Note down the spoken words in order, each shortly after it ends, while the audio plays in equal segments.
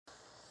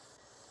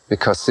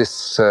because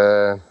this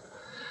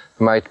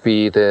might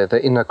be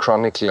the inner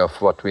chronicle of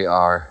what we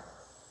are,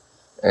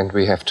 and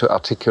we have to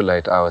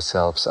articulate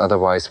ourselves,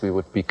 otherwise we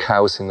would be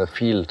cows in a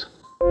field.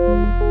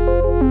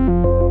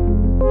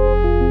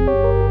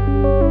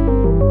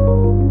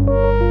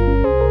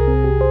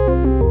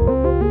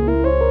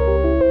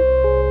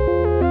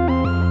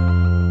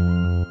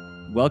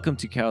 Welcome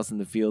to Cows in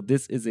the Field.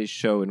 This is a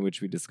show in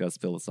which we discuss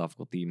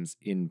philosophical themes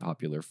in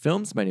popular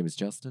films. My name is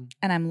Justin.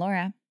 And I'm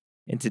Laura.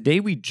 And today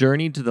we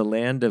journeyed to the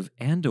land of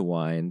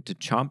Anduin to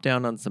chomp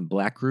down on some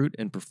blackroot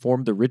and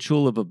perform the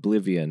ritual of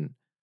oblivion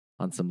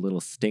on some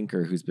little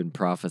stinker who's been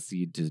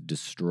prophesied to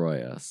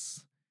destroy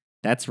us.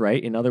 That's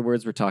right. In other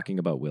words, we're talking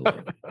about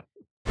Willow.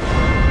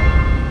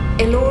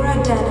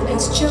 Elora Danan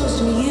has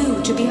chosen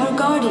you to be her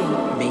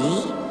guardian.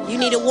 Me? You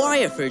need a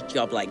warrior for a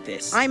job like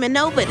this. I'm a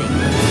nobody.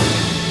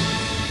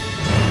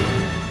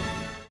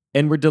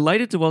 And we're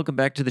delighted to welcome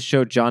back to the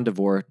show John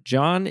DeVore.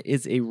 John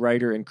is a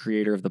writer and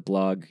creator of the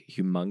blog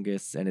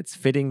Humongous, and it's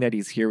fitting that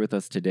he's here with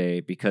us today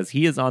because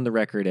he is on the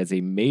record as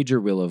a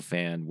major Willow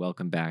fan.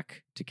 Welcome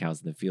back to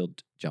Cows in the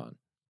Field, John.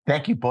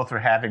 Thank you both for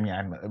having me.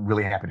 I'm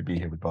really happy to be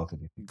here with both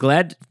of you.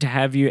 Glad to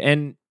have you.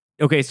 And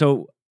okay,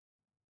 so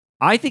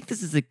I think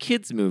this is a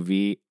kid's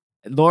movie.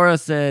 Laura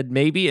said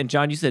maybe, and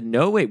John, you said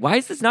no. Wait, why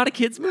is this not a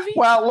kid's movie?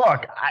 Well,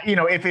 look,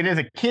 if it is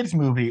a kid's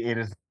movie, it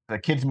is a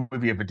kid's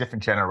movie of a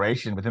different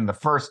generation. Within the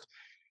first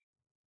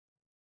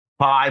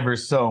 5 or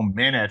so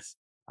minutes,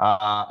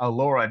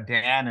 Elora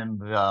Danan,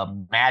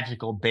 the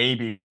magical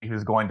baby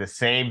who's going to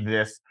save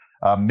this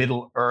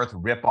Middle Earth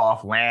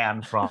rip-off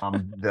land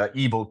from the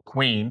evil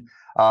queen,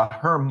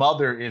 her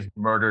mother is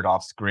murdered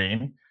off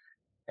screen.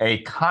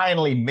 A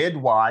kindly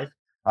midwife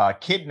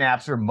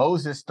kidnaps her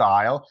Moses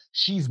style.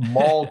 She's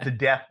mauled to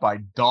death by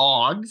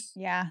dogs.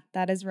 Yeah,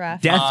 that is rough.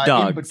 Death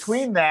dogs.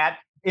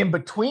 In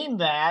between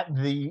that,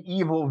 the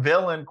evil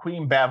villain,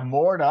 Queen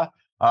Bavmorda,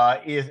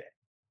 is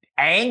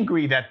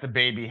angry that the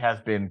baby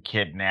has been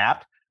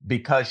kidnapped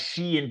because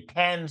she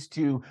intends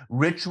to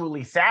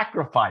ritually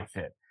sacrifice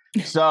it.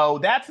 So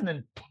that's an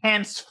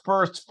intense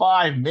first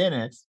 5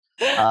 minutes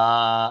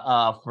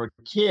for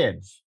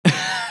kids.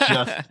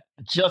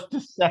 Just to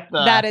set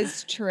the that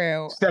is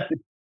true.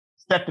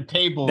 Set the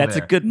table. That's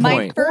there. A good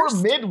point. Poor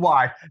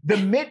midwife. The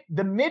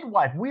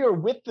midwife. We are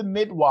with the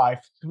midwife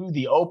through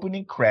the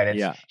opening credits.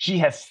 Yeah. She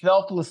has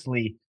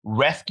selflessly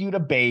rescued a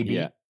baby.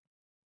 Yeah.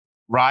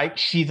 Right?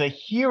 She's a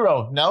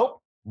hero.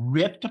 Nope.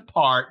 Ripped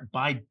apart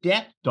by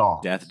death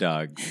dogs. Death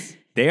dogs.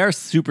 They are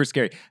super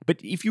scary.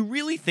 But if you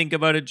really think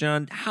about it,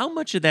 John, how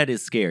much of that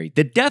is scary?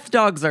 The death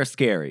dogs are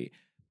scary.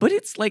 But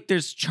it's like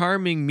there's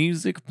charming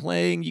music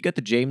playing. You got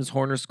the James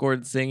Horner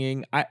scored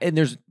singing. And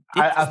there's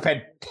a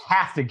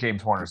fantastic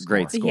James Horner score.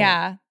 Great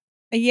score.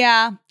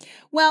 Yeah.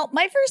 Well,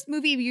 my first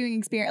movie viewing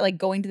experience, like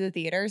going to the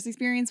theaters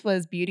experience,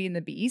 was Beauty and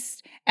the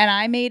Beast. And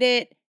I made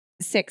it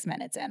 6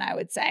 minutes in, I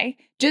would say.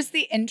 Just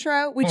the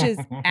intro, which is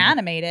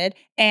animated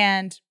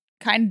and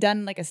kind of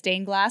done like a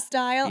stained glass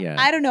style. Yeah.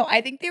 I don't know.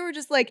 I think they were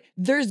just like,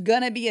 there's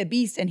going to be a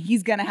beast and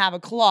he's going to have a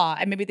claw.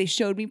 And maybe they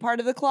showed me part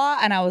of the claw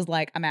and I was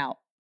like, I'm out.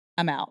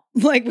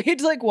 Like we had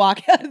to like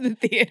walk out of the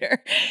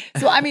theater.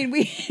 So I mean,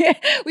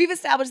 we've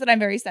established that I'm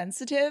very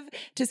sensitive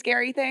to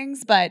scary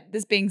things. But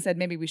this being said,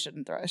 maybe we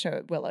shouldn't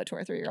show Willow to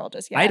our 3-year-old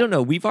just yet. I don't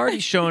know. We've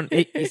already shown.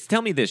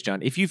 Tell me this,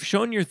 John. If you've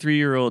shown your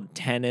 3-year-old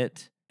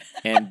Tenet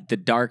and The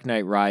Dark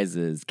Knight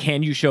Rises,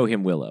 can you show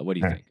him Willow? What do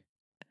you think?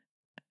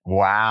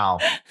 Wow.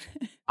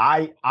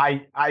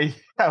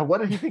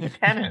 What did he think of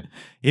Tenet?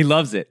 He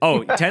loves it.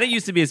 Oh, Tenet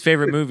used to be his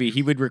favorite movie.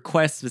 He would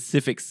request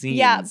specific scenes.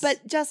 Yeah,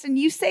 but Justin,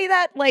 you say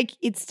that like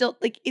it's still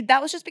like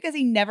that was just because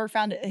he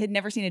had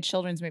never seen a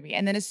children's movie,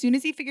 and then as soon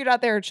as he figured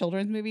out there are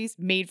children's movies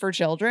made for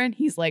children,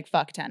 he's like,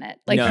 "Fuck Tenet."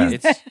 Like, no,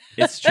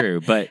 it's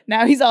true, but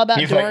now he's all about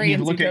Dory he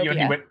and looked at you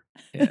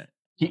and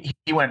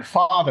he went,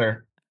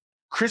 Father,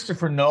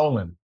 Christopher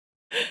Nolan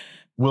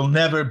will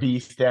never be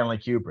Stanley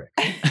Kubrick,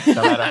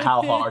 no matter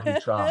how hard he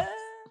tries.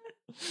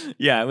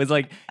 Yeah, it was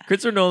like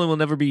Christopher Nolan will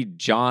never be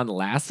John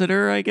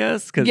Lasseter, I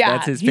guess, because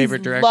that's his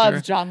favorite director.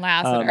 Loves John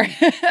Lasseter.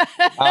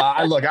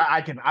 Look,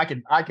 I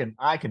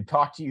can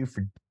talk to you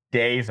for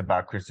days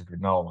about Christopher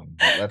Nolan.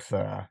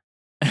 But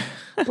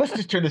let's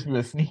just turn this into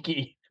a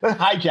sneaky. Let's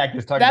hijack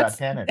this talking about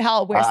Tenet.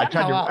 I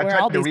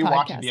tried to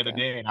rewatch it the other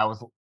day, and I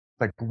was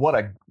like, "What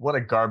a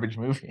garbage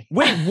movie!"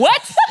 Wait,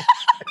 what?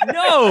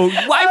 No,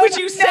 why would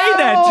you say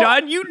that,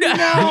 John? You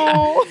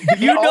know,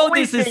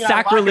 this is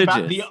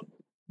sacrilegious.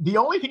 The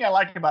only thing I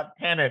liked about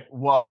Tenet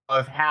was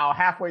how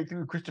halfway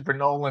through Christopher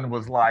Nolan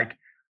was like,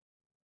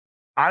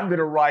 I'm going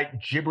to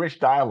write gibberish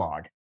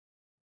dialogue.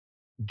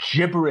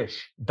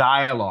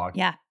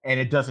 Yeah. And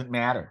it doesn't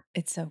matter.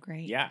 It's so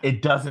great. Yeah.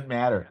 It doesn't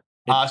matter.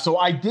 So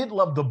I did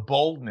love the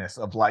boldness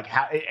of like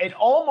how it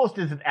almost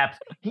is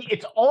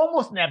it's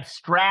almost an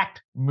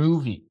abstract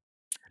movie.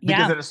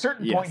 Because at a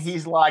certain point,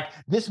 he's like,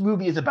 this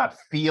movie is about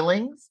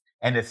feelings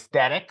and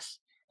aesthetics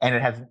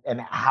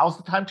and how's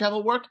the time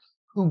travel work?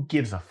 Who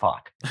gives a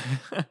fuck?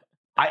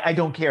 I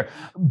don't care.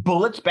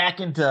 Bullets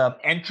back into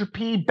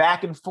entropy,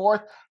 back and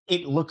forth.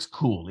 It looks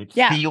cool. It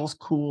feels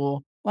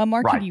cool. What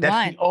more could Right. you That's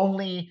want? the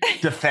only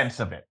defense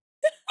of it.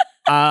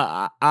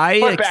 But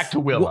back to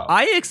Willow.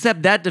 I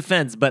accept that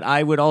defense, but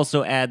I would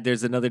also add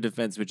there's another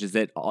defense, which is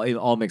that it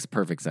all makes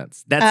perfect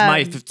sense. That's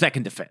my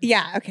second defense.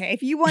 Yeah, okay.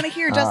 If you want to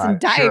hear All Justin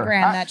right, sure.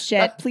 diagram that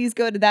shit, please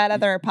go to that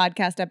other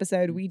podcast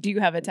episode. We do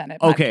have a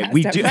Tenet Okay, podcast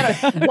we do.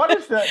 episode. What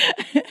is the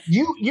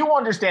you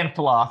understand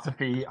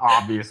philosophy,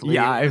 obviously.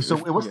 Yeah, So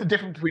what's the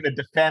difference between a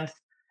defense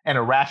and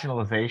a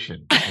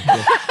rationalization?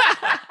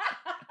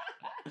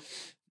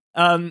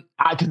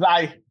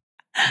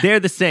 They're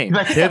the same.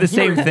 They're the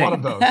same thing. One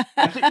of those.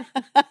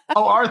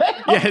 Oh, are they?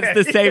 Yeah, it's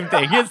the same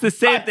thing. It's the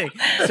same thing.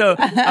 So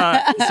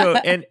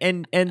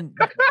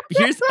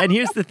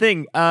here's the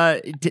thing.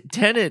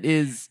 Tenet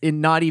is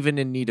not even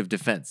in need of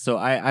defense. So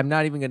I'm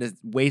not even going to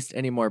waste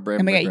any more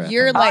breath. Oh my God,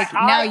 you're like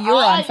now you're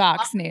on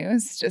Fox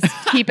News, just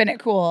keeping it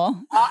cool.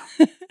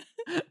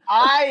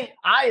 I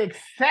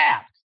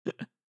accept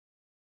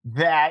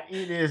that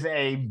it is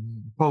a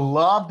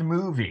beloved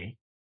movie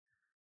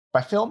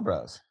by Film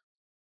Bros.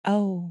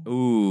 Oh.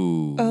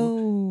 Ooh.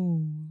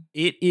 Oh.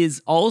 It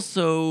is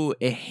also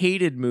a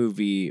hated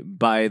movie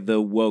by the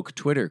woke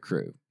Twitter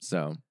crew.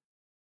 So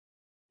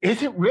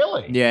Is it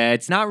really? yeah,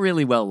 it's not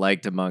really well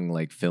liked among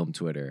like film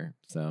Twitter.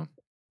 So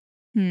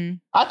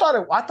I thought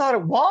it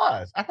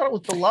was. I thought it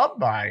was beloved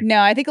by. No,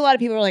 I think a lot of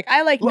people are like,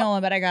 I like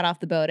Nolan, but I got off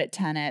the boat at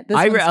Tenet. This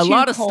I one's read a too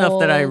lot of stuff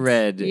that I cold.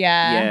 read.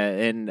 Yeah.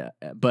 and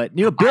but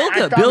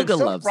Bilga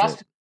loves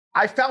it.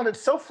 I found it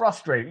so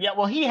frustrating. Yeah,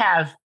 well, he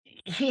has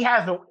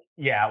a.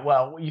 Yeah,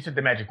 well, you said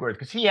the magic words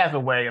because he has a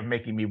way of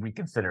making me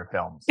reconsider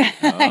films.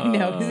 I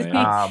know.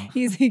 yeah.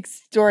 He's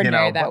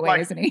extraordinary that but way,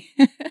 like, isn't he?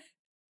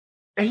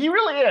 He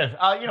really is.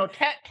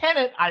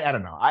 Tenet. I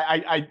don't know.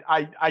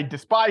 I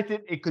despise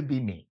it. It could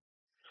be me.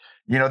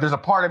 There's a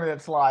part of me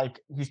that's like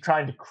he's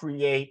trying to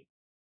create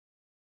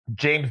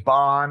James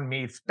Bond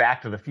meets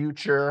Back to the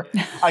Future.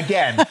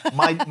 Again,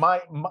 my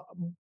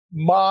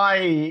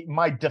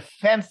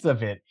defense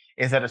of it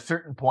is at a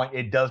certain point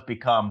it does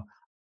become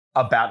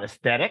about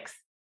aesthetics,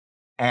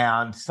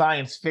 and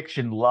science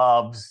fiction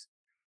loves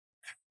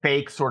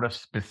fake sort of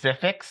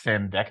specifics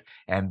and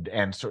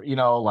sort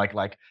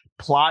like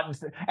plot.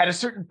 At a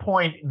certain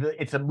point,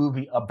 it's a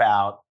movie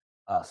about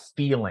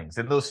feelings,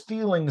 and those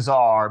feelings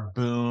are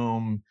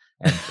boom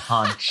and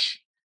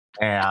punch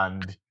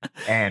and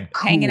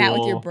cool, hanging out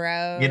with your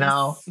bros.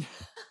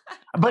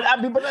 But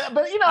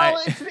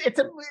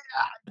it's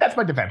that's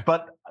my defense.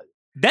 But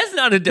that's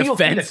not a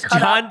defense,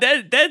 John.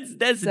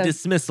 That's a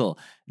dismissal.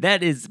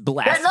 That is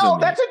blasphemy.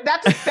 That's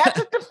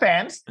a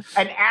defense.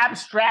 An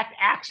abstract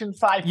action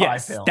sci-fi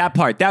film. That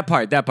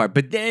part.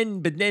 But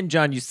then,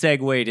 John, you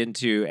segued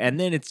into, and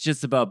then it's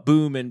just about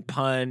boom and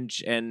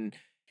punch and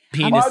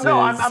penises.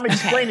 No, I'm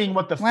explaining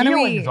what the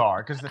feelings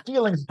are, because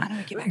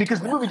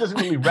the movie doesn't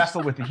really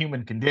wrestle with the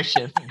human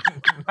condition.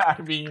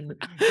 I mean,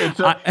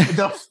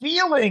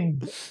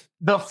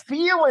 the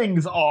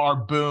feelings are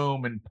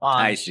boom and punch.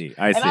 I see.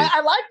 And I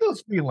like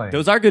those feelings.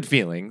 Those are good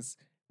feelings.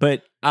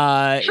 But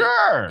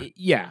sure,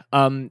 yeah.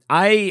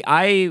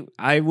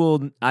 I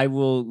will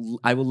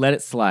let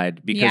it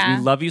slide because we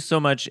love you so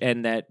much,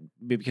 and that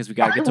because we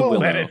gotta get to Willow.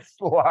 Let it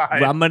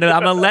slide. I'm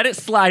gonna let it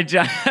slide,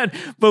 John.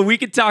 But we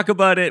could talk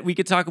about it.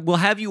 We'll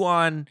have you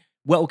on.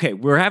 Well, okay,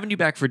 we're having you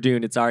back for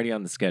Dune. It's already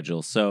on the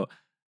schedule, so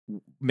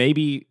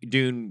maybe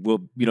Dune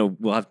will.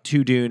 We'll have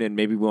two Dune, and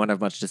maybe we won't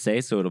have much to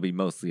say, so it'll be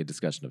mostly a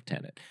discussion of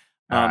Tenet.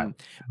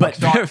 But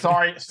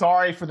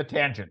sorry for the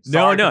tangent.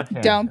 No,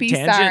 don't be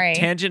sorry.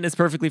 Tangent is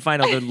perfectly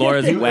fine. Although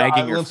Laura's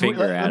wagging her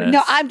finger at us.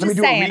 No, I'm just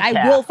saying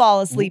I will fall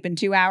asleep in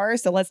 2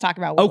 hours. So let's talk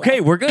about Willow. Okay,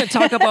 we're gonna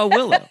talk about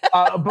Willow.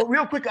 But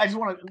real quick, I just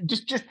want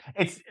to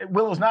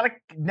Willow's not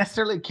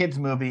necessarily a kids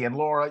movie, and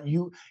Laura,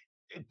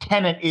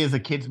 Tenet is a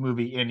kids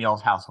movie in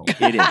y'all's household.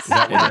 It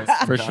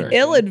is for sure.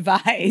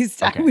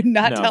 Ill-advised. Okay. I would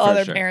not tell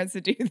other sure. parents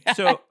to do that.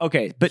 So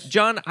okay, but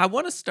John, I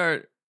want to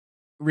start.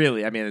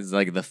 Really, I mean, it's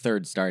like the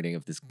third starting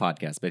of this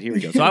podcast, but here we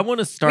go. So I want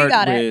to start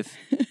with,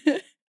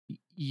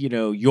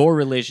 your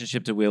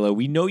relationship to Willow.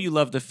 We know you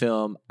love the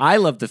film. I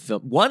love the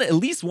film. At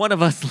least one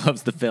of us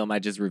loves the film. I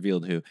just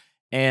revealed who.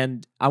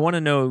 And I want to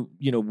know,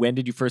 when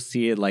did you first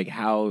see it? Like,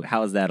 how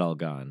has that all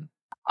gone?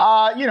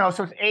 So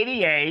it's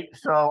 88.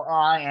 So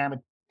I am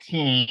a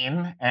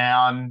teen,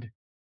 and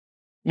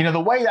the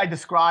way I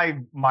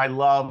describe my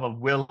love of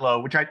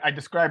Willow, which I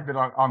described it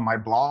on my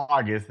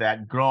blog, is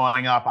that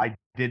growing up,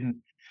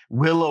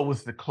 Willow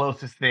was the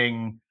closest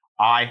thing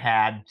I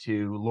had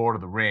to Lord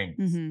of the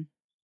Rings. Mm-hmm.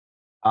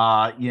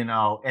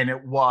 And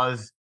it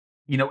was,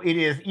 it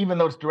is, even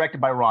though it's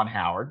directed by Ron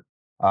Howard,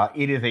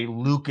 it is a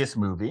Lucas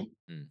movie.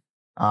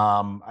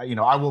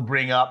 I will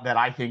bring up that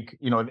I think,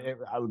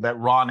 that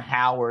Ron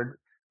Howard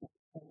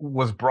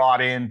was brought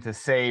in to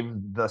save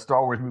the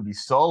Star Wars movie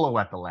Solo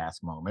at the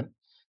last moment.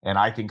 And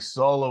I think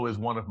Solo is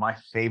one of my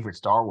favorite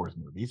Star Wars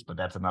movies, but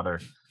that's another.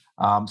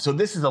 So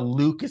this is a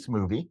Lucas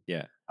movie.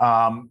 Yeah.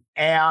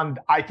 And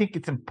I think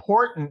it's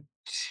important,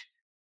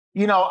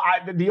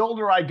 the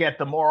older I get,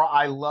 the more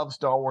I love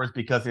Star Wars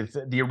because it's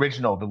the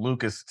original, the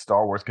Lucas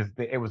Star Wars, because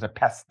it was a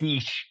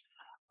pastiche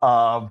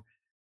of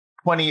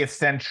 20th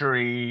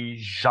century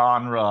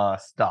genre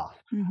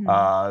stuff.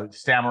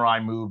 Samurai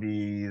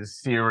movies,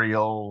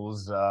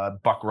 serials,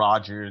 Buck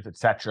Rogers,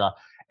 etc.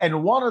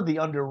 And one of the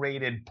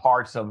underrated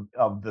parts of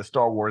the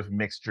Star Wars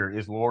mixture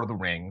is Lord of the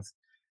Rings.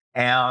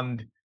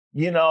 And,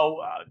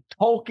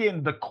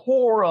 Tolkien, the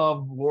core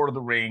of Lord of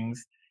the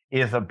Rings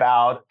is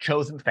about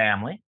chosen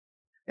family.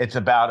 It's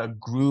about a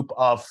group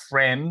of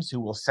friends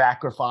who will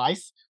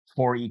sacrifice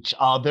for each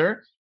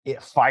other,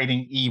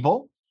 fighting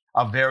evil.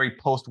 A very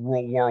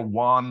post-World War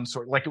I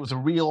sort of like it was a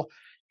real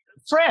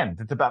friend.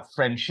 It's about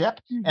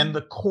friendship, and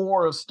the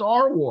core of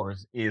Star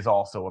Wars is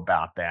also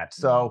about that.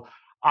 So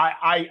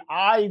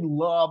I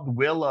loved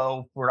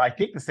Willow for I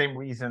think the same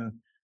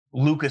reason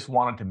Lucas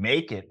wanted to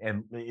make it,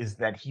 and is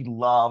that he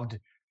loved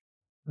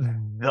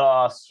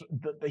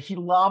he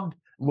loved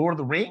Lord of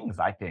the Rings.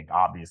 I think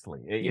obviously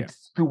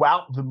it's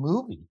throughout the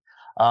movie.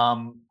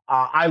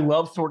 I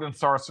love Sword and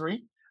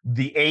Sorcery.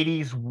 The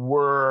 80s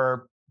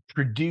were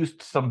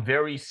produced some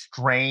very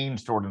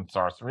strange Sword and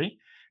Sorcery,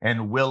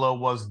 and Willow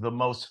was the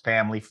most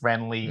family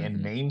friendly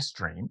and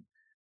mainstream.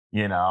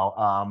 In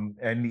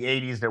the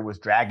 80s there was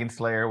Dragon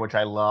Slayer, which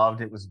I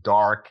loved. It was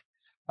dark.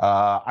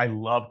 I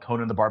loved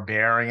Conan the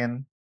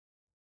Barbarian,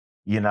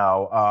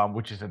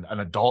 which is an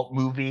adult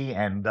movie.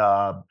 And,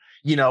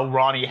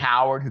 Ronnie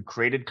Howard, who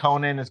created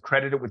Conan, is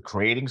credited with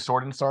creating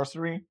Sword and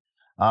Sorcery.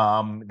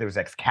 There's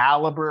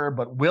Excalibur,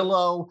 but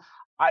Willow,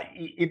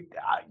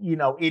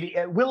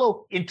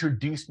 Willow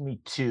introduced me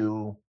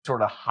to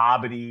sort of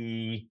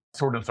hobbity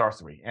Sword and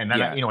Sorcery. And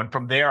then, and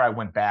from there I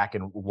went back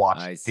and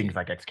watched things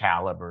like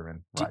Excalibur.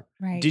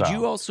 And Did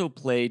you also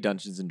play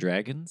Dungeons and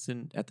Dragons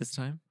at this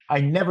time?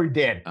 I never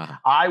did.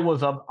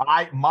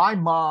 My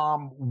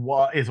mom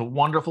is a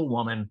wonderful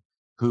woman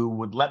who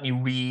would let me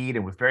read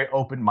and was very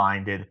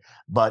open-minded,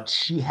 but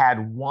she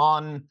had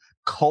one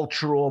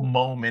cultural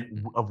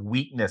moment of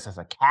weakness as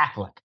a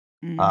Catholic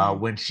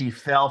when she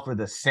fell for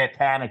the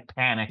satanic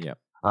panic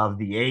of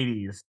the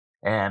 80s.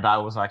 And I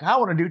was like, I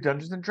want to do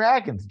Dungeons and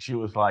Dragons. And she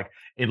was like,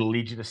 it'll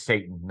lead you to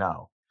Satan.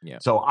 No. Yeah.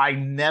 So I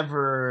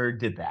never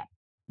did that.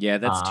 Yeah,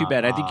 that's too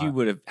bad. I think you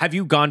would have. Have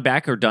you gone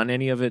back or done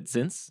any of it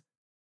since?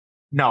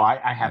 No,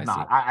 I have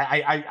not.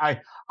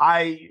 I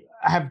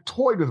have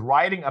toyed with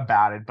writing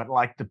about it, but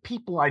like the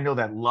people I know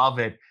that love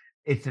it,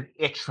 it's an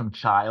itch from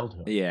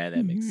childhood. Yeah,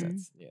 that makes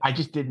sense. Yeah. I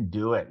just didn't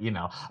do it,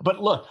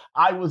 But look,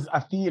 I was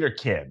a theater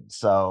kid,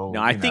 so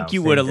no, I think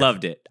you would have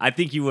loved it. I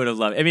think you would have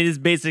loved it. I mean, it's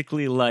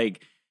basically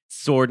like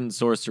sword and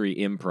sorcery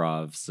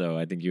improv, so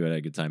I think you had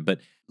a good time. But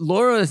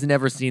Laura had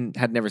never seen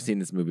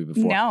this movie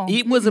before. No.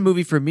 It was a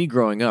movie for me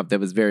growing up that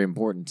was very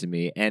important to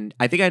me, and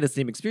I think I had the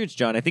same experience,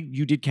 John. I think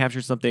you did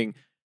capture something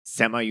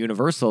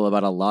semi-universal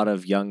about a lot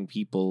of young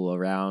people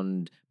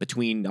around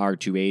between our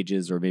two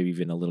ages, or maybe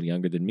even a little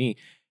younger than me,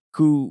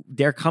 who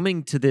they're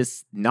coming to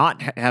this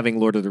not having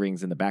Lord of the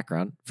Rings in the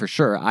background. For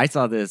sure, I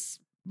saw this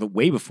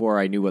way before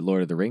I knew what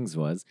Lord of the Rings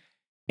was,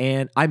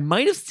 and I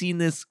might have seen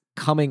this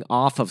coming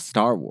off of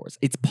Star Wars.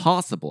 It's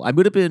possible. I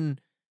didn't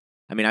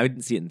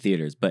see it in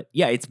theaters, but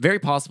yeah, it's very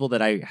possible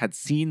that I had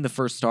seen the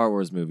first Star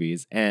Wars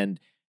movies, and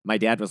my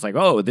dad was like,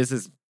 "Oh, this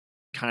is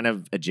kind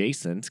of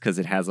adjacent because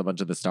it has a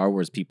bunch of the Star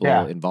Wars people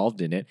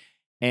involved in it."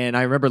 And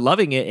I remember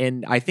loving it,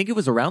 and I think it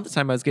was around the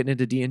time I was getting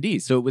into D&D,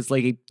 so it was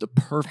like the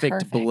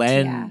perfect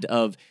blend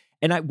of.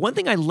 And one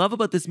thing I love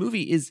about this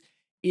movie is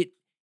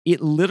it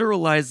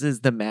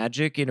literalizes the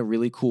magic in a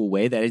really cool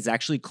way that is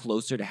actually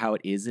closer to how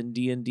it is in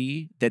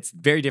D&D. That's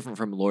very different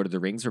from Lord of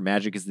the Rings, where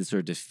magic is this sort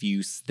of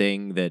diffuse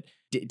thing that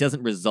it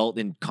doesn't result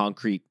in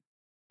concrete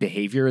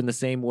behavior in the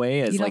same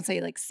way as you don't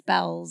say like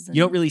spells.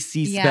 You don't really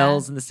see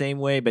spells in the same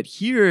way, but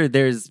here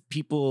there's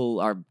people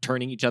are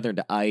turning each other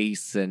into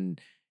ice and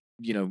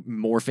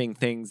morphing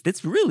things.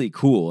 That's really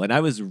cool, and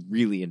I was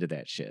really into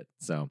that shit.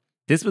 So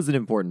this was an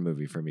important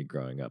movie for me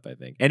growing up, I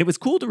think, and it was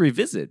cool to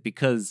revisit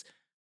because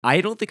I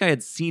don't think I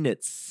had seen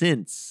it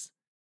since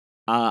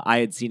I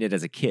had seen it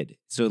as a kid.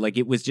 So like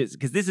it was just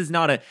because this is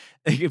not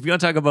if you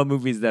want to talk about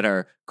movies that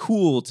are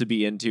cool to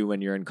be into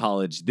when you're in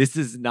college, this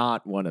is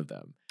not one of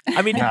them.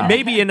 I mean,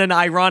 maybe in an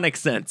ironic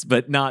sense,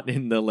 but not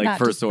in the like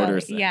first order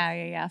sense.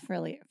 Yeah.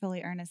 Fully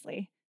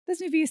earnestly. This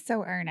movie is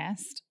so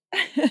earnest.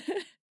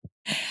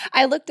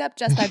 I looked up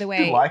just by the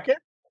way. You like it?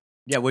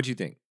 Yeah, what'd you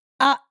think?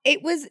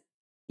 It was,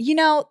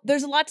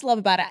 there's a lot to love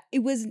about it.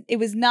 It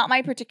was not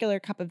my particular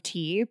cup of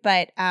tea,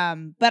 but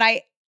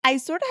I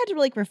sort of had to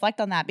like reflect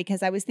on that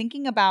because I was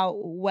thinking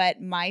about what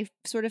my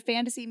sort of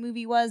fantasy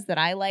movie was that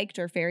I liked,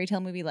 or fairy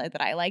tale movie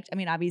that I liked. I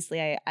mean,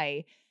 obviously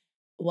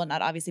well,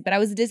 not obviously, but I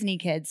was a Disney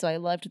kid, so I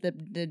loved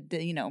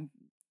the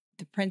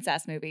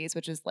princess movies,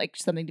 which is like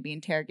something to be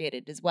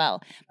interrogated as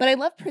well. But I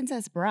love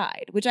Princess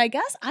Bride, which I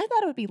guess I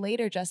thought it would be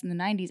later, just in the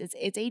 90s.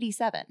 It's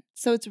 87,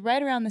 so it's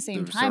right around the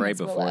same time right as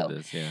before Willow.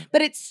 This, yeah.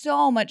 But it's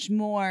so much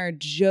more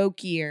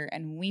jokier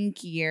and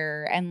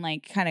winkier and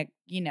like kind of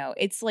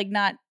it's like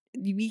not.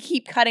 We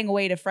keep cutting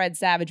away to Fred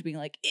Savage being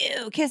like,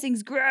 ew,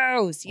 kissing's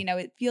gross.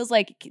 It feels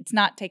like it's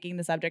not taking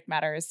the subject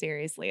matter as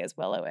seriously as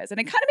Willow is. And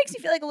it kind of makes me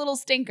feel like a little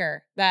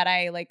stinker that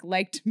I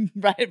liked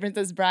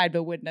Princess Bride,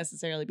 but wouldn't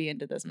necessarily be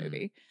into this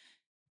movie.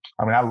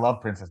 I mean, I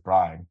love Princess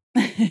Bride.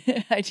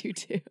 I do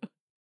too.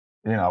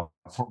 You know,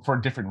 for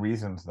different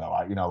reasons though.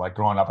 Like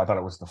growing up, I thought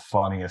it was the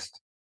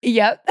funniest.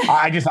 Yep.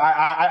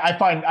 I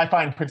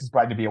find Princess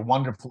Bride to be a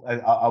wonderful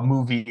a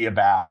movie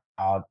about.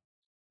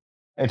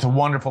 It's a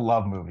wonderful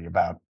love movie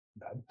about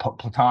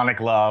platonic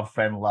love,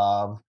 friend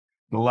love,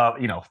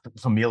 love,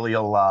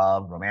 familial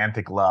love,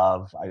 romantic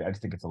love. I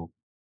just think it's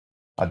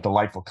a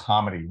delightful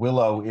comedy.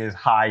 Willow is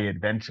high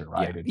adventure,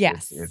 right?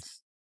 Yes.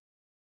 It's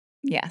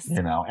Yes.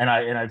 and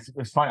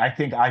it's funny. I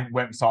think I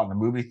went and saw it in the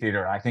movie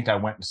theater. I think I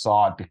went and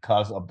saw it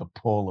because of the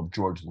pull of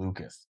George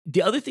Lucas.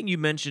 The other thing you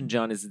mentioned,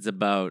 John, is it's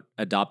about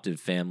adoptive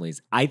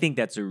families. I think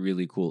that's a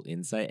really cool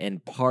insight.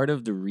 And part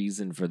of the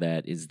reason for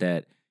that is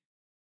that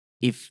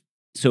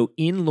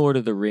in Lord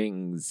of the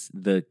Rings,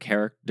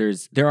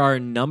 there are a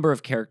number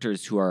of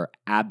characters who are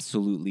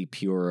absolutely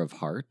pure of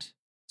heart.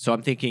 So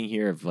I'm thinking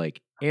here of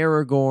like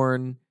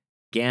Aragorn,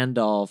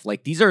 Gandalf,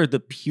 like these are the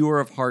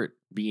pure of heart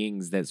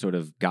beings that sort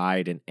of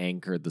guide and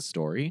anchor the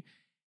story.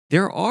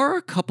 There are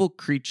a couple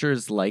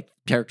characters like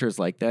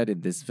that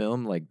in this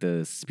film, like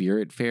the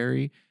Spirit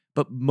Fairy,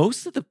 but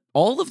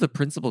all of the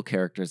principal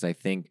characters, I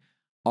think,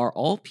 are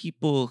all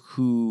people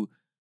who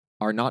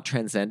are not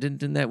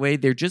transcendent in that way.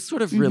 They're just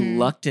sort of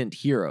reluctant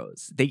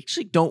heroes. They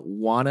actually don't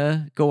want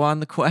to go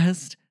on the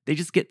quest. They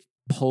just get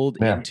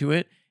pulled into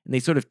it, and they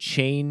sort of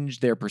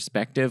change their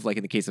perspective, like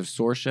in the case of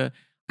Sorsha.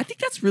 I think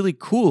that's really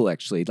cool,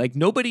 actually. Like,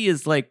 nobody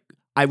is like,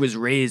 I was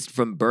raised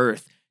from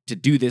birth to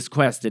do this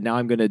quest, and now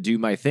I'm going to do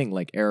my thing,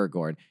 like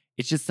Aragorn.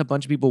 It's just a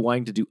bunch of people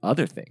wanting to do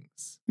other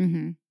things.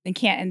 Mm-hmm.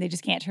 They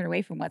just can't turn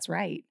away from what's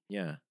right.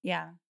 Yeah.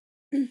 Yeah.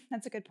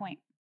 That's a good point.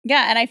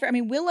 Yeah, and I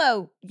mean,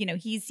 Willow,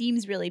 he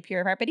seems really pure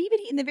of heart, but even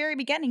in the very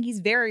beginning, he's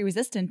very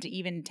resistant to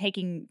even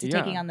taking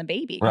on the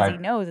baby because he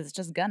knows it's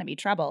just gonna be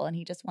trouble, and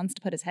he just wants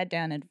to put his head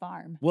down and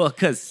farm. Well,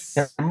 because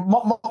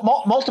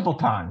multiple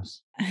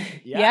times.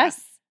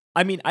 Yes.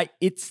 I mean,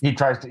 he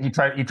tries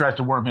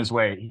to worm his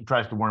way. He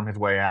tries to worm his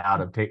way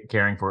out of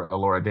caring for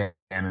Elora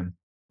Danan.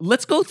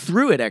 Let's go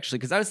through it, actually,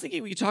 because I was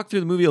thinking we could talk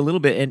through the movie a little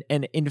bit,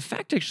 and in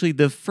fact, actually,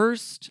 the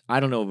first, I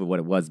don't know what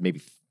it was,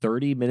 maybe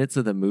 30 minutes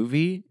of the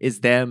movie is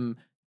them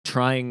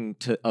trying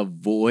to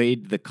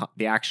avoid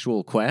the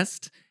actual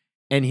quest,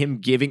 and him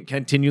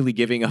continually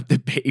giving up the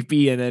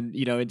baby, and then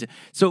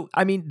so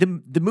I mean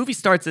the movie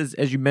starts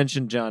as you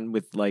mentioned, John,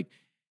 with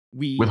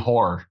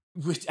horror.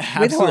 With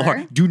absolute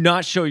horror. Do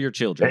not show your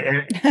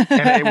children.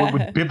 And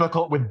with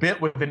biblical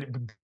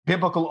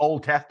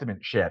Old Testament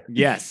shit.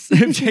 Yes,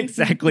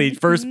 exactly.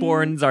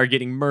 Firstborns are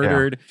getting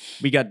murdered. Yeah.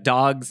 We got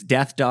dogs,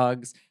 death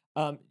dogs.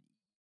 The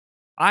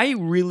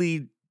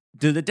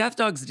death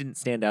dogs didn't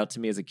stand out to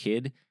me as a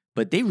kid,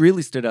 but they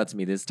really stood out to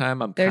me this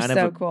time. I'm kind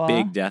of a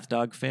big Death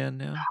Dog fan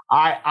now.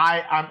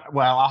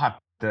 I'll have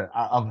to,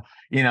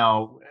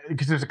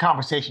 because there's a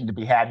conversation to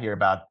be had here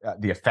about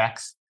the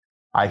effects.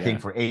 I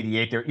think for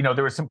 88, there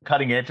were some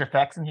cutting edge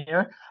effects in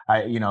here.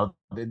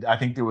 I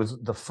think there was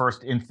the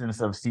first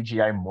instance of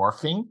CGI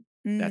morphing.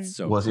 That's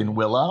in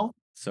Willow.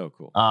 So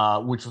cool.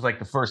 Which was like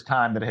the first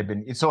time that it had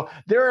been. So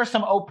there are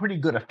some pretty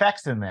good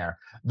effects in there.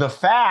 The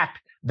fact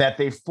that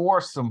they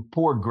forced some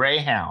poor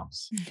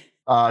greyhounds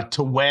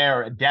to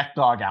wear Death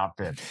Dog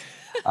outfits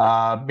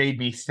made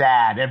me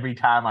sad every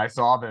time I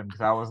saw them,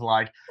 because I was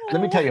like,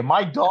 let me tell you,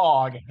 my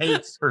dog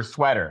hates her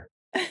sweater.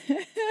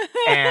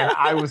 And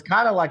I was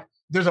kind of like,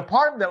 there's a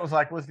part that was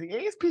like, was the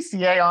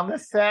ASPCA on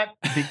this set?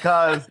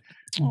 Because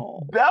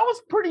that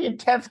was pretty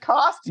intense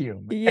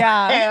costume.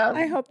 Yeah. And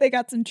I hope they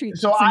got some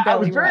treats. So it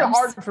was very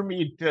hard for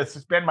me to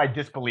suspend my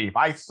disbelief.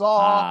 I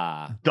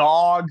saw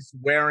dogs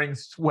wearing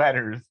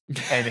sweaters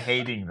and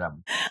hating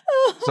them.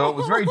 So it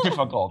was very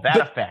difficult.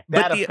 That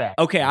effect.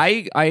 Okay,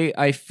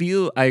 I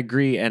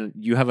agree, and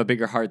you have a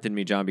bigger heart than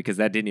me, John, because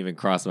that didn't even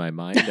cross my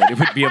mind that it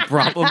would be a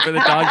problem for the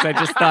dogs. I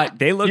just thought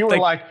they looked. You were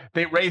like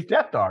they raised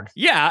death dogs.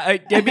 Yeah,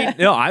 I mean,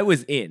 no, I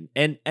was in,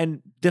 and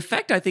the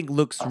effect I think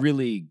looks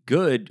really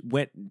good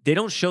when they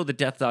don't show the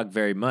death dog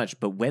very much,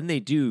 but when they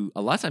do,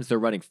 a lot of times they're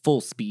running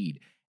full speed,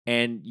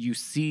 and you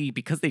see,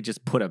 because they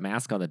just put a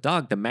mask on the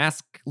dog, the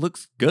mask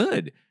looks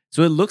good.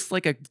 So it looks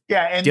like a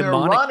and they're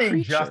running,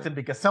 creature. Justin,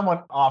 because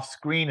someone off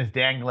screen is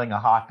dangling a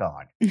hot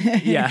dog.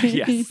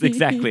 Yes,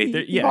 exactly.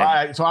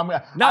 So I'm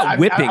not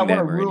whipping I them want to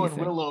or ruin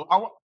anything. Willow.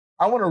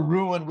 I want to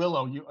ruin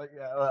Willow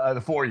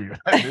for you.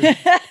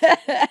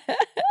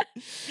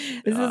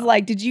 This is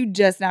like, did you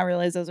just now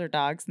realize those are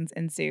dogs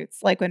in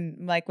suits? Like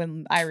when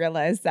I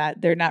realized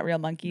that they're not real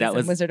monkeys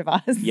in Wizard of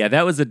Oz. Yeah,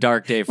 that was a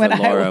dark day for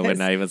Laura when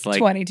I was like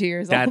 22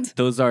 years old.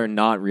 Those are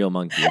not real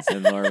monkeys.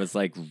 And Laura was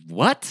like,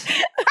 what?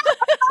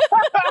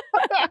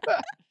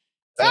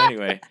 So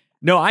anyway,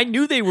 no, I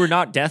knew they were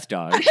not death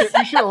dogs.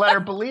 You should have let her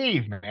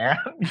believe, man.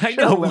 I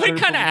know. What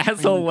kind of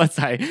asshole was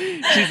I?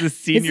 She's a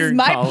senior in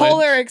college. This is my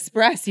Polar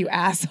Express, you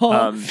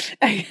asshole.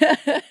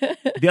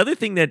 The other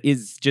thing that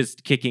is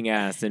just kicking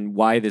ass and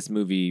why this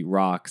movie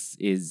rocks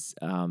is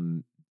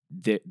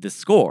the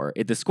score.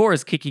 The score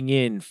is kicking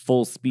in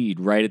full speed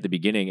right at the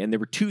beginning. And there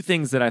were two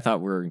things that I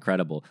thought were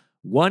incredible.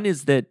 One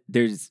is that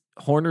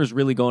Horner's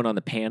really going on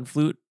the pan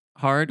flute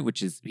hard,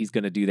 which is he's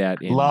going to do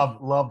that in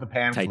Love the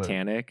pan flute.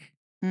 Titanic.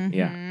 Mhm.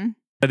 Yeah.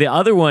 But the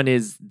other one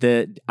is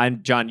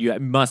John, you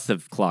must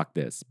have clocked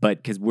this,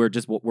 but because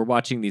we're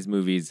watching these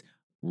movies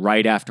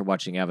right after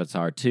watching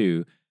Avatar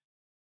 2.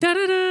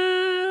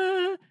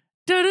 Da-da-da,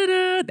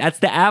 da-da-da. That's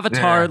the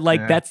Avatar,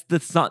 that's the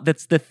song,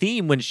 that's the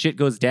theme when shit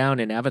goes down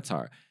in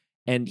Avatar.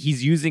 And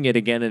he's using it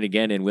again and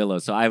again in Willow.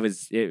 So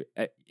as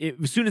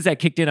soon as that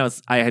kicked in,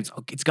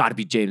 it's got to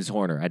be James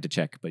Horner. I had to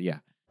check, but yeah.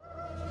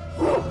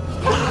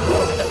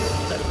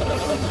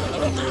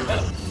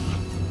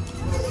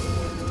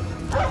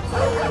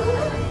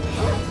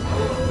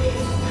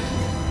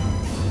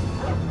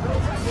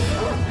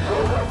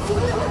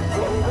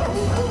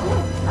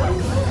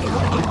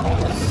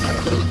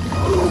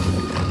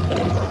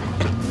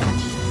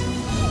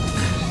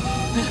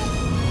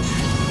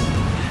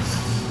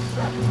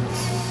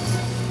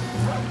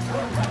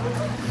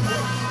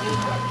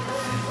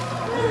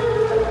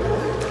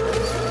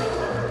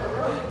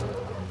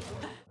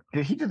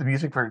 Did he do the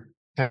music for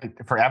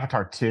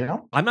Avatar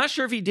 2? I'm not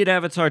sure if he did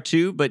Avatar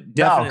 2, but No,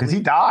 definitely. because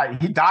he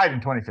died. He died in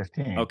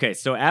 2015. Okay,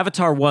 so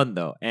Avatar 1,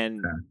 though,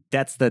 and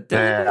that's the...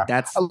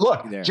 That's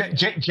look, there.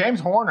 James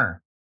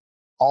Horner,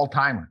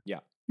 all-timer. Yeah.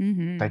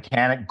 Mhm.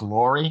 Titanic,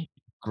 Glory,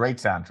 great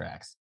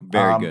soundtracks.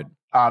 Very good.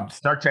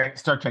 Star Trek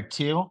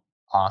 2,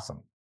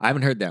 awesome. I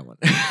haven't heard that one.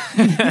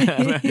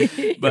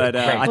 But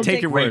I'll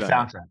take your word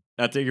on it.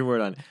 I'll take your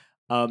word on it.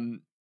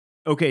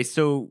 Okay,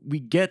 so we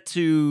get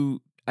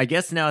to... I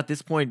guess now at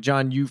this point,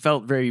 John, you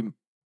felt you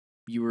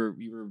were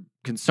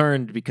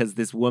concerned because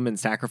this woman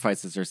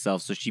sacrifices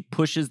herself, so she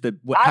pushes the. It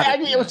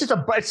was just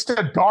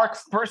a dark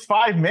first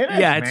 5 minutes.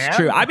 Yeah, it's man.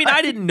 true. I mean,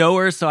 I didn't know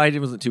her, so I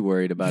wasn't too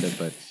worried about it.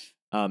 But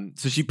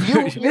so she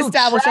you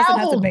established doesn't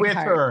have to traveled big with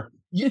heart. her.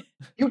 You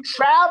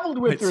traveled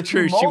with It's her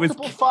true. through She was-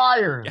 multiple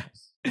fires. Yeah.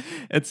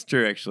 It's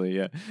true, actually.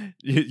 Yeah,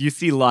 you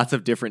see lots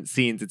of different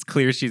scenes. It's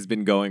clear she's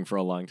been going for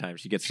a long time.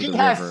 She gets to She the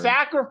has river.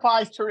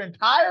 sacrificed her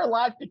entire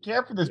life to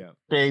care for this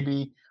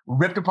baby,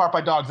 ripped apart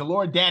by dogs. And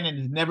Laura Dannon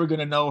is never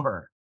going to know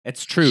her.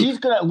 It's true. She's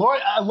gonna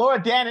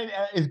Laura Dannon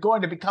is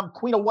going to become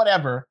queen of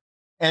whatever,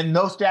 and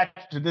no statue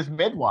to this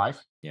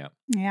midwife. Yeah,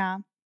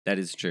 that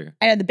is true.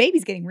 I know the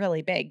baby's getting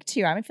really big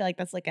too. I feel like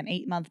that's like an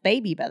 8-month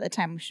baby by the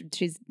time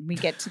we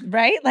get to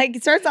right. Like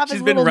it starts off She's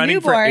as a been little running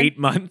newborn. for 8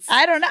 months.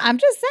 I don't know. I'm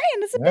just saying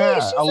it's a baby.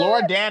 She's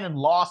Laura Dannon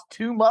lost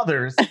 2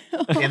 mothers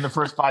in the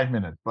first 5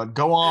 minutes. But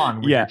go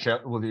on with your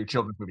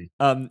children's movie.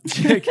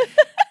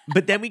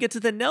 But then we get to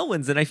the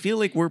Nelwyns, and I feel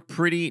like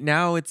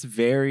now it's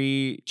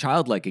very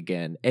childlike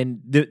again.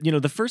 And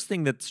the first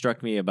thing that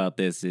struck me about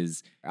this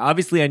is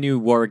obviously I knew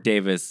Warwick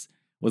Davis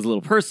was a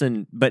little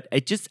person, but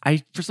I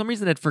for some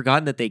reason had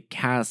forgotten that they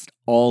cast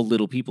all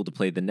little people to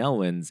play the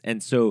Nelwyns.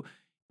 And so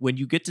when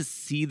you get to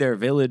see their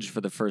village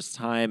for the first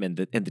time and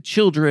the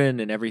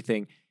children and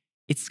everything,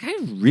 it's kind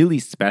of really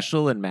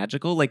special and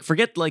magical. Like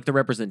forget like the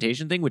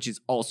representation thing, which is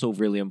also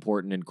really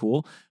important and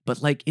cool,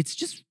 but like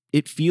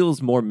it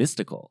feels more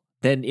mystical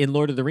than in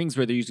Lord of the Rings,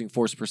 where they're using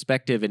forced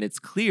perspective, and it's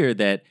clear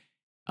that,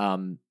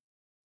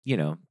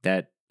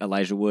 that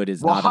Elijah Wood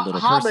is not a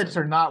little hobbits person. Hobbits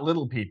are not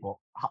little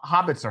people.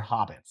 Hobbits are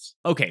hobbits.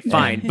 Okay,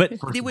 fine, but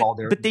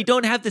they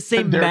don't have the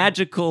same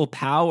magical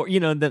power.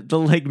 The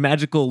like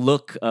magical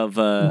look of.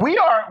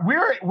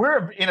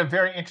 We're in a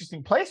very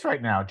interesting place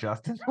right now,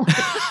 Justin.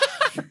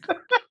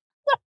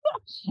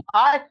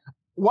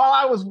 While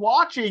I was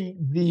watching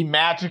the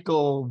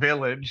magical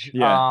village.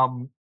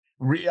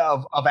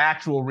 Of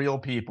actual real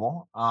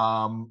people.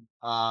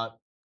 I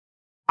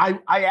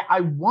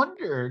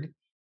wondered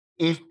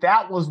if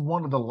that was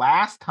one of the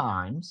last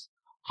times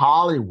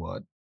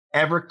Hollywood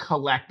ever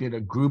collected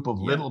a group of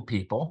little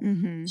people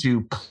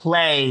to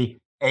play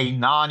a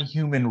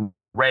non-human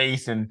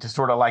race and to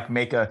sort of like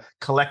make a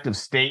collective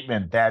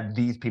statement that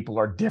these people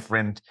are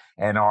different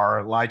and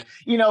are like,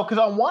 because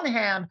on one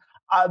hand,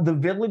 the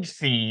village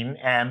scene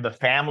and the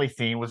family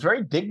scene was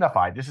very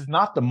dignified. This is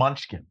not the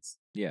Munchkins.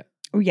 Yeah.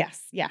 Oh,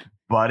 yes. Yeah.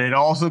 But it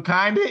also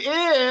kind of is.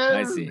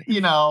 I see.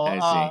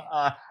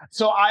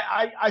 So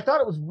I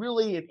thought it was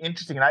really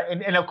interesting.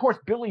 And of course,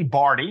 Billy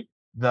Barty,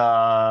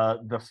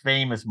 the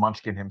famous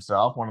Munchkin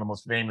himself, one of the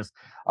most famous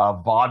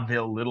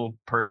vaudeville little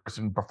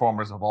person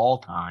performers of all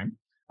time,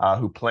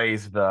 who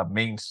plays the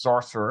main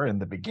sorcerer in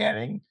the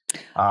beginning,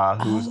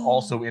 who's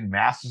also in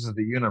Masters of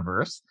the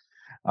Universe.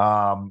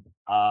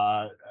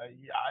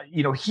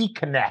 He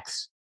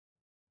connects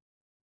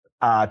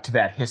to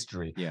that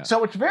history. Yeah.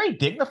 So it's very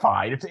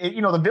dignified.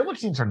 The village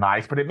scenes are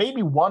nice, but it made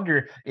me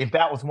wonder if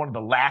that was one of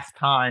the last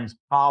times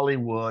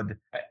Hollywood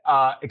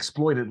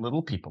exploited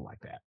little people like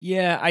that.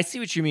 Yeah, I see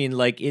what you mean.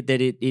 Like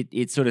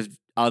it sort of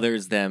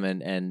others them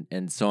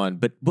and so on.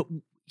 But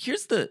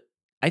here's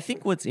I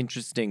think what's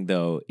interesting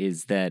though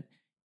is that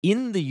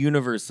in the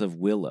universe of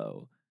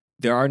Willow,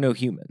 there are no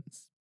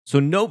humans.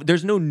 So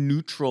there's no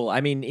neutral. I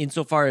mean,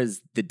 insofar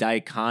as the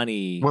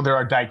Daikini. Well, there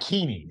are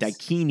Daikinis.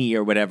 Daikini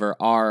or whatever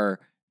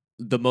are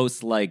the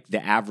most like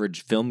the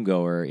average film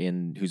goer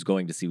who's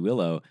going to see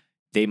Willow,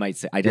 they might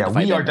say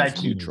identify them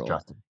as neutral.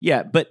 Justin.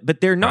 Yeah, but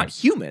they're not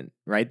human,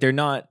 right? They're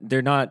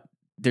Daikini,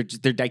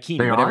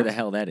 whatever the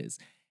hell that is.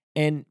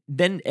 And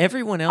then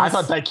everyone I else.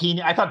 thought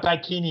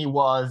Daikini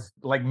was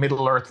like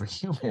Middle Earth for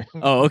humans.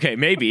 Oh, okay,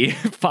 maybe.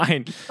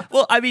 Fine.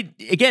 Well, I mean,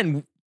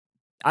 again,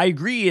 I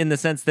agree in the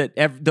sense that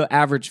the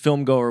average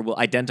film goer will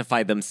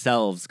identify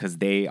themselves because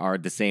they are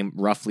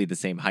roughly the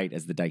same height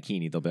as the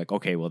Daikini. They'll be like,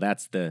 okay, well,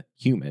 that's the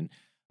human.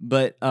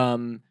 But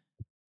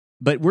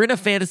we're in a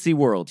fantasy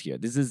world here.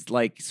 This is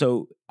like,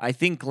 so I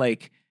think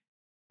like,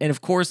 and of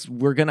course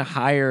we're gonna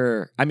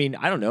hire. I mean,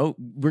 I don't know.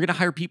 We're gonna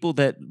hire people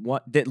that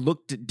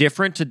looked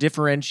different to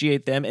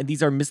differentiate them, and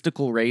these are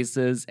mystical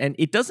races. And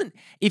it doesn't.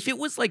 If it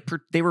was like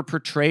they were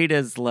portrayed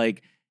as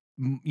like,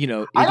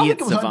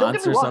 idiot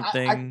savants or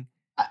something.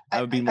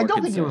 I would be more I don't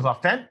concerned. think it was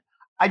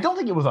I don't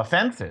think it was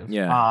offensive.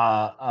 Yeah.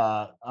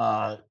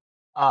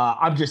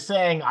 I'm just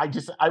saying.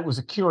 I was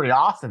a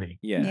curiosity.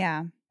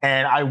 Yeah.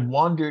 And I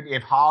wondered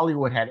if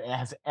Hollywood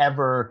has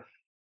ever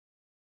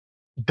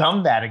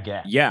done that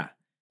again. Yeah.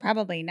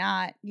 Probably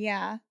not.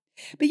 Yeah.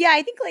 But yeah,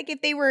 I think like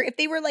if they were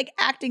like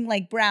acting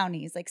like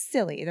brownies, like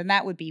silly, then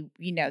that would be,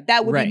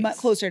 that would be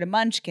closer to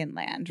Munchkin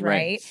Land,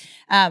 right?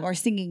 Or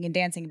singing and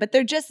dancing. But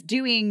they're just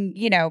doing,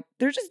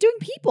 they're just doing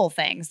people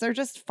things. They're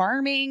just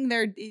farming.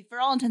 They're,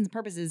 for all intents and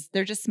purposes,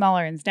 they're just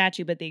smaller in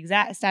stature, but the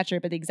exact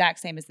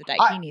same as the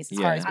Daikinis, as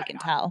far as we can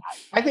tell.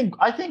 I think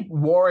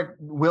Warwick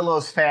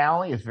Willow's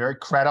family is very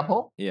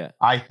credible. Yeah.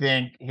 I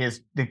think he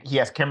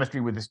has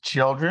chemistry with his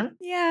children.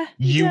 Yeah.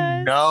 You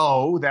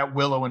know that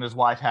Willow and his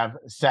wife have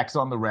sex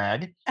on the reg.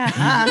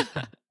 Uh-huh.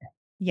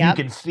 You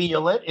can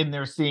feel it in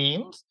their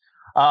scenes.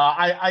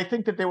 I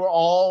think that they were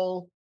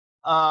all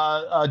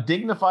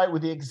dignified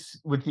with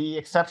the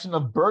exception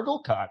of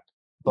Burglecut.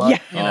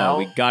 But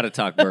we got to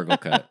talk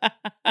Burglecut.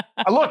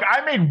 Look,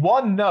 I made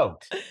one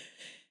note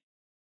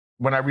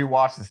when I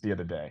rewatched this the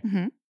other day,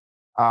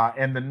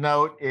 and the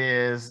note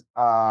is,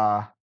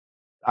 "God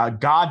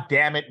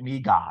damn it, me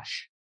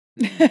gosh,"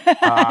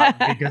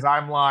 because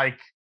I'm like,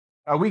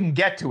 we can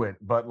get to it,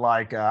 but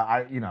like,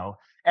 I'm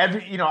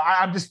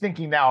just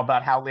thinking now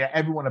about how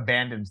everyone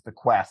abandons the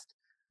quest,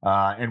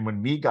 and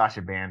when Migosh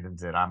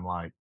abandons it, I'm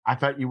like, I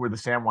thought you were the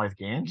Samwise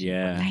Gamgee.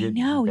 Yeah, I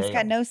know he's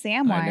got no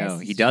Samwise. I know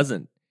he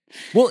doesn't.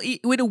 Well,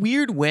 in a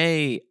weird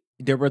way,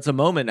 there was a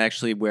moment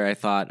actually where I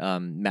thought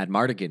Matt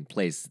Mardigan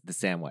plays the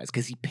Samwise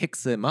because he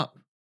picks him up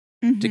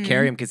to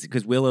carry him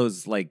because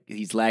Willow's like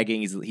he's lagging,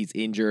 he's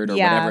injured or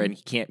whatever, and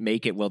he can't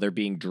make it while they're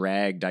being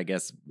dragged. I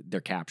guess they're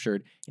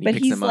captured. And but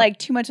he's like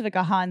too much of like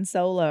a Han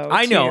Solo.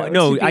 I know,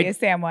 no, to be a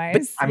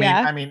Samwise. But,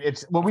 I mean,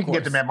 it's we can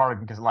get to Matt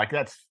Mardigan because like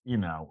that's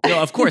No,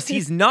 of course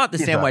he's not the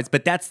Samwise,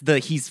 but that's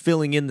he's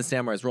filling in the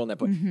Samwise role in that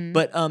point.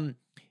 But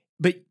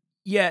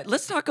yeah,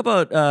 let's talk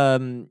about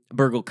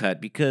Burglecut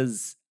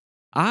because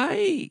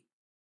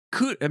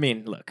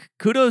look,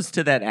 kudos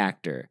to that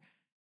actor.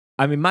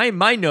 I mean,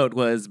 my note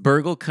was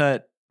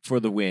Burglecut for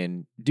the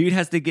win. Dude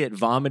has to get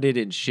vomited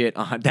and shit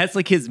on. That's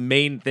like his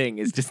main thing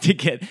is just to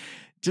get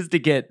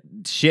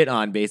shit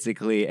on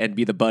basically and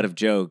be the butt of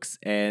jokes.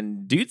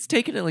 And dude's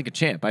taking it like a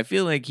champ. I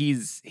feel like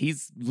he's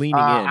leaning in.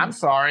 I'm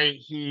sorry,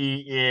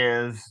 he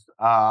is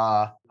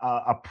a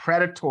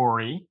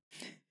predatory.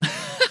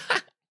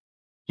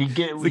 He's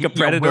like a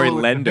predatory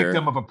lender.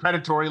 Victim of a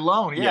predatory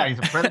loan. Yeah, he's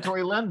a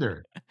predatory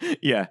lender.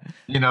 Yeah.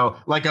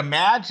 Like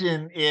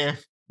imagine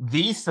if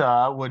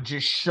Visa would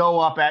just show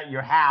up at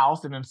your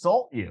house and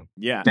insult you.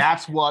 Yeah.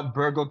 That's what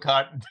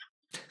Burglecut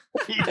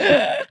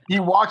he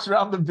walks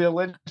around the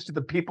village to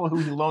the people who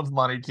he loans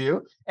money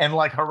to and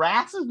like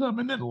harasses them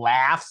and then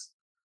laughs.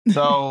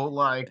 So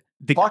like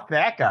fuck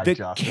that guy, the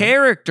Justin.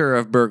 Character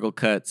of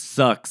Burglecut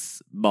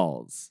sucks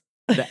balls.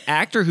 The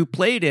actor who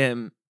played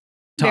him,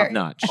 top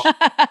notch.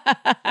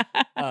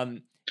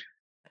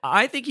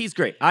 I think he's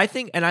great.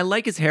 And I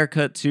like his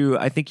haircut too.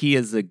 I think he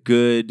is a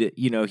good,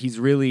 he's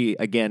really,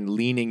 again,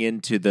 leaning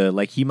into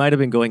he might have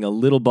been going a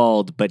little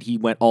bald, but he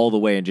went all the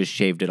way and just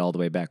shaved it all the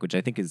way back, which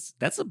I think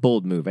that's a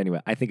bold move. Anyway,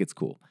 I think it's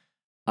cool.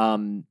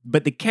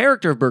 But the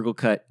character of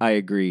Burglecut, I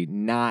agree,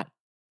 not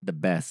the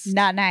best.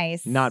 Not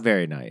nice. Not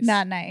very nice.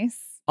 Not nice.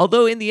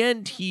 Although in the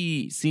end,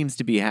 he seems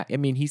to be,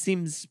 he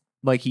seems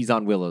like he's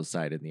on Willow's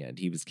side in the end.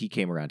 He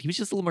came around. He was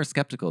just a little more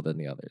skeptical than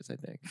the others, I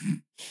think.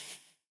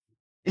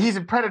 He's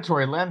a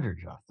predatory lender,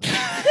 Justin.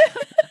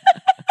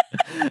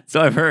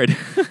 So I've heard.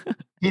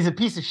 He's a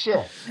piece of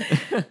shit.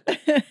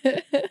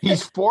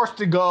 He's forced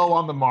to go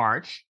on the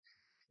march.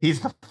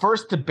 He's the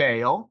first to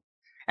bail.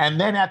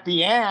 And then at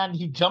the end,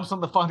 he jumps on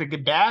the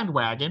fucking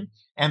bandwagon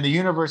and the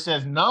universe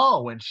says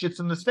no and shits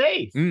in his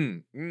face.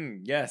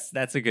 Yes,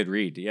 that's a good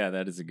read. Yeah,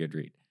 that is a good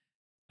read.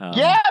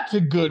 It's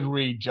a good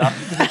read,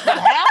 Justin, because it's what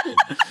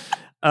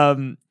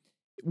happened.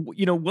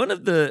 One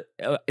of the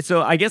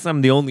so I guess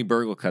I'm the only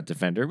Burglecut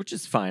defender, which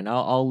is fine.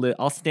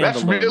 I'll stand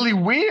That's alone. really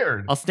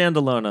weird. I'll stand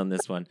alone on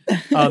this one.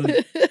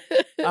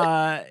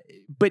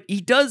 But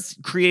he does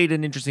create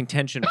an interesting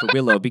tension for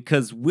Willow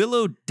because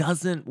Willow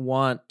doesn't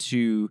want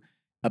to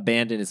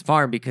abandon his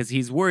farm because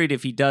he's worried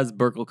if he does,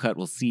 Burglecut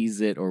will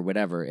seize it or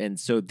whatever. And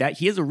so that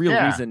he has a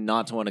real reason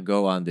not to want to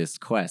go on this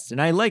quest.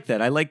 And I like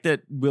that. I like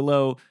that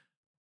Willow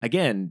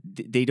again,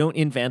 they don't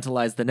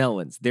infantilize the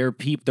Nelwyns.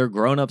 They're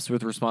grown-ups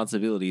with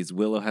responsibilities.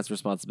 Willow has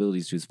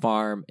responsibilities to his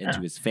farm and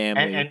to his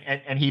family.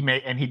 And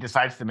he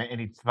decides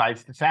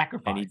to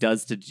sacrifice. And he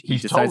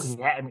decides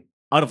told, I mean,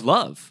 out of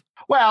love.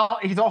 Well,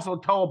 he's also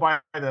told by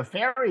the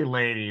fairy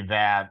lady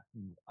that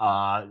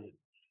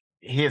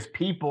his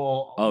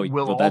people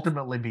will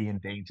ultimately be in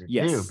danger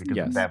too,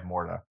 because of that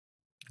Morta.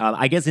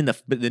 I guess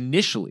but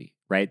initially,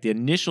 right? The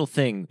initial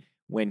thing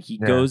when he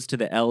goes to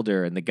the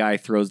elder and the guy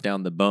throws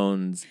down the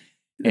bones.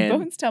 The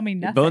bones tell me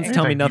nothing. Bones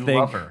tell me nothing. You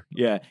love her.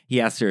 Yeah,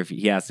 he asked him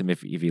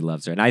if he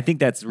loves her, and I think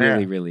that's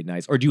really really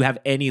nice. Or do you have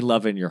any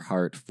love in your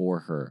heart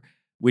for her?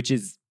 Which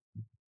is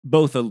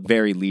both a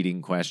very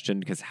leading question,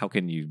 because how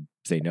can you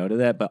say no to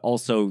that? But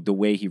also the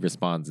way he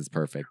responds is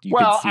perfect.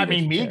 I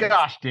mean,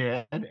 Migosh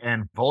did,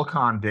 and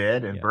Volkan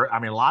did, and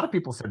a lot of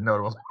people said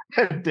no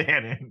to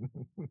Dan.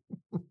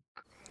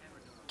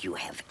 Do you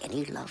have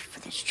any love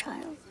for this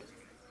child?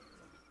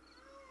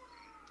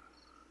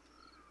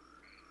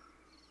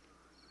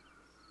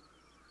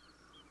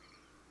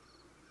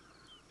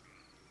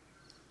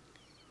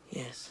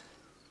 Yes.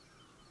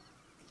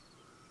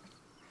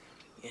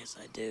 Yes,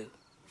 I do.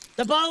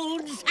 The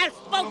bones have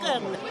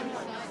spoken!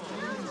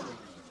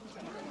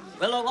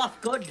 Willow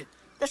Lovegood,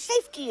 the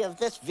safety of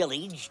this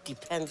village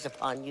depends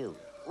upon you.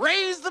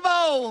 Raise the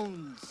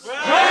bones!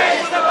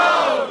 Raise the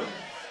bones!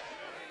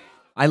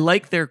 I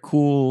like their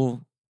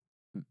cool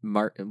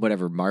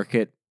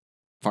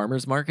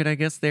farmers market, I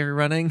guess they're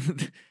running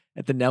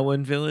at the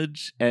Nelwyn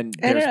village, and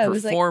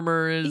there's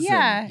performers.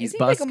 He's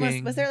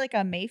busking. Was there like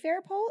a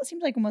Mayfair pole? It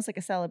seems like almost like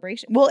a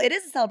celebration. Well, it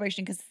is a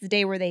celebration because it's the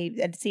day where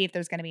they see if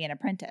there's going to be an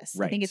apprentice.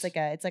 Right. I think it's like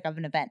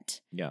an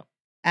event. Yeah.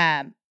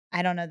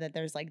 I don't know that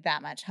there's like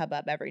that much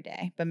hubbub every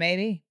day, but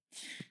maybe.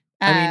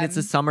 I mean, it's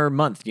a summer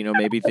month.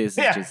 Maybe this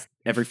is just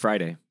every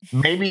Friday.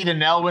 Maybe the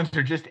Nelwyns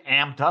are just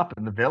amped up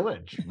in the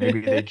village.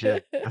 Maybe they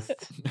just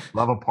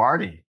love a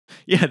party.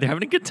 Yeah, they're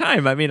having a good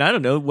time. I mean, I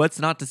don't know what's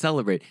not to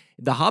celebrate.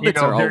 The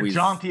hobbits are always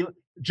jaunty.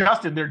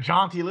 Justin, they're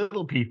jaunty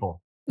little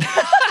people.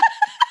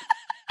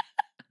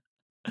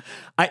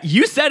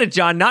 You said it,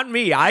 John, not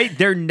me.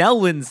 They're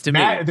Nelwyns to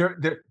me.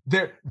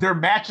 They're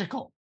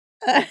magical.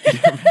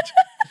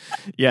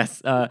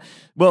 Yes.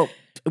 Well,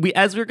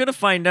 as we're going to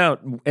find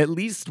out, at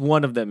least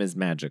one of them is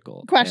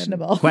magical.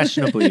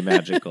 Questionably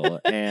magical.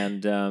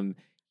 And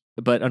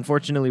but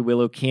unfortunately,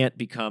 Willow can't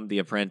become the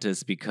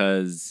apprentice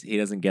because he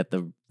doesn't get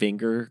the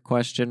finger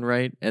question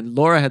right. And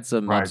Laura had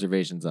some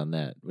observations on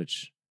that,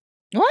 which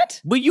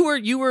what? Well,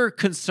 you were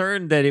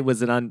concerned that it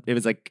was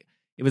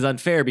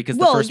unfair because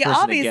the first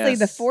person obviously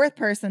the fourth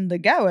person to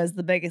go is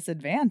the biggest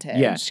advantage.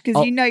 Yeah,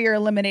 because you're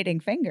eliminating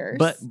fingers.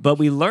 But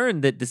we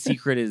learned that the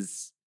secret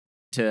is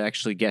to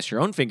actually guess your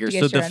own finger.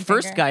 So the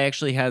first guy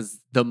actually has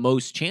the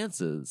most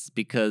chances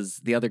because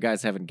the other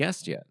guys haven't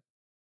guessed yet.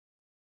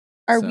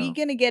 Are we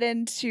going to get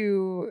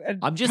into a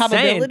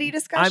probability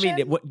discussion? I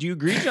mean, do you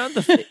agree, John?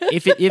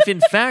 If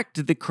in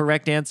fact the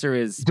correct answer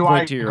is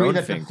point to your own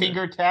finger. Do I agree that the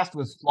finger test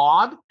was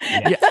flawed?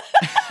 Yes.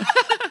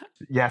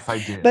 Yes, I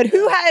did. But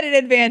who had an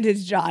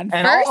advantage, John?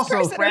 And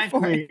also,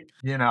 frankly,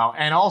 and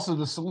also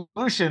the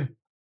solution,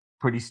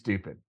 pretty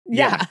stupid.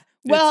 Yeah.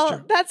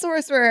 Well, that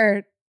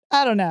sorcerer,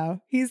 I don't know.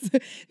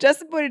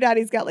 Justin pointed out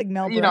he's got like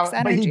Mel Brooks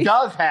energy. But he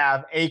does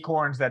have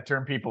acorns that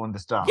turn people into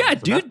stone. Yeah, so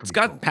dude's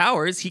got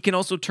powers. He can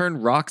also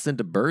turn rocks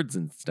into birds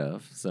and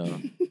stuff. So,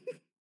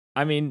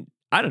 I mean,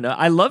 I don't know.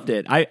 I loved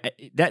it.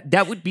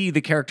 That would be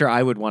the character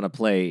I would want to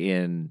play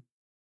in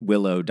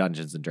Willow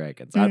Dungeons and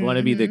Dragons. I'd want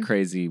to be the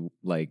crazy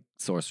like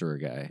sorcerer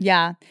guy.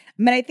 Yeah. I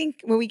mean, I think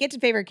when we get to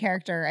favorite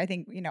character, I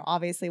think,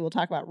 obviously we'll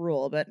talk about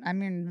Rule, but I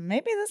mean,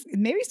 maybe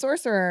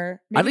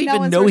sorcerer. I don't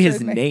even know his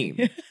name.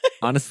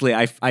 Honestly,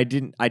 I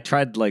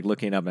tried like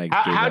looking up and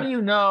how do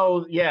you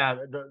know? Yeah.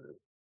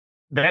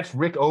 That's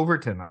Rick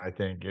Overton, I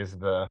think, is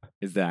the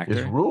actor.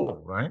 Is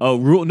Rule, right? Oh,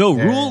 Rule. No,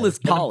 Rule is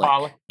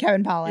Pollock.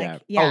 Kevin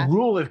Pollock. Yeah. Oh,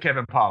 Rule is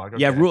Kevin Pollock.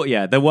 Okay. Yeah, Rule.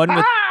 Yeah. The one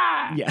with,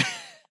 yeah.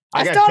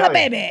 I stole a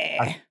baby.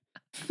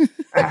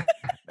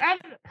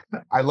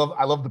 I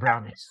love the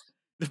brownies.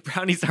 The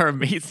brownies are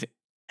amazing.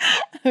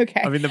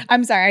 Okay. I mean,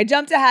 I'm sorry. I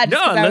jumped ahead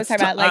because I was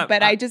talking about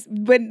but I just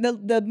when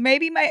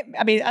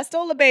I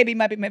stole a baby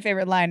might be my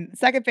favorite line.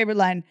 Second favorite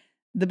line,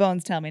 the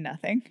bones tell me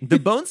nothing. The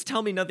bones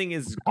tell me nothing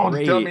is great.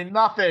 Bones tell me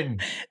nothing.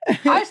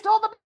 I stole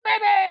the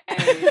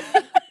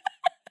baby.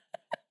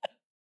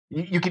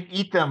 You can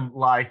eat them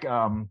like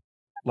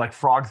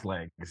frog's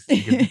legs.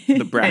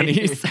 The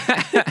brownies.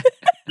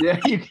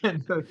 Yeah, you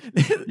can.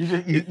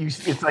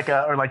 It's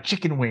like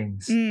chicken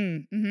wings.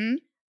 Mm-hmm.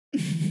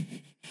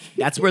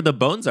 That's where the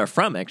bones are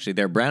from. Actually,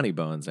 they're brownie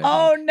bones.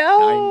 Oh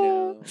no! I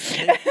know.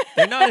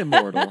 They're not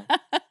immortal.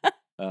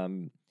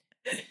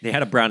 They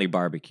had a brownie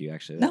barbecue.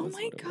 Actually. Oh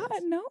my god,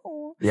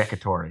 no!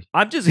 Yakitori.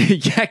 I'm just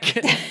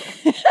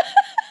yakitori.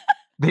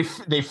 They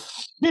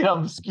fit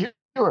on the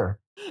skewer.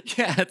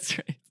 Yeah, that's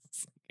right.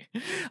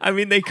 I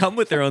mean, they come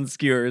with their own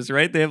skewers,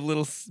 right? They have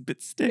little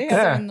spit sticks. They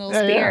have their own little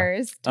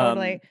spears.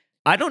 Totally.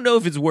 I don't know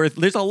if it's worth.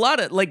 There's a lot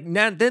of like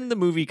now. Then the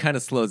movie kind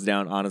of slows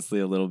down, honestly,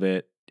 a little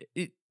bit.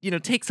 It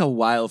takes a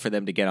while for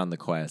them to get on the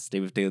quest.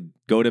 They have to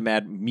go to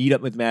meet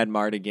up with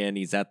Madmartigan.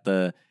 He's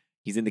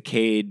in the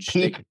cage.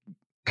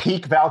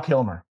 Peak Val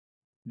Kilmer.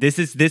 This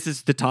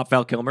is the top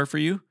Val Kilmer for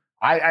you?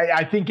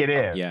 I think it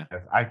is. Yeah.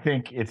 I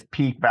think it's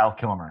peak Val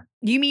Kilmer.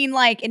 You mean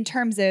like in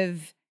terms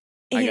of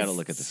I gotta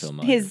look at the film.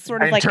 His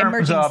sort of In like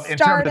terms emerging of his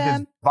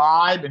stardom.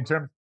 vibe,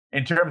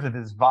 in terms of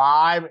his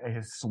vibe,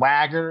 his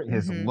swagger,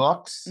 his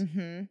looks.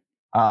 Mm-hmm.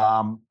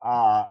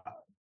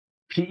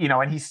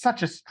 And he's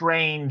such a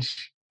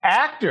strange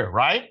actor,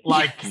 right?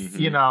 Like,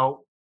 he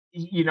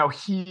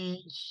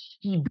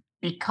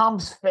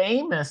becomes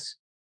famous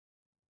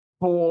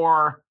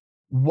for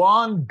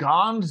one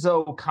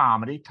gonzo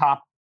comedy,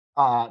 Top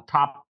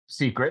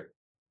Secret,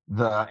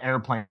 the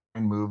airplane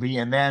movie,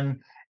 and then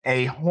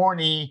a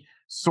horny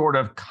sort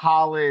of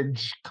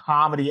college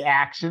comedy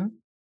action,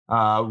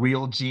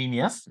 Real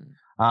Genius.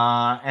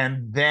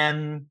 And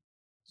then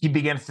he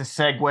begins to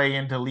segue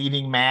into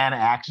leading man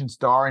action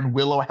star, and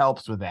Willow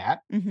helps with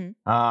that. Mm-hmm.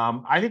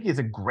 I think he's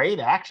a great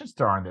action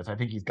star in this. I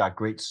think he's got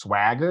great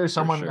swagger.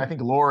 I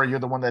think, Laura, you're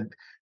the one that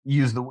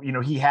used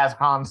he has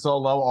Han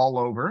Solo all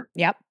over.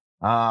 Yep.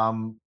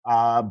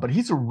 But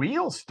he's a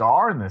real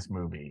star in this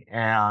movie.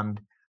 And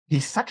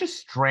he's such a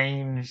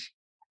strange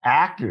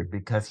actor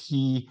because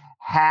he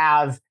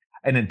has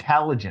an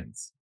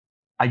intelligence.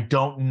 I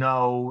don't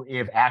know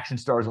if action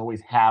stars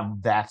always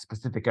have that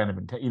specific kind of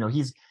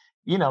intelligence.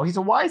 He's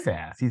a wise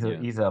ass. He's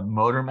a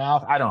motor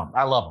mouth. I love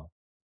him.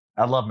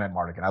 I love Matt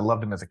Mardigan. I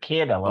loved him as a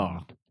kid. I love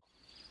him.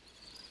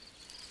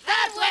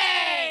 That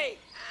way!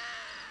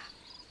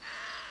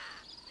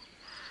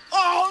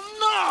 Oh,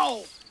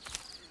 no!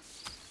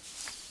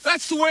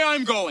 That's the way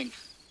I'm going.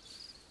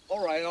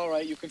 All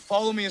right. You can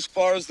follow me as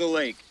far as the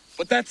lake.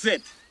 But that's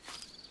it.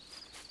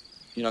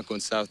 You're not going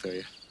south, are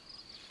you?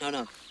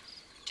 No.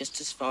 Just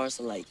as far as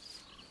the lake.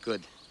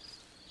 Good.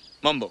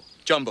 Mumbo,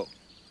 Jumbo,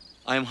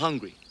 I am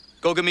hungry.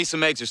 Go get me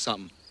some eggs or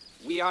something.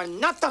 We are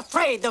not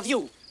afraid of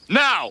you.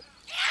 Now!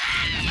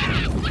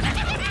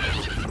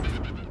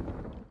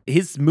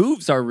 His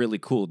moves are really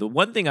cool. The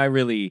one thing I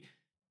really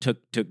took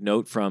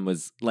note from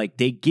was like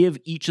they give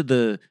each of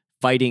the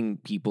fighting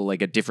people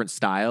like a different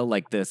style.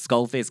 Like the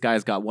Skullface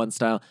guy's got one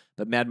style,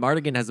 but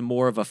Madmartigan has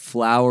more of a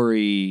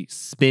flowery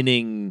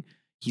spinning.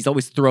 He's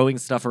always throwing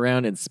stuff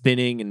around and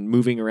spinning and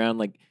moving around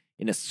like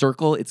in a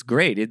circle. It's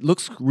great. It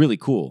looks really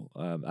cool.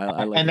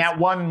 I like and that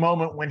one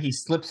moment when he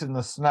slips in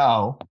the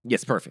snow.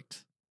 Yes,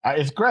 perfect.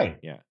 It's great.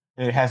 Yeah.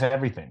 It has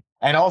everything.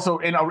 And also,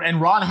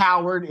 and Ron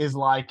Howard is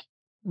like,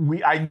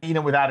 I need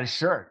him without his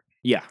shirt.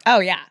 Yeah. Oh,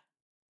 yeah.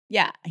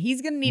 Yeah.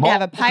 He's going to need to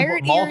have a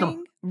pirate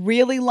earring,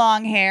 really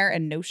long hair,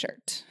 and no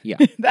shirt. Yeah.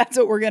 That's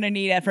what we're going to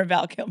need from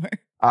Val Kilmer.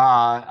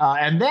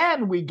 And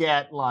then we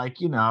get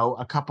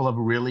a couple of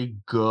really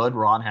good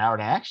Ron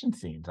Howard action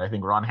scenes. I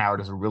think Ron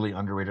Howard is a really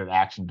underrated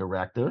action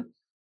director.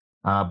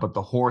 But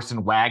the horse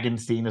and wagon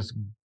scene is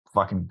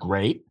fucking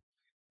great.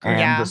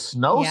 And the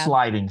snow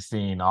sliding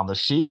scene on the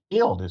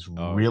shield is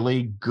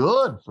really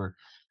good for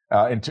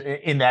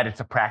in that it's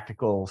a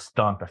practical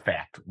stunt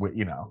effect.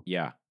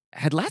 Yeah.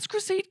 Had Last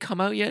Crusade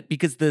come out yet?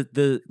 Because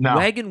the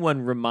wagon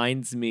one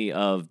reminds me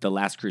of the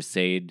Last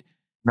Crusade.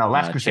 No,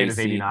 Last Crusade is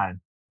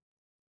 89.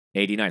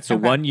 89. So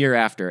 1 year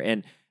after.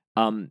 And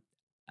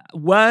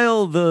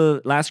while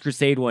the Last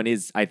Crusade one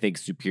is, I think,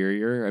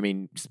 superior, I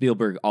mean,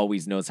 Spielberg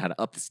always knows how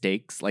to up the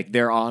stakes. Like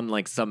they're on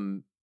like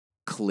some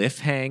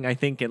cliffhang, I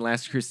think, in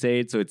Last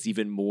Crusade. So it's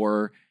even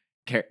more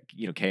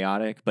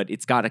chaotic, but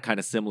it's got a kind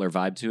of similar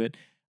vibe to it.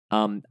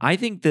 I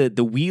think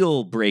the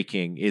wheel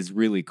breaking is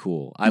really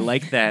cool. I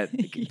like that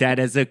that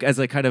as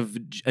a kind of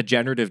a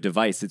generative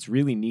device. It's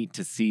really neat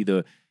to see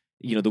the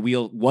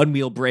one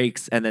wheel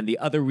breaks and then the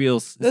other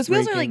wheels. Those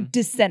wheels are like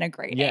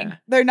disintegrating. Yeah.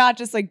 They're not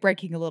just like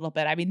breaking a little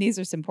bit. I mean, these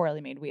are some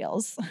poorly made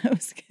wheels. I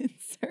was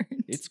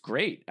concerned. It's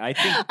great. I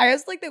think I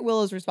just like that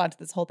Willow's response to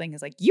this whole thing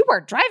is like, "You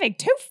are driving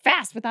too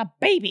fast with a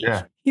baby."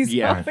 Yeah. He's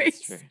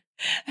always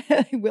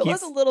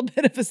Willow's a little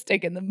bit of a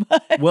stick in the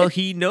mud. Well,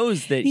 he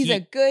knows that he's a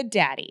good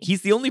daddy.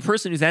 He's the only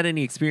person who's had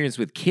any experience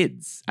with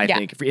kids, I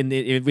think, in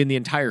the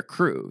entire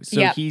crew.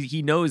 So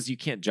he knows you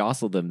can't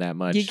jostle them that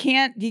much. You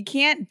can't,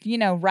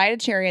 ride a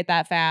chariot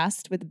that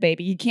fast with a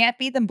baby. You can't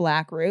feed them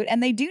black root,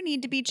 and they do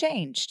need to be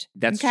changed.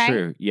 That's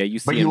true. Yeah, you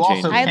see. But you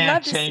also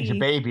can't change a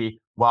baby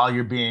while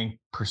you're being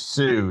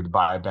pursued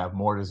by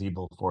Bavmorda's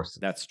evil forces.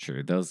 That's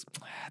true. Those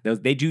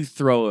they do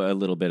throw a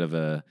little bit of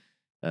a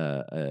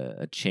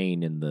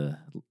chain in the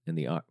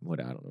what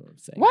I don't know what I'm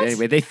saying. What?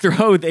 Anyway,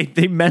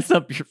 they mess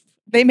up your.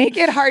 They make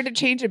it hard to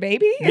change a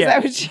baby. Is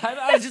that what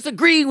I was just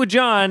agreeing with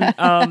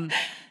John.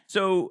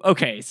 So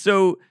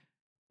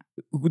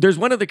there's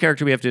one other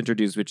character we have to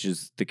introduce, which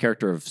is the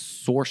character of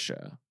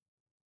Sorsha,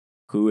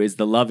 who is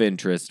the love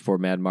interest for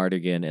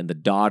Madmartigan and the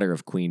daughter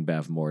of Queen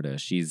Bavmorda.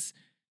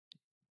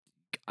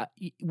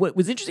 What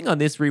was interesting on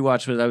this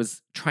rewatch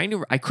was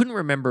I couldn't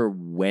remember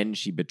when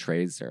she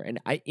betrays her. And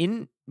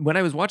when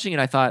I was watching it,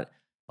 I thought,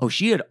 oh,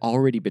 she had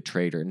already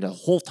betrayed her. And the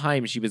whole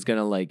time she was going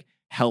to like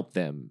help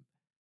them.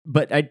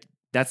 But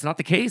that's not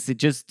the case. It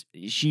just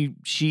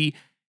she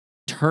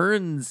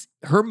turns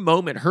her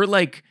moment, her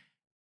like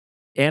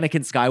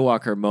Anakin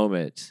Skywalker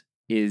moment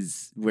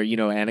is where, you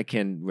know,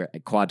 where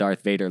Qua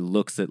Darth Vader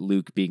looks at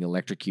Luke being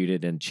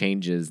electrocuted and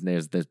changes, and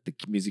there's the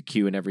music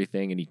cue and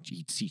everything, and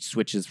he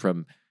switches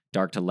from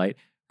dark to light.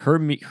 Her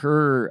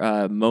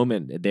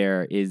moment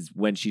there is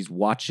when she's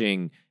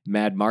watching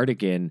Mad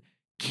Mardigan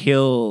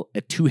kill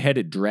a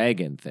two-headed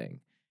dragon thing.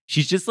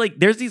 She's just like,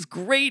 there's these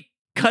great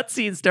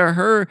cutscenes to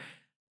her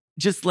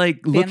just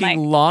like Being looking like-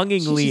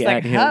 longingly she's at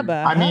like, him.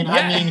 hubba. I mean,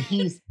 Yeah.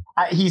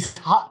 he's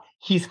hot.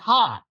 He's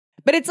hot.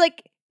 But it's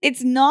like,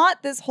 it's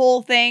not this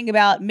whole thing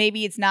about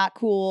maybe it's not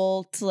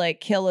cool to like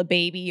kill a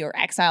baby or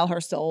exile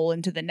her soul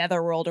into the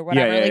netherworld or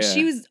whatever. yeah, Like yeah.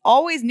 she was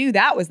always knew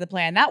that was the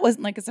plan. That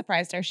wasn't like a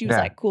surprise to her. She was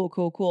Yeah. like,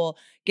 cool.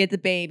 Get the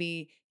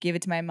baby, give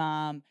it to my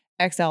mom,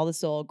 exile the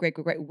soul. Great.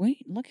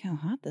 Wait, look how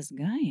hot this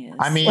guy is.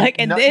 I mean, like,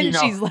 and no- then you know,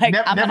 she's like,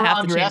 I'm never gonna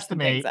have to change some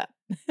underestimate things up.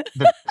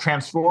 the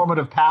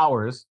transformative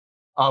powers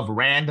of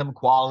random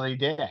quality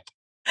dick.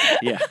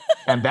 Yeah.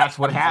 And that's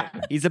what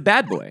happened. He's a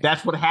bad boy.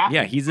 That's what happened.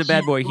 Yeah, he's a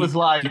bad boy. He He was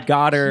like, he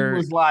got her. He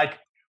was like,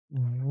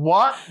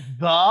 what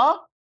the?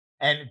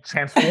 And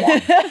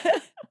transformed.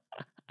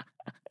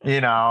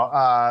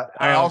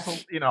 I also,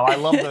 I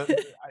love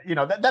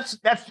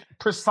that's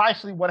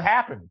precisely what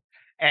happened.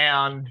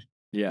 And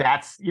Yeah.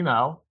 that's,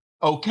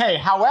 okay.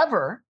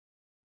 However,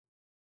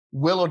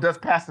 Willow does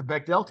pass the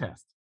Bechdel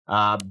test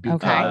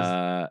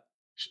because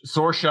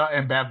Sorsha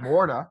and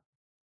Bavmorda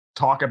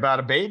talk about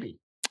a baby.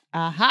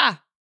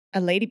 Aha. A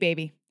lady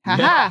baby.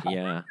 Ha Yeah.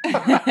 Yeah.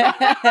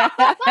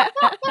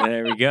 ha.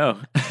 There we go.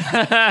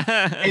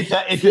 It's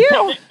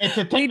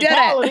a We did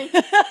technicality.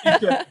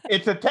 it.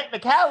 It's a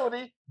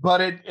technicality, but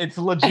it's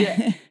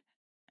legit.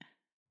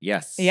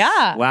 Yes.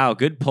 Yeah. Wow.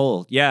 Good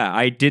pull. Yeah.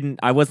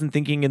 I wasn't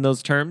thinking in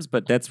those terms,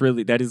 but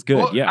that is good.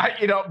 Well, Yeah.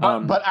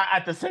 But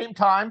at the same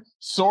time,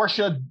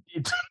 Sorsha,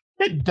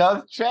 it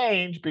does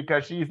change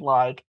because she's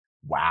like,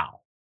 wow.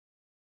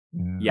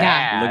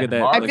 Yeah, look at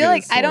that. I Look feel at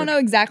like his I don't sword. know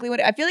exactly what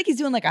I feel like he's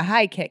doing like a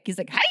high kick. He's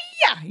like,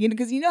 hiya,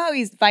 because you know how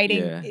he's fighting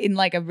Yeah. in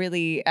like a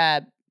really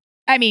a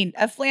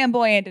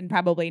flamboyant and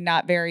probably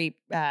not very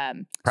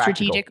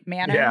strategic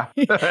manner.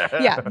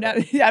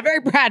 Yeah. Very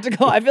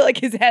practical. I feel like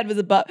his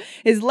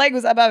leg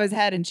was above his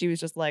head, and she was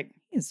just like,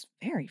 he's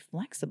very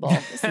flexible.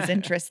 This is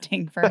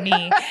interesting for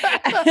me.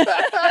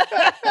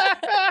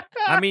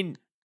 I mean,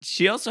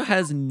 she also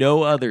has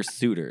no other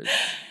suitors,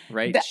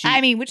 right?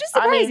 She- which is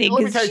surprising. let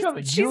me 'cause tell you she's-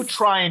 something. You she's-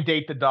 try and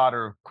date the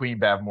daughter of Queen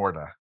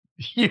Bavmorda.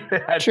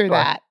 True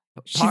that.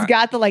 She's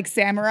got the like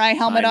samurai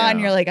helmet I on.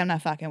 know. You're like, I'm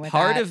not fucking with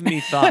Part that. of me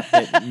thought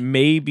that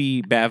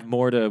maybe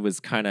Bavmorda was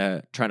kind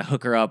of trying to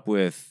hook her up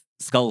with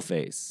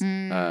Skullface,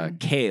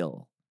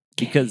 Kale,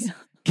 because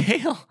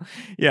Kale,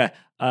 yeah,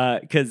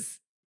 because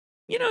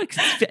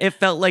it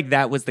felt like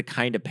that was the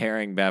kind of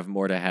pairing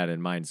Bavmorda had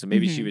in mind. So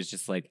maybe she was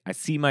just like, I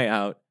see my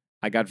out.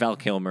 I got Val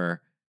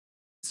Kilmer.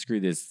 Screw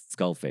this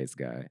Skullface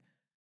guy.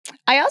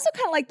 I also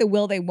kind of like the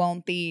will they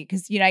won't thee,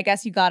 because I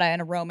guess you gotta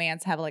in a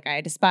romance have like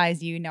I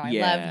despise you, no I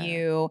love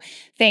you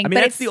thing. I mean,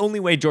 but that's the only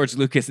way George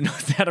Lucas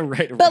knows how to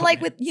write a But like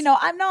romance. with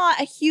I'm not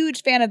a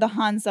huge fan of the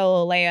Han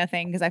Solo Leia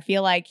thing, because I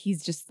feel like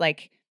he's just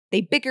like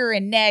they bicker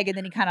and neg, and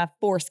then he kind of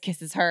force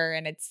kisses her,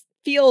 and it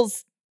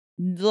feels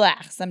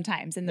blech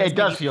sometimes. In those It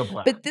does movies. feel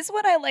black. But this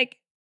one I like.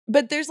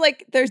 But there's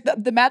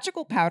the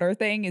magical powder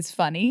thing is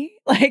funny.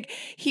 Like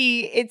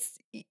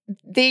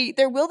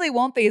their will they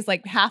won't they is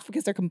like half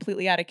because they're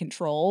completely out of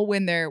control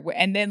and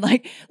then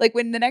like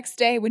when the next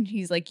day when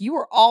he's like, you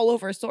were all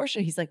over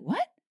Sorsha, he's like,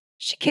 what?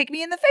 She kicked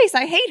me in the face.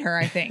 I hate her,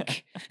 I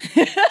think.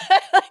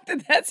 I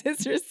like that's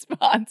his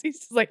response. He's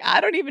just like,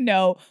 I don't even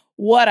know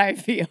what I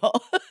feel.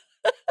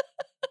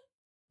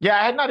 Yeah,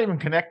 I had not even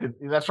connected.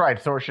 That's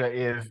right. Sorsha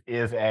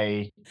is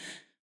a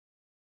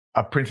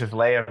Princess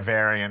Leia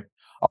variant.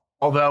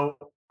 Although,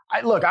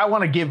 I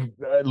want to give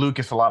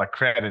Lucas a lot of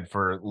credit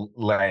for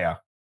Leia.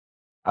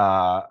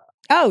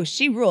 Oh,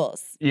 she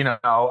rules.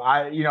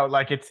 I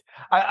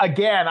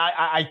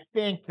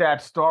think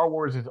that Star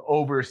Wars is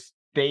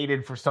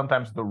overstated for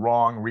sometimes the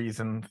wrong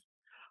reasons.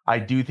 I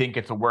do think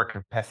it's a work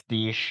of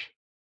pastiche.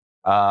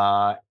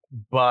 But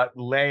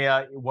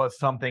Leia was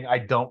something I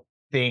don't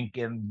think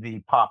in the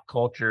pop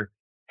culture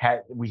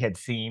we had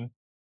seen.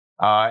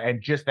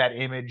 And just that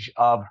image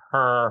of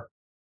her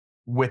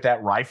with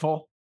that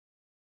rifle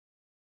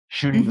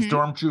shooting the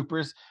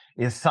stormtroopers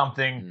is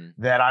something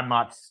that I'm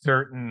not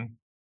certain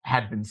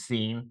had been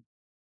seen.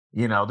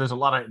 There's a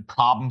lot of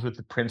problems with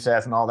the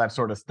princess and all that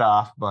sort of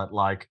stuff, but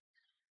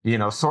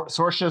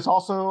Sorsha is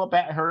also a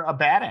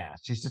badass.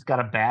 She's just got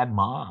a bad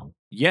mom.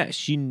 Yeah,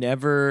 she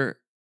never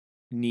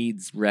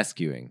needs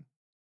rescuing.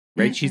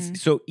 Right?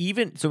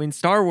 Mm-mm. So in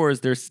Star Wars,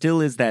 there still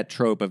is that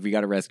trope of we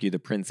got to rescue the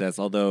princess,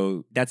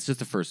 although that's just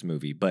the first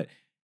movie. But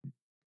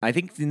I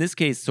think in this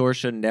case,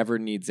 Sorsha never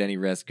needs any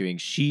rescuing.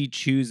 She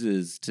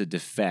chooses to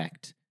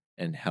defect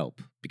and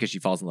help because she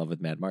falls in love with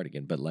Mad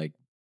Mardigan. But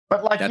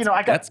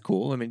that's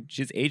cool. I mean,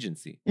 she's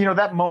agency.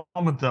 That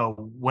moment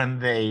though, when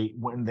they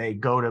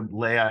go to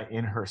Leia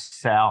in her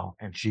cell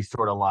and she's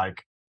sort of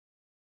like,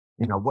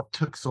 what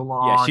took so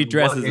long? Yeah, she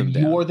dresses him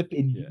down.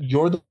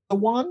 You're the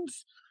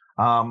ones.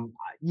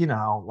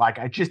 Like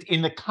I just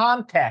in the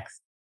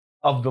context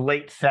of the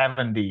late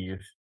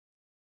 70s,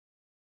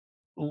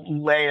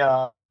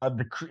 Leia,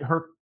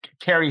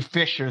 Carrie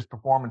Fisher's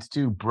performance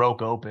too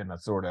broke open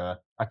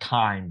a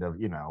kind of,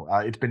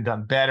 it's been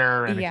done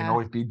better and it can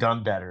always be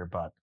done better,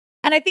 but.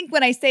 And I think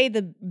when I say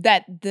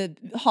that the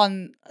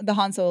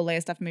Han Solo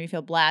Leia stuff made me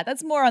feel bad,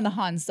 that's more on the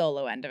Han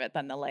Solo end of it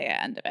than the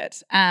Leia end of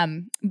it.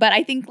 But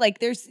I think like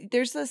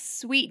there's a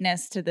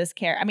sweetness to this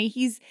character. I mean,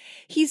 he's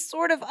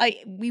sort of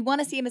we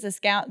want to see him as a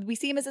scoundrel. We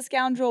see him as a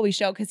scoundrel. We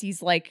show because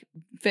he's like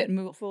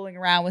fooling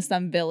around with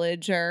some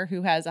villager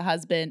who has a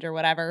husband or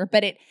whatever.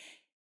 But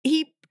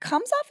he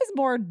comes off as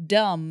more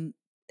dumb.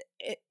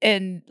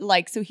 And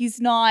like, so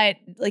he's not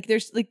like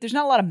there's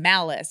not a lot of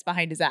malice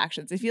behind his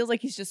actions. It feels like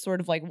he's just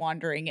sort of like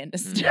wandering into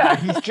stuff. Yeah,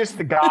 he's just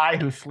the guy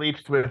who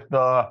sleeps with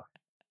the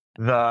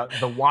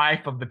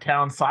wife of the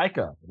town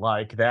psycho.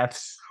 Like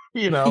that's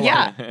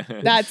yeah,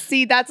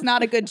 that's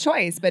not a good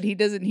choice, but he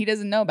doesn't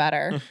know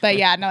better. But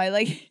yeah, no, I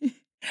like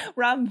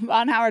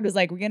Ron Howard was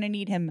like, we're gonna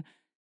need him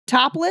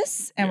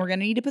topless, and we're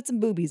gonna need to put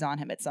some boobies on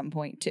him at some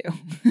point too.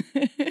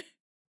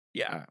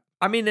 Yeah.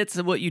 I mean,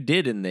 it's what you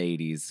did in the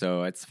 80s,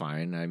 so it's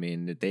fine. I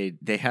mean,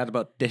 they had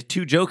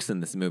two jokes in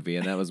this movie,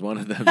 and that was one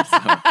of them. So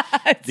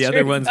the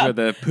other ones were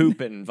the poop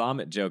and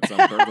vomit jokes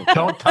on Burgle.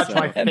 Don't touch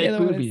my fake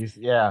boobies.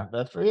 Yeah,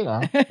 that's for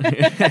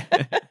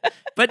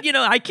But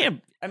I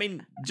can't. I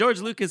mean,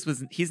 George Lucas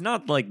he's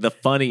not like the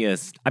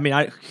funniest. I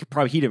mean,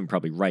 he didn't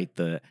probably write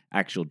the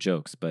actual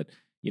jokes, but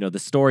the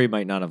story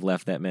might not have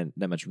left that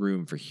much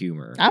room for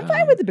humor. I'm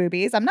fine with the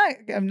boobies. I'm not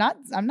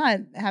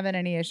having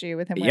any issue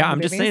with him. Yeah,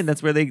 I'm just saying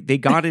that's where they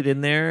got it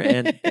in there,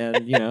 and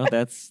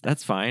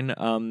that's fine.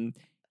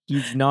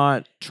 He's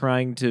not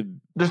trying to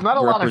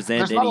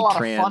represent any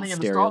trans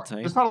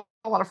stereotype. There's not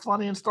a lot of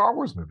funny in Star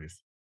Wars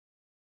movies.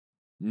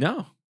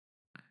 No.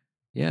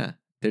 Yeah,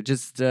 they're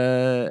just.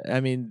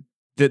 I mean,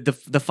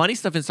 the funny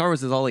stuff in Star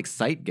Wars is all like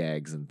sight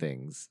gags and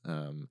things.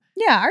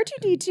 Yeah,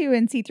 R2-D2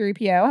 and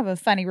C-3PO have a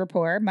funny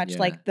rapport, much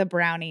like the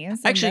brownies.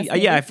 Actually,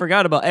 I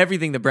forgot about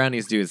everything the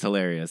brownies do is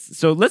hilarious.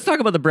 So let's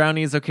talk about the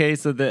brownies, okay?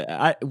 So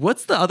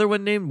what's the other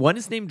one named? One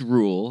is named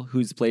Rule,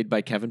 who's played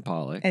by Kevin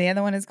Pollak. And the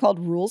other one is called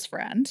Rule's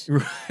friend.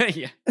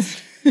 Yeah.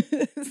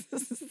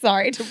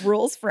 Sorry, to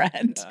Rule's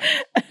friend.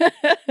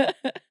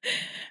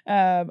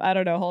 I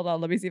don't know. Hold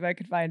on. Let me see if I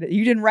can find it.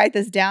 You didn't write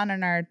this down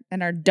in our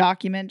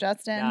document,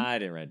 Justin? Nah, I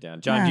didn't write it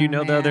down. John, do you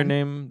know the other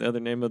name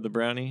of the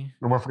brownie?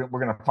 We're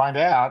going to find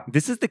out.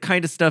 This is the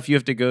kind of stuff you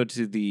have to go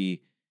to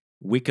the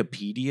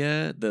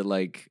Wikipedia, the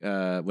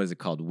what is it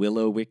called?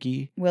 Willow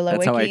Wiki.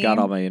 That's how I got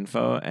all my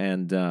info.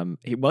 And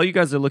while you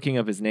guys are looking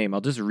up his name, I'll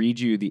just read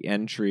you the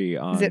entry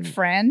on. Is it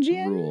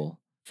Frangian?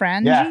 Rule.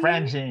 Frangian? Yeah,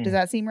 Frangian. Does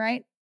that seem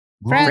right?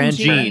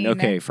 Frangian.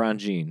 Okay,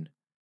 Frangian.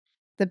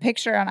 The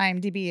picture on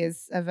IMDb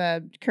is of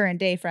a current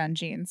day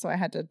Frangian, so I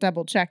had to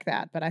double check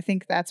that, but I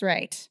think that's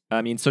right.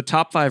 I mean, so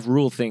top 5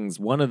 Rule things.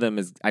 One of them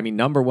is, I mean,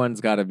 number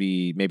one's got to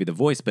be maybe the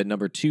voice, but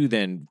number 2,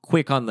 then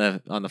quick on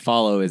the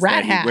follow is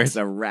rat that hat. He wears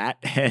a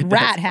rat head,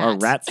 hat, or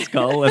rat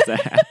skull as a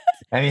hat,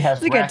 and he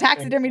has like a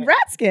taxidermied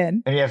rat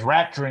skin, and he has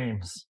rat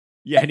dreams.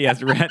 Yeah, and he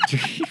has rat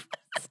dreams.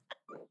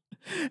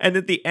 And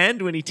at the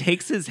end, when he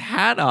takes his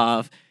hat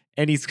off.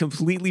 And he's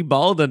completely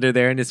bald under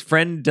there, and his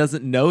friend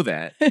doesn't know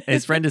that. And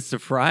his friend is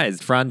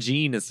surprised.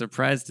 Frangian is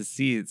surprised to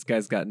see this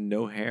guy's got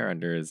no hair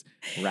under his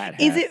rat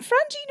hat. Is it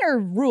Frangian or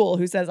Rule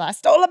who says, "I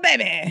stole a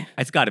baby"?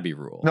 It's got to be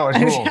Rule. No, it's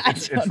Rule.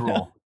 It's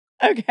Rule.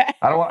 Okay.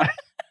 I don't want.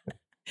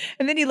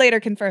 And then he later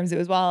confirms it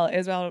was while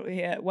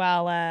Matt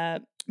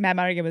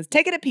Mardigan was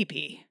taking a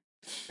pee-pee.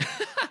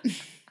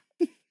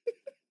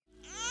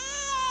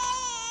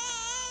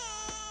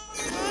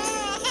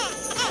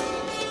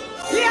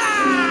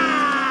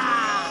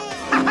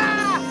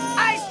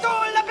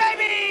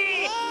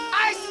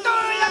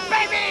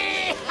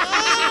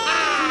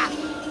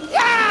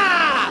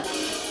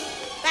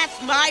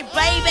 My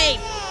baby!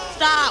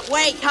 Stop!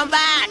 Wait! Come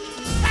back!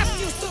 Left,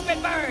 you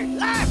stupid bird!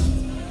 Left!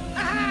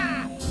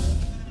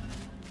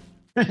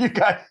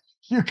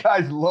 You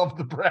guys love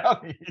the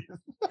brownies.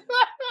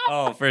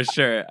 Oh, for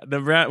sure.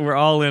 We're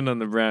all in on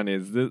the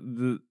brownies.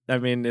 I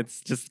mean, it's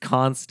just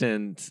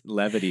constant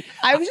levity.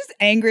 I was just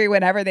angry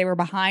whenever they were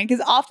behind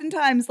because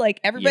oftentimes,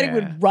 like, everybody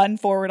would run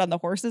forward on the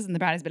horses and the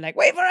brownies would be like,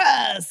 "Wait for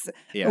us!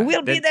 Yeah,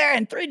 we'll be there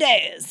in 3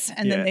 days."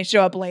 And then they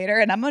show up later,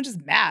 and I'm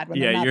just mad when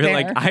they're not there.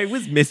 Like, I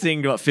was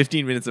missing about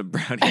 15 minutes of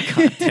brownie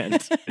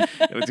content.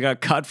 It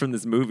got cut from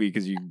this movie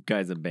because you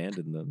guys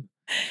abandoned them.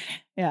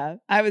 Yeah,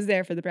 I was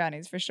there for the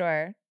brownies for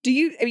sure. Do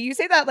you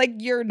say that like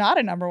you're not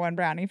a number one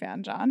brownie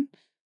fan, John?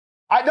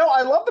 I know.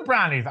 I love the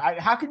brownies.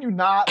 How can you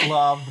not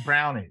love the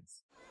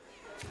brownies?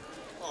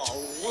 Oh,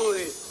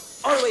 Louie.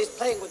 Always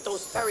playing with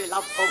those fairy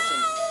love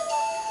potions.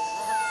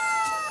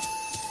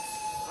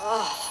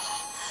 Oh,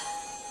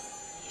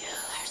 you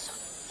are so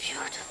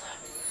beautiful.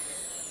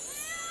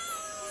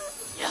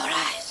 Your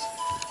eyes,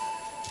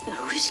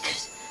 your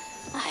whiskers.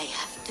 I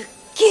have to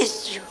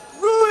kiss you.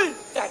 Ruin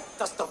that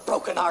dust of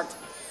broken heart.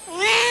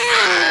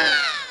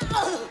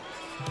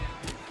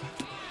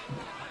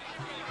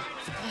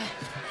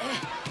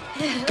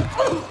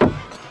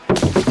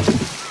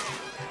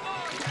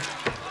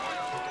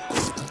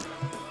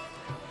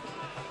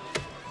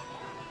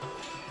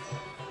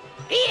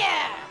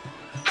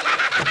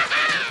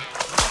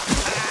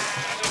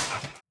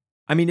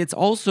 I mean, it's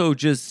also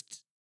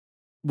just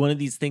one of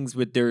these things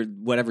with their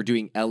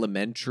doing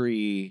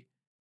elementary.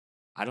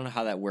 I don't know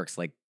how that works.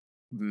 Like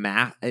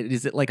matte,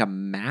 is it like a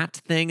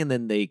matte thing, and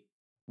then they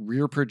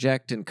rear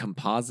project and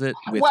composite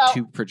with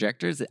two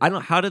projectors? I don't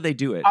know. How do they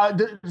do it?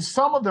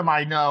 Some of them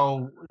I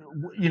know.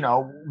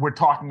 We're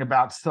talking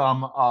about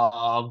some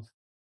of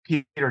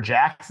Peter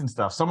Jackson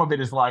stuff. Some of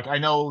it is like, I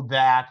know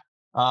that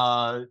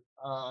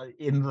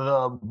in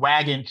the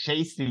wagon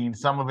chase scene,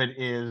 some of it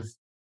is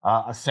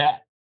a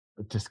set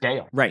to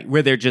scale. Right,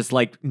 where they're just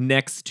like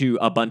next to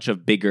a bunch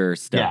of bigger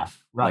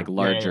stuff, right. like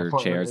larger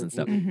chairs and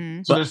stuff.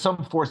 Mm-hmm. So there's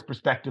some forced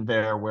perspective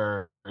there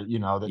where,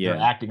 that they're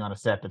acting on a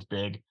set that's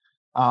big.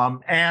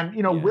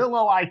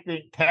 Willow, I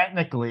think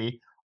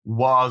technically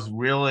was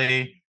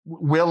really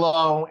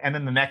Willow, and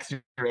then the next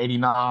year,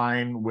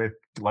 89, with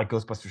like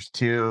Ghostbusters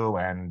 2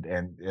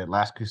 and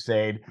Last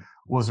Crusade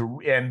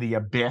and The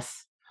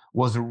Abyss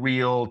was a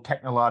real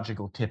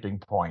technological tipping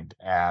point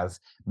as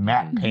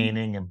matte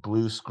painting and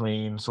blue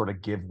screen sort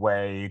of give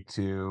way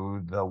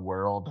to the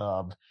world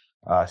of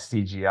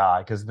CGI.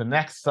 Because the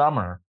next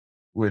summer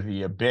with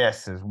The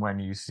Abyss is when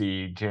you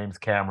see James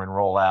Cameron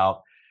roll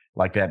out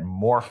like that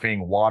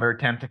morphing water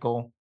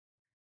tentacle.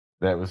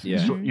 That was,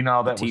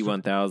 that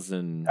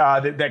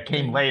T-1000. That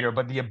came later,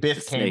 but The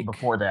Abyss came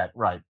before that,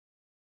 right?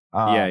 So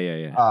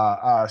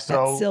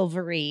that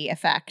silvery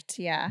effect,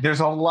 there's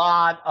a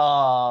lot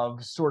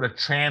of sort of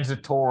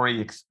transitory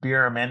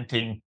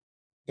experimenting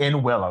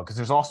in Willow, because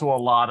there's also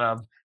a lot of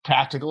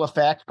tactical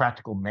effects,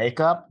 practical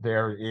makeup.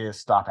 There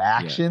is stop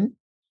action,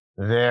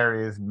 there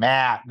is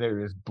matte, there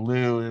is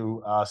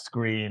blue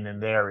screen,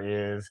 and there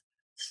is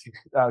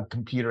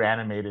computer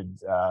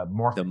animated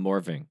morphing. The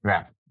morphing.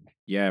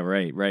 Yeah,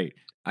 right.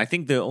 I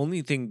think the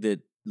only thing that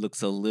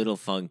looks a little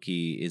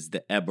funky is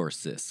the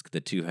Eborsisk,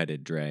 the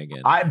two-headed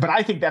dragon. But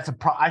I think that's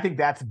I think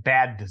that's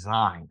bad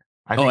design.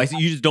 I see.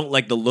 You just don't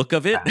like the look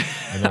of it.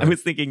 I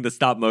was thinking the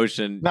stop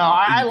motion. No,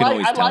 I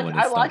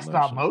like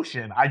stop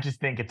motion. I just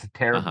think it's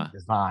terribly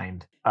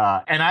designed.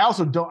 And I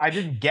also I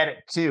didn't get it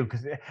too,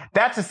 because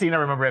that's a scene I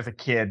remember as a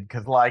kid.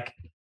 Because like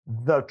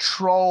the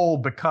troll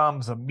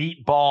becomes a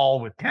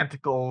meatball with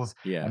tentacles,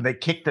 and they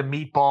kick the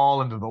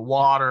meatball into the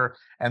water,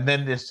 and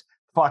then this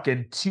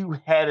fucking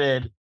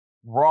two-headed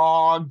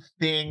wrong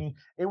thing.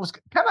 It was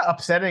kind of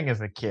upsetting as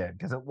a kid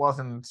because it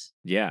wasn't.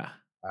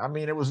 I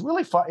mean, it was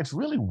really fun. It's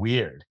really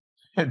weird.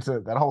 It's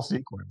that whole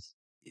sequence.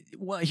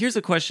 Well, here's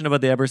a question about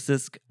the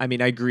Eborsisk. I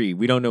mean, I agree.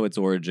 We don't know its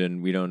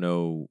origin. We don't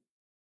know.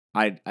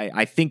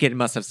 I think it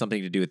must have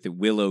something to do with the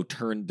Willow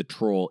turned the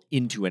troll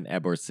into an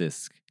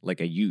Eborsisk,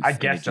 like a youth. I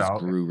guess and it just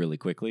grew really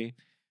quickly.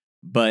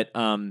 But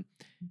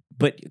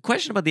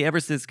question about the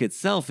Eborsisk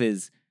itself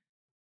is,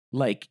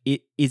 like,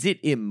 is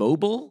it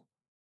immobile?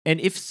 And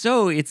if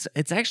so, it's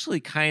actually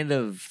kind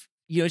of,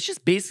 it's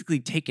just basically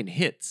taking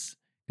hits.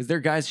 Because their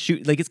guys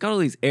shoot, like, it's got all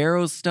these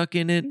arrows stuck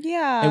in it.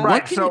 Yeah. And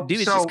what can it do?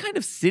 It's just kind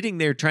of sitting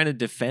there trying to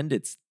defend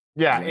its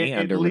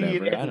land or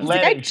whatever. It's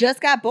like, I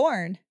just got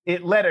born.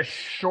 It led a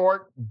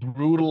short,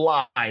 brutal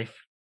life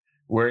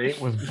where it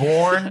was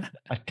born,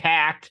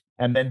 attacked,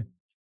 and then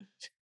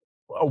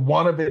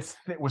one of it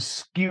was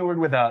skewered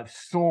with a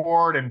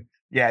sword, and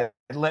it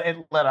led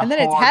a and then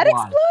its head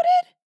exploded?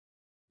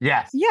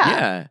 Yes.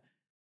 Yeah.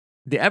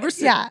 The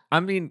Eborsisk. Yeah. I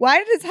mean, why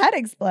did his head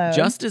explode?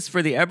 Justice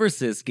for the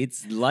Eborsisk.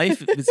 Its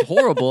life is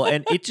horrible,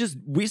 and it's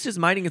just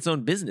minding its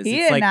own business.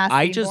 It's like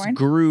I just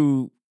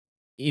grew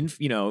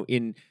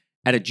in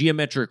at a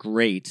geometric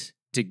rate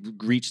to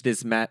reach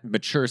this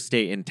mature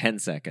state in 10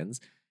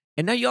 seconds,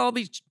 and now you all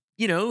be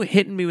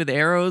hitting me with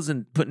arrows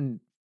and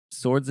putting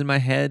swords in my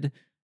head.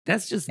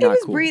 That's just not cool.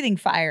 It was breathing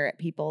fire at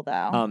people,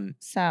 though.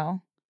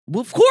 So.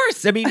 Well, of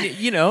course. I mean,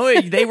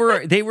 they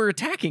were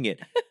attacking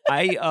it.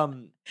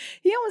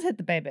 He almost hit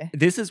the baby.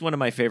 This is one of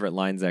my favorite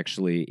lines,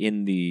 actually,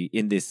 in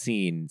this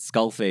scene.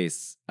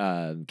 Skullface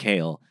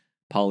Kale,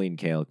 Pauline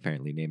Kael,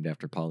 apparently named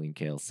after Pauline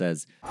Kael,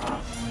 says, "Destroy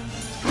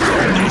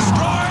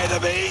the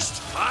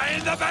beast,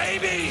 find the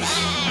baby."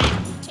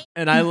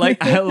 And I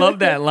love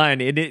that line,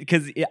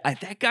 because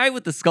that guy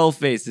with the skull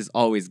face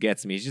always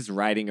gets me. He's just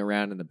riding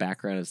around in the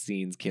background of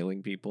scenes,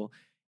 killing people.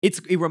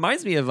 It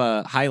reminds me of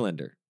a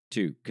Highlander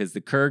too, because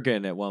the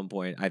Kurgan at one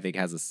point I think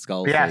has a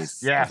skull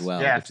face as well,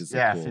 which is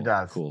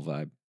a cool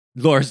vibe.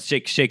 Laura's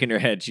shaking her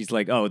head. She's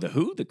like, "Oh, the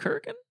who? The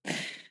Kurgan?"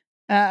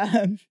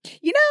 I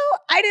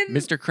didn't.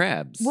 Mr.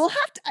 Krabs. We'll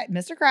have to.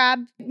 Mr.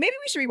 Krabs. Maybe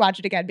we should rewatch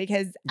it again,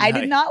 because I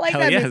did not like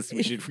that. Yes,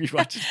 we should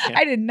rewatch it again.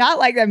 I did not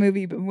like that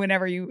movie, but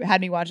whenever you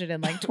had me watch it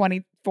in like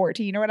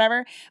 2014 or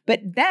whatever. But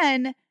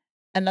then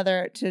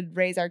to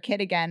raise our kid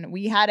again,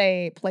 we had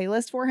a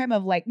playlist for him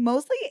of like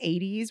mostly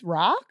 80s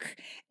rock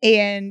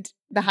and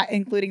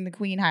including the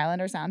Queen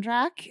Highlander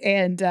soundtrack.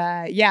 And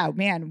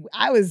man,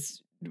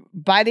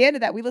 by the end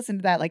of that, we listened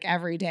to that like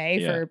every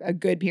day for a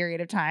good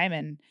period of time.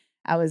 And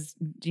I was,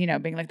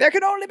 being like, there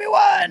can only be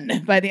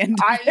one by the end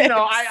of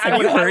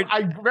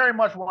I very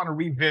much want to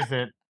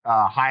revisit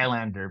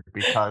Highlander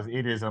because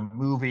it is a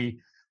movie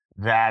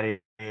that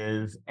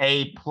is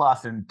A+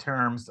 in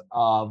terms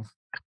of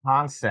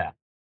concept.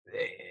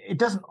 It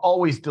doesn't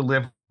always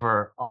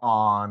deliver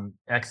on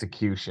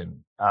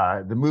execution.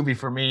 The movie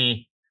for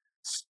me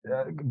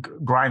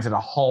grinds at a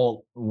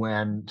halt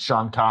when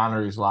Sean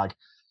Connery is like,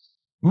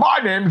 my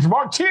name's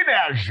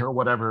Martinez or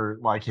whatever,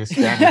 like his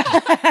standard.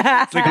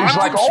 It's like, He's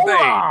like,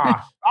 Spain.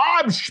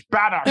 I'm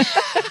Spanish.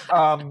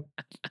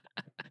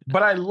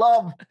 But I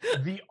love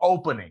the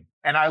opening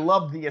and I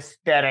love the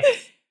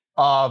aesthetics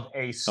of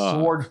a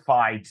sword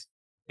fight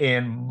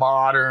in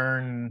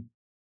modern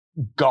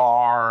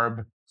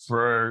garb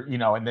for,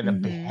 and then a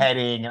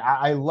beheading. And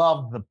I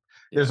love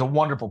there's a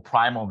wonderful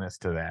primalness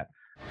to that.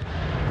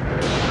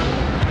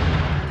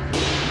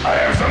 I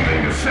have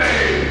something to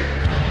say.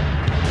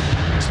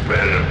 It's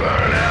better to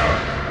burn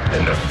out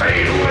than to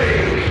fade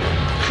away.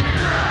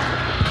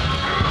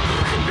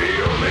 The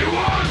only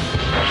one.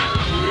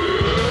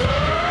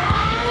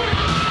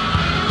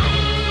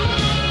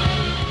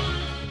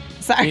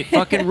 Sorry. It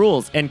fucking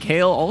rules. And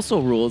Kale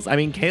also rules. I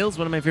mean, Kale's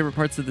one of my favorite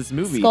parts of this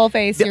movie.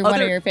 Skullface, you're one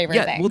of your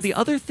favorite things. Well, the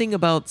other thing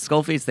about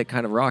Skullface that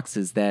kind of rocks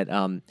is that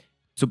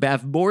so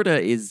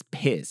Bavmorda is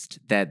pissed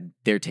that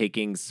they're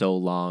taking so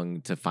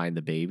long to find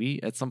the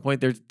baby. At some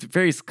point, there's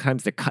various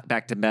times they cut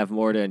back to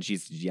Bavmorda and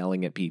she's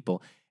yelling at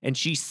people. And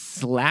she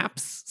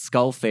slaps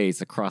Skullface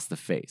across the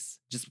face.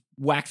 Just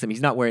whacks him.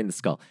 He's not wearing the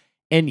skull.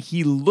 And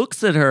he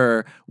looks at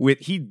her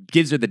he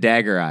gives her the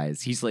dagger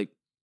eyes. He's like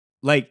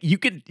you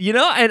could,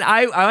 and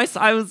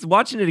I was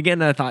watching it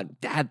again and I thought,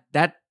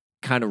 that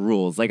kind of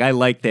rules. Like, I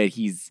like that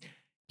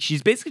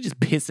she's basically just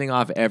pissing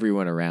off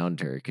everyone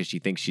around her because she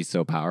thinks she's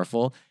so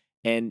powerful.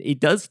 And it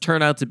does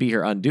turn out to be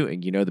her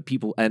undoing. The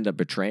people end up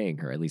betraying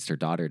her, at least her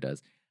daughter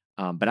does.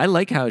 But I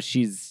like how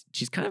she's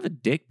kind of a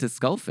dick to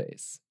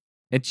Skullface.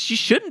 And she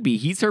shouldn't be.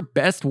 He's her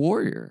best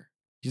warrior.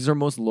 He's her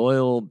most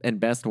loyal and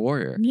best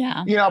warrior.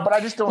 Yeah. But I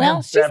just don't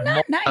think she's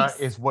not nice.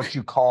 Is what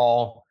you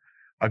call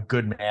a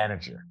good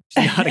manager.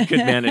 She's not a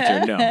good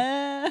manager, no.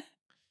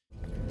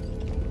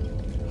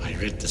 I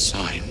read the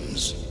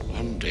signs.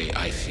 One day,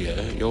 I fear,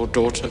 your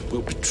daughter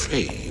will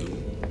betray you.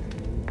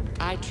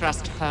 I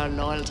trust her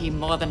loyalty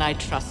more than I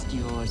trust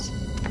yours.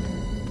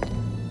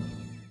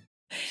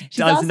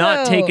 Does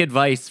not take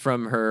advice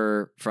from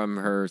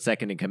her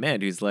second in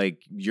command, who's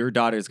like, your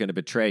daughter's going to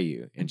betray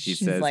you. And she's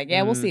says, like,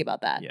 yeah, we'll see about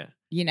that.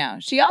 Yeah.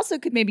 She also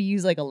could maybe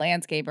use like a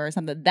landscaper or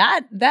something.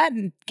 That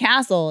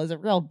castle is a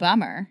real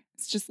bummer.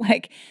 It's just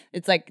like,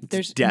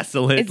 there's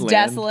desolate. It's land.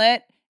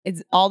 desolate.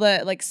 It's all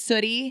the like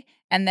sooty.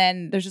 And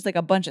then there's just like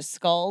a bunch of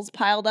skulls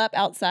piled up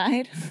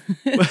outside.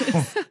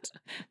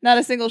 Not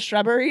a single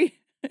shrubbery.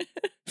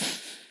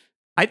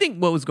 I think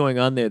what was going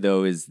on there,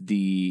 though, is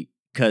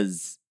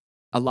because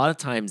a lot of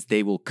times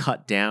they will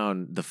cut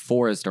down the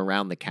forest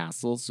around the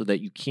castle so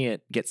that you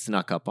can't get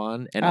snuck up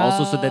on, and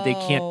also so that they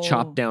can't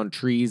chop down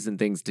trees and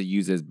things to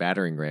use as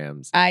battering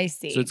rams. I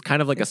see. So it's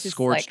kind of like a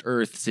scorched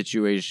earth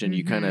situation.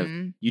 You kind of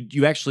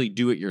you actually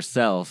do it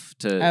yourself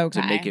to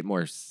make it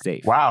more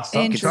safe. Wow,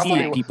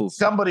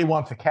 somebody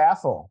wants a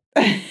castle.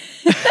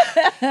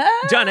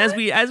 John, as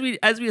we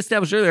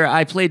established earlier,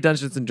 I played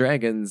Dungeons and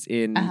Dragons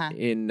in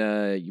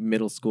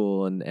middle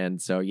school,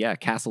 and so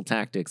Castle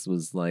Tactics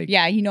was like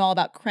you know all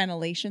about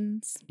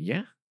crenellations.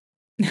 Yeah,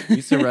 we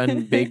used to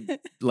run big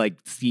like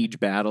siege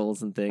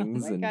battles and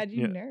things. Oh my god,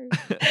 you nerd!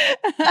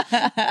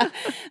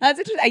 That's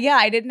interesting. Yeah,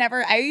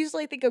 I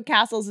usually think of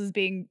castles as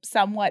being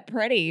somewhat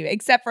pretty,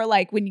 except for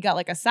like when you got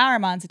like a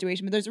Saruman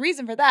situation. But there's a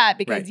reason for that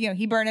because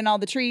he burned in all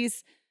the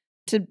trees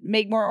to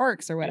make more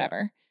orcs or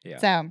whatever. Yeah.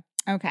 So.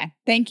 Okay.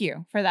 Thank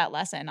you for that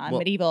lesson on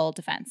medieval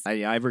defense.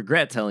 I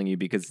regret telling you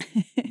because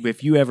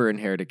if you ever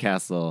inherit a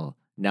castle,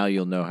 now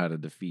you'll know how to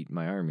defeat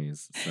my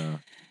armies. So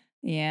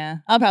yeah,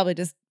 I'll probably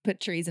just put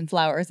trees and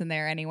flowers in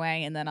there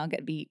anyway, and then I'll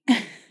get beat.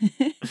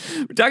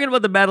 We're talking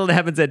about the battle that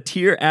happens at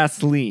Tir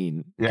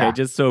Asleen. Yeah. Okay,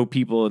 just so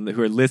people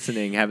who are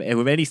listening have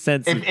any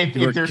sense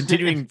who are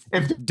continuing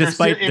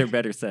despite their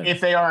better sense.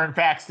 If they are in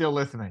fact still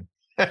listening.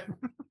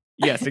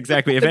 Yes,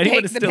 exactly. If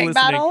anyone is still listening,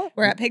 battle?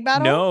 We're at Pig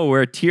Battle? No,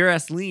 we're at Tir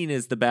Asleen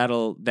is the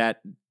battle that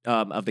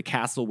of the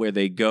castle where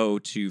they go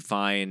to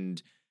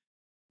find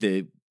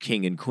the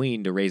king and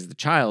queen to raise the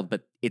child,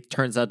 but it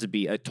turns out to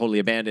be totally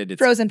abandoned. It's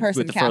frozen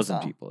person with the castle. frozen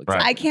people.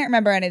 Exactly. I can't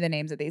remember any of the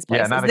names of these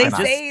places. Yeah, they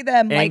say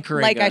them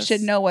like I us.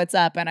 should know what's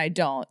up, and I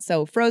don't.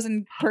 So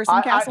frozen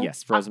person castle?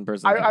 Yes, frozen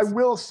person castle. I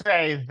will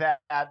say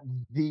that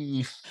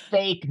the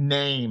fake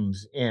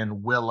names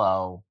in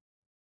Willow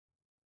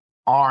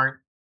aren't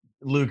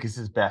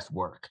Lucas's best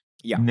work.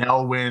 Yeah.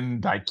 Nelwyn,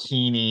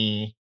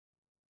 Daikini,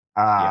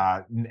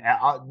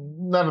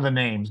 none of the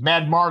names.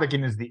 Mad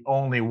Mardigan is the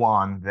only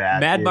one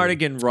that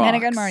Mardigan rocks.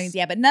 Mad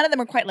Mardigan, but none of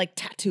them are quite like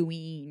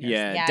Tatooine.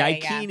 Yeah,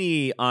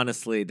 Daikini,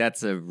 honestly,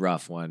 that's a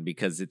rough one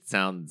because it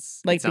sounds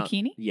like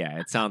bikini.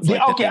 Yeah, it sounds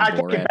like okay. I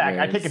take it back.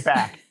 I take it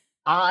back.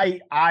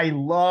 I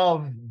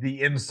love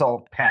the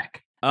insult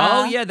peck.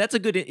 Oh yeah, that's a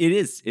good. It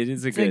is. It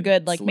is a It's good. a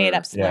good like slur. made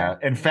up slur. Yeah.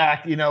 In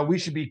fact, we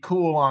should be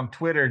cool on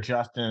Twitter,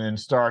 Justin, and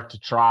start to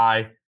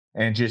try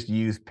and just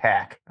use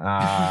Peck.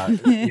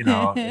 In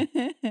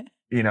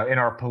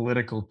our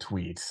political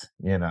tweets.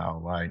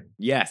 Like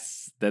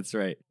Yes, that's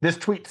right. this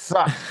tweet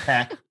sucks,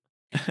 Peck.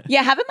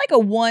 Yeah, having like a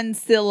one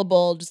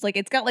syllable, just like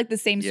it's got like the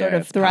same sort Yeah,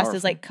 of it's thrust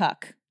as powerful. like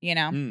cuck,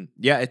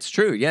 Yeah, it's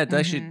true. Yeah, it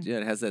actually Mhm. yeah,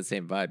 it has that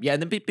same vibe. Yeah,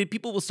 and then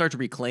people will start to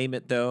reclaim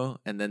it though,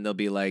 and then they'll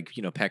be like,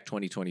 Peck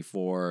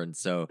 2024, and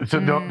so So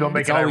don't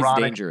make it's it always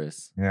ironic.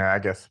 dangerous. Yeah, I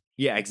guess.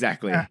 Yeah,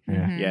 exactly. Yeah.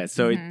 Yeah,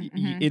 so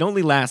mhm. it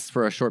only lasts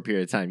for a short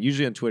period of time.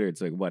 Usually on Twitter, it's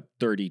like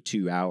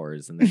 32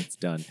 hours, and then it's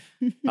done.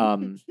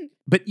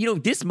 But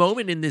this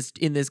moment in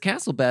this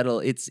castle battle,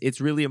 it's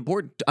really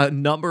important. A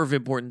number of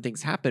important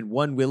things happen.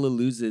 One, Willa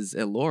loses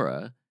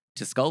Elora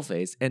to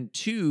Skullface, and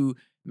two,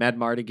 Mad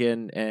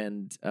Mardigan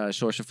and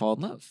Shorsha fall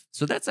in love.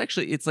 So that's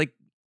actually it's like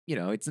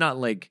it's not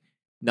like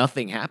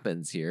nothing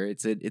happens here.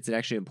 It's an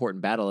actually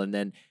important battle, and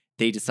then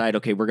they decide,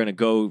 okay, we're gonna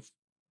go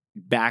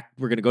back.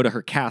 We're gonna go to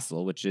her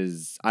castle, which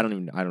is I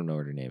don't know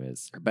what her name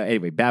is, but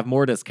anyway,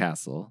 Bavmorda's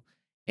castle.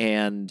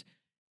 And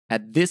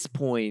at this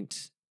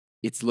point,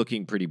 it's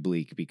looking pretty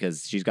bleak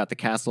because she's got the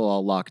castle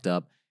all locked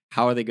up.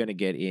 How are they going to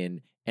get in?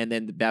 And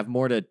then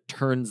Bavmorda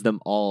turns the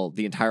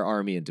entire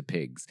army into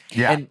pigs.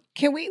 Yeah. And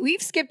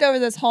We've skipped over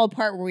this whole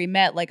part where we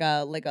met like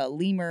a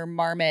lemur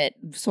marmot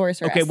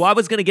sorceress. okay, well, I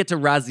was going to get to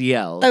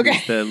Raziel, Okay.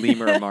 who's the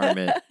lemur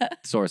marmot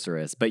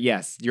sorceress. But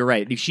yes, you're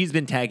right. She's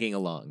been tagging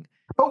along.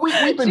 But we've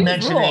been She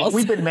mentioning rules.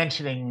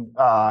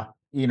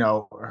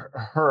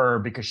 her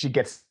because she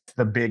gets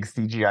the big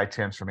CGI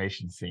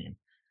transformation scene.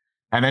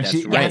 And then That's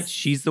she right. and,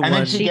 She's the and one.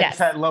 then she She gets does.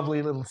 that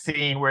lovely little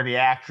scene where the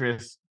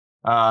actress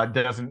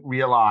doesn't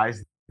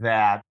realize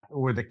that,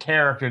 or the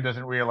character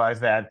doesn't realize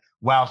that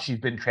while she's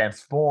been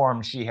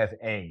transformed, she has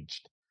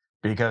aged.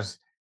 Because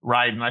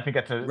and I think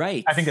that's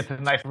Right. I think it's a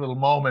nice little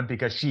moment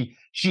because she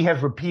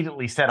has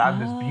repeatedly said, "I'm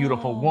this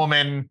beautiful Oh.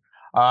 woman."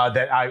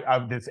 That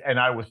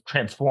I was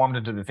transformed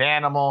into this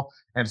animal,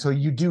 and so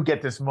you do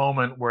get this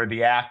moment where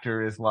the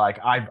actor is like,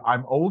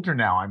 "I'm older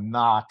now. I'm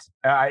not,"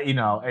 and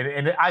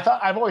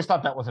I've always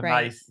thought that was a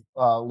Right. nice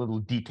little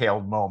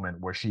detailed moment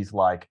where she's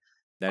like,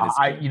 That is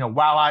good.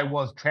 while I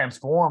was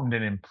transformed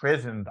and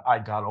imprisoned, I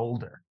got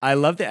older. I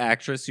love the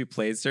actress who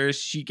plays her.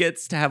 She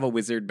gets to have a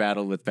wizard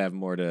battle with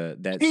Bavmorda.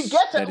 He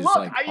gets that it. is, Look,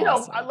 like,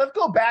 awesome. let's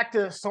go back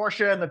to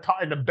Sorsha and the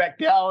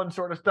Bechdel and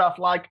sort of stuff.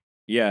 Like,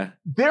 Yeah.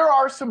 there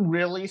are some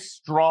really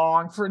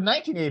strong, for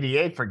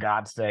 1988, for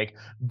God's sake,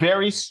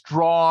 very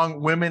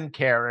strong women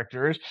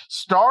characters,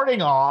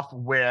 starting off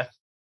with,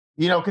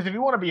 because if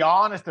you want to be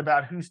honest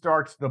about who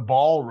starts the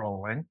ball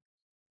rolling,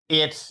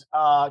 it's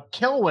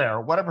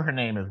Kilware, whatever her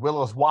name is,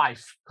 Willow's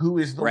wife, who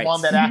is the Right.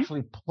 one that Mhm.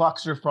 actually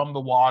plucks her from the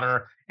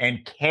water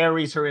and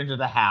carries her into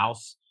the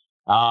house,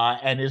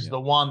 and is the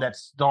one that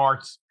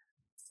starts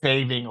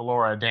saving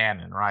Elora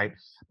Danan, right?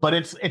 But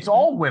it's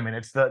all women.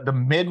 It's the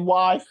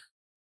midwife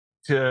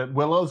to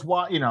Willow's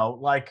wife,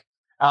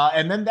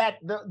 and then that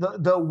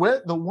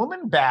the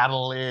woman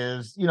battle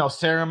is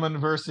Saruman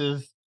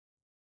versus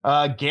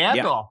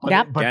Gandalf.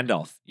 Yep. But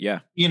Gandalf. Yeah.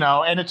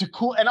 and it's a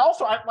cool. And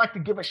also, I'd like to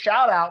give a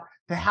shout out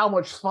to how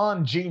much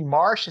fun Jean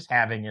Marsh is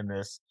having in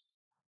this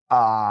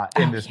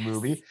Yes.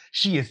 movie.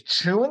 She is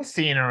chewing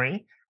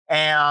scenery,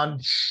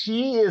 and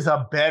she is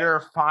a better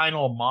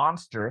final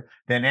monster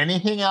than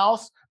anything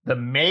else. The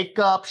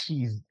makeup,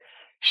 she's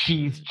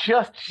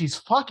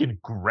fucking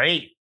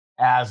great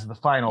as the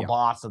final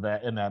boss in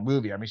that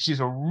movie. I mean,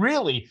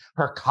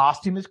 her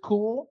costume is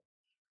cool.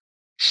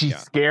 She's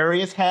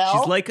scary as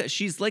hell.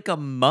 She's like a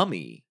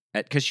mummy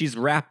because she's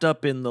wrapped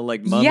up in the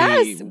like mummy.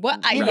 Yes.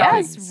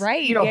 Yes.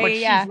 Right.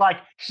 But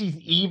she's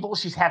evil.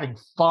 She's having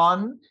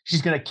fun.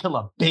 She's gonna kill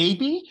a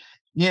baby.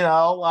 Jean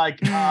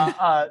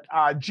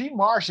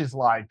Marsh is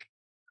like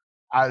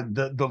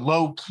the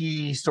low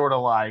key sort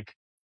of like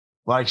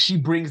she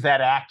brings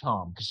that act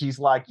home because she's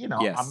like,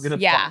 Yes. I'm gonna.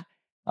 Yeah.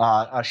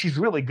 She's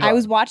really good. I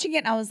was watching it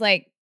and I was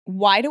like,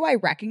 why do I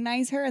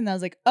recognize her? And I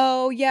was like,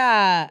 oh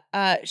yeah,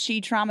 she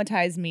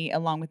traumatized me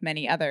along with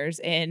many others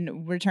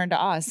in Return to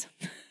Oz.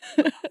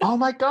 Oh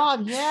my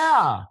God,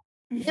 yeah.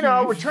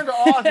 Return to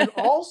Oz is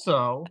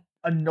also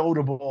a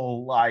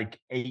notable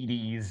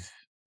 80s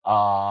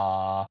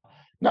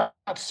not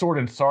sword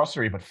and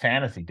sorcery, but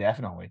fantasy,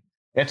 definitely.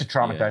 It's a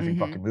traumatizing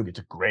fucking movie. It's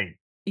a great.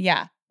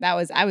 Yeah, I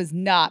was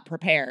not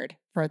prepared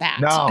for that.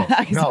 No,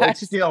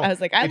 it's still. I was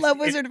like, I love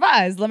Wizard of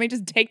Oz. Let me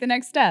just take the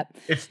next step.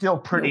 It's still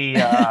pretty.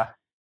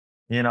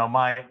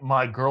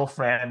 My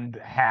girlfriend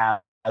has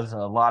a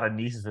lot of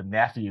nieces and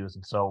nephews,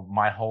 and so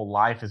my whole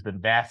life has been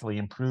vastly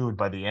improved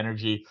by the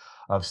energy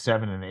of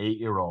 7 and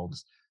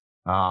 8-year-olds.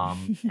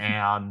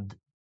 And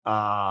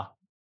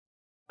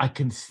I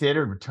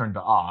considered Return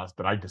to Oz,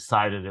 but I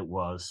decided it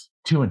was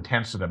too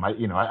intense for them.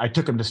 I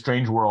took them to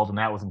Strange World, and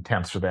that was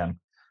intense for them.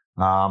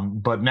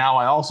 But now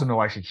I also know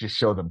I should just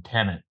show them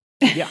Tenet.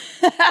 Yeah.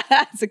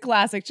 It's a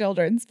classic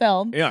children's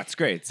film. Yeah, it's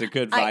great. It's a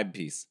good vibe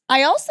piece.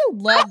 I also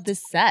love the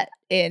set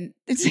in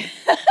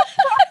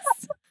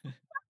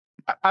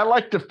I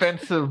like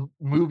defensive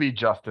movie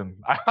Justin.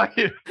 I like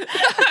it.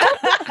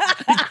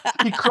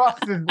 He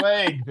crossed his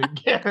legs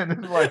again.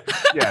 It's like,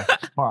 yeah,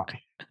 fine.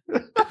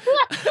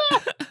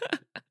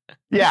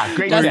 Yeah,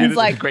 great. Justin's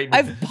like, great movie.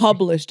 I've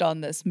published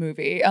on this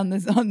movie, on the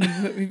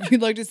movie. If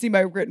you'd like to see my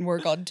written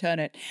work on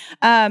Tenet.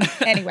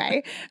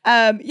 Anyway,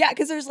 yeah,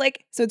 because there's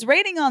like, so it's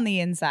raining on the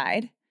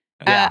inside.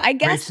 Yeah, I great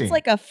guess scene. it's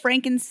like a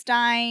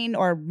Frankenstein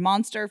or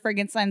monster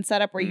Frankenstein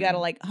setup where you got to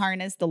like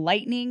harness the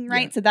lightning,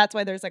 right? Yeah. So that's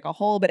why there's like a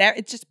hole, but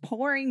it's just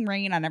pouring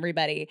rain on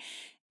everybody.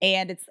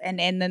 And it's and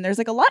then there's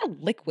like a lot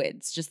of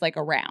liquids just like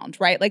around,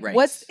 right? Like Right.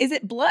 is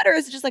it blood or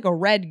is it just like a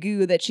red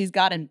goo that she's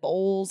got in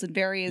bowls and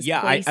various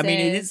places? I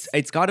mean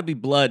it's got to be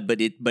blood,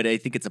 but I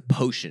think it's a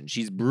potion.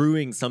 She's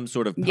brewing some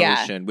sort of Yeah.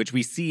 potion, which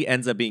we see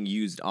ends up being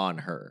used on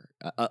her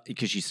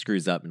because she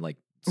screws up and like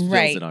spills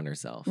Right. it on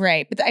herself.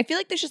 Right. But I feel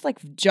like there's just like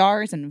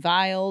jars and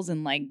vials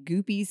and like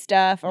goopy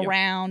stuff Yep.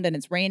 around and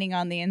it's raining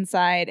on the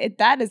inside.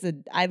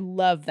 I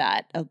love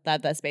that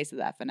space of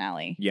that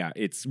finale. Yeah,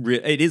 it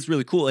is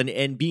really cool,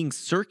 and being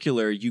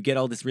circular, you get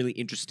all this really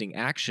interesting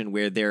action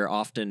where they're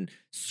often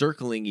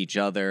circling each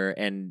other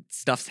and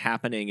stuff's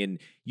happening, and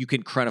you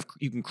can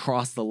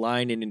cross the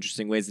line in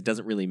interesting ways. It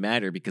doesn't really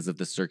matter because of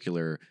the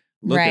circular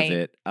look Right. of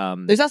it.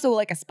 There's also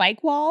like a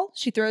spike wall.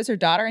 She throws her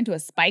daughter into a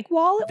spike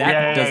wall.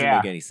 That doesn't Yeah.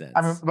 make any sense.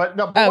 I mean, but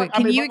no. Oh,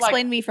 can you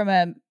explain to me from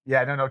a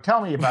Yeah, no. Tell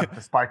me about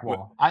the spike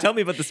wall. Tell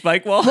me about the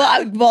spike wall.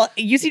 well,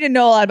 you seem to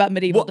know a lot about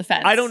medieval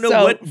defense. I don't know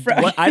so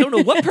what I don't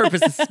know what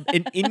purpose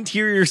an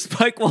interior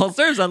spike wall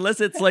serves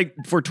unless it's like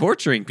for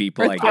torturing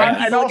people. I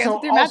guess. And Look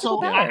at their magical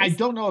also, powers. I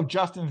don't know if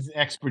Justin's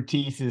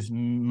expertise is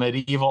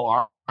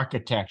medieval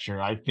architecture.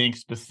 I think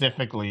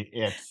specifically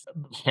it's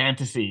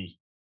fantasy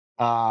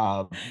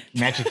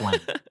magic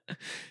land.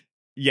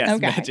 Yes,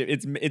 Okay. magic.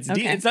 It's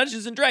Okay. it's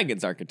Dungeons and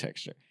Dragons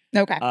architecture.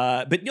 Okay.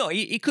 But no,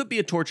 it could be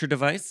a torture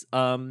device.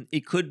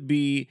 It could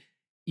be,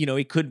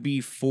 it could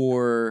be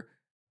for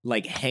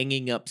like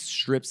hanging up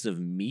strips of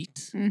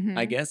meat. Mhm.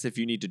 I guess if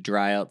you need to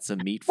dry out some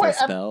meat for a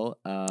spell,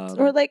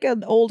 Or like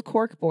an old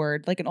cork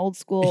board, like an old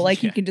school,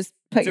 like you Yeah. can just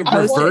put it's a your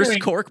post-it. reverse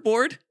cork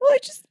board. Well,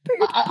 just put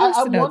your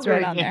post-it I'm notes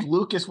right wondering on there. if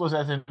Lucas was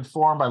as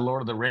informed by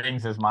Lord of the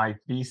Rings as my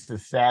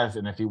thesis says,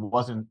 and if he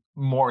wasn't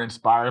more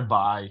inspired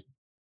by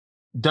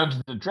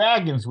Dungeons and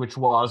Dragons, which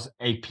was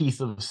a piece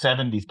of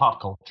 70s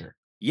pop culture.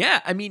 Yeah,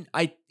 I mean,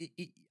 I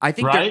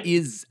think Right? there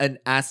is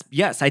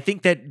yes, I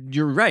think that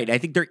you're right. I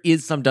think there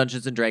is some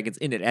Dungeons and Dragons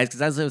in it.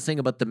 Because as I was saying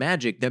about the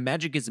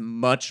magic is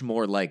much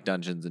more like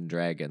Dungeons and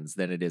Dragons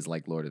than it is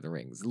like Lord of the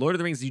Rings. Lord of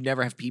the Rings, you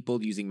never have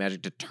people using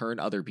magic to turn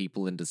other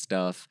people into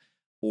stuff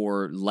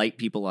or light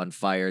people on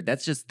fire.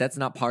 That's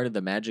not part of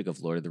the magic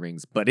of Lord of the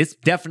Rings, but it's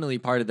definitely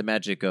part of the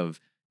magic of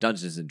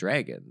Dungeons and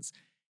Dragons.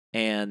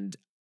 And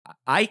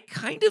I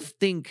kind of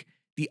think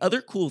the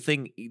other cool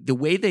thing, the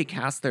way they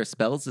cast their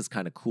spells is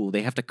kind of cool.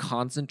 They have to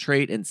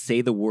concentrate and say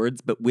the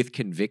words, but with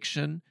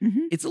conviction.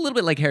 Mhm. It's a little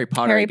bit like Harry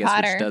Potter, Harry I guess,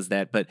 Potter. which does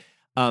that. But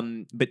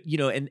and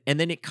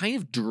then it kind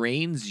of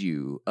drains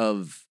you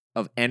of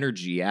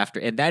energy after.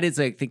 And that is,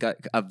 I think,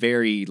 a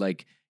very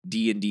like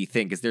D&D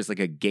thing, because there's like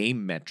a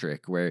game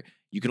metric where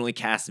you can only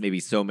cast maybe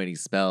so many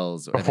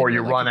spells and then Before you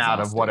you're, like, run out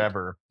of exhausted.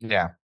 whatever.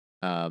 Yeah.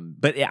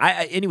 But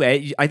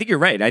anyway, I think you're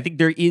right. I think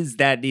there is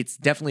that. It's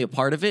definitely a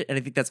part of it, and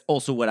I think that's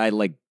also what I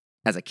like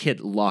as a kid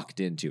locked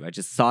into. I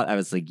just thought, I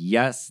was like,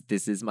 yes,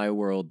 this is my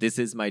world. This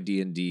is my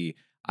D&D.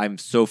 I'm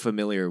so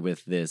familiar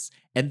with this,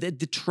 and the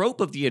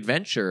trope of the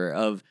adventure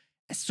of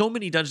so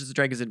many Dungeons and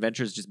Dragons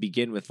adventures just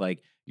begin with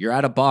like you're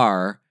at a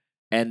bar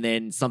and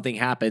then something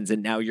happens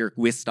and now you're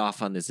whisked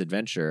off on this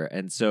adventure,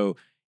 and so.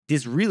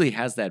 This really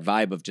has that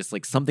vibe of just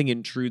like something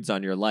intrudes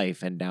on your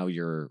life and now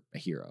you're a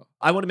hero.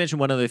 I want to mention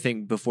one other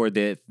thing before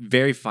the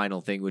very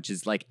final thing, which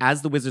is like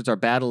as the wizards are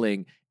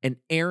battling, an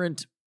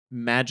errant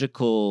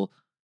magical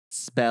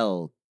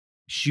spell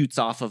shoots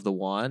off of the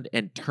wand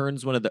and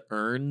turns one of the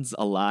urns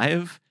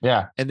alive.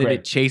 Yeah. And then great.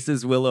 it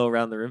chases Willow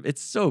around the room.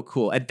 It's so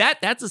cool. And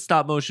that's a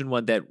stop motion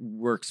one that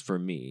works for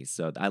me.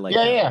 So I like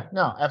that. Yeah.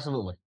 No,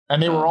 absolutely.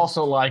 And they were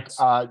also like,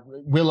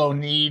 Willow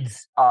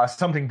needs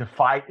something to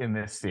fight in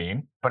this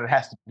scene, but it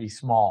has to be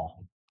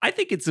small. I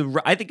think it's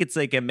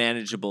like a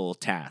manageable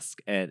task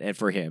and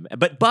for him.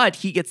 But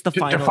he gets the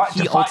final.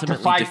 He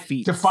ultimately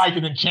defeats. To fight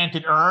an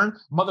enchanted urn,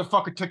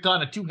 motherfucker took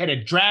on a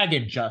 2-headed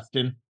dragon,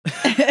 Justin.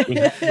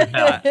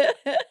 I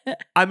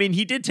mean,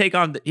 he did take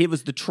on. It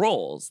was the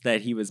trolls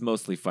that he was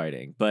mostly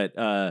fighting, but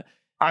I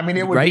mean,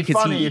 it would right, be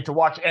 'cause funny to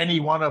watch any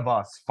one of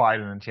us fight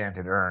an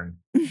enchanted urn.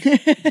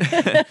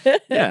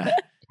 yeah.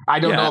 I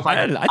don't Yeah, know if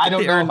I I don't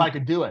think know the if I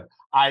could do it.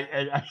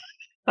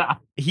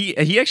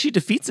 He actually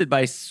defeats it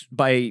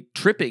by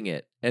tripping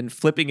it and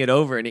flipping it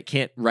over, and it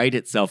can't right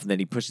itself, and then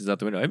he pushes out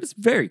the window. It was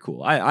very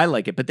cool. I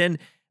like it. But then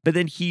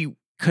he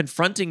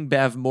confronting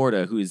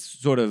Bavmorda, who is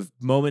sort of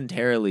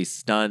momentarily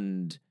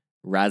stunned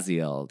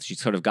Raziel. She's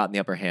sort of gotten the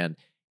upper hand.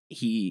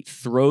 He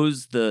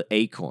throws the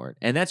acorn,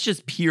 and that's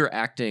just pure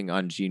acting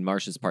on Jean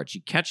Marsh's part. She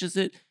catches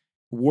it,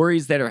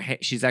 worries that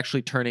she's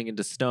actually turning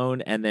into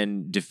stone and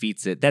then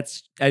defeats it.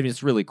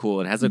 It's really cool.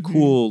 It has a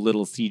cool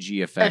little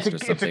CG effect or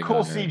something. It's a cool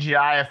on her.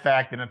 CGI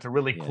effect, and it's a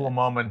really cool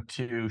moment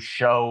to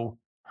show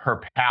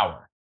her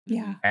power.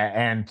 Yeah.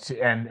 And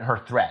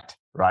her threat,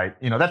 right?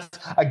 That's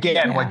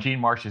again why Jean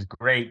Marsh is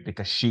great,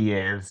 because she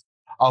is,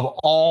 of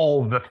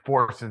all the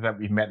forces that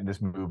we've met in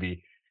this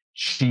movie,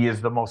 she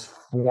is the most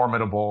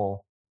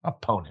formidable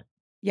opponent.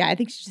 Yeah, I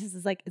think she just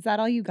is like, is that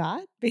all you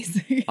got?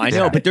 Basically. I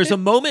know, but there's a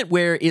moment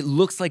where it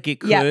looks like it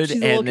could. Yeah, she's a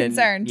little then,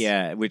 concerned.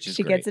 Yeah, which is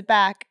she great. gets it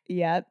back.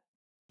 Yep.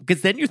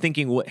 Because then you're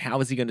thinking, how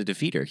is he going to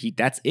defeat her?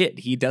 That's it.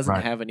 He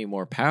doesn't have any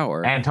more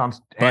power. Anton's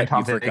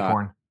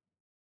acorn.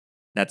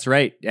 That's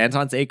right.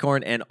 Anton's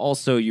acorn. And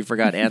also you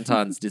forgot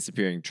Anton's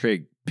disappearing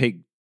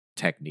pig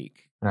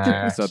technique.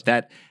 So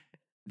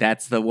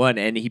that's the one.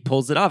 And he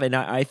pulls it off. And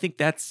I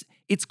think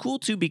it's cool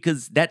too,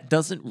 because that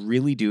doesn't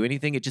really do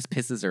anything. It just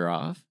pisses her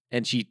off.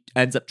 And she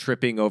ends up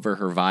tripping over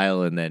her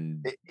vial and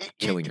then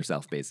killing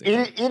herself, basically.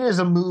 It is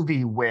a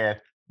movie with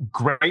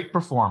great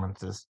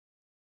performances,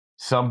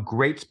 some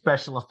great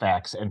special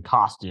effects and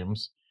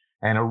costumes,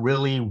 and a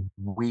really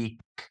weak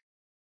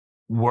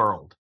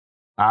world.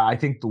 I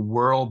think the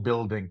world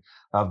building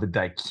of the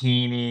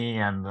Daikini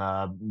and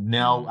the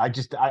Nell, I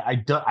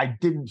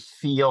didn't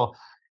feel,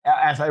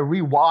 as I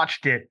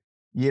rewatched it,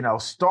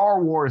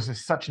 Star Wars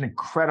is such an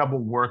incredible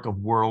work of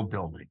world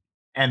building.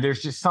 And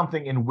there's just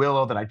something in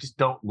Willow that I just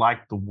don't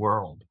like the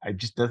world. I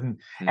just doesn't.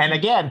 And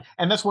again,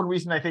 and that's one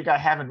reason I think I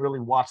haven't really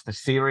watched the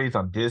series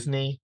on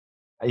Disney.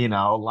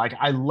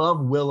 I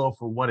love Willow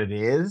for what it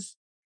is,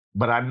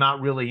 but I'm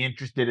not really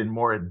interested in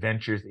more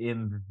adventures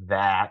in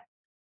that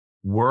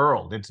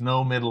world. It's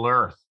no Middle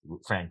Earth,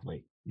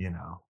 frankly, But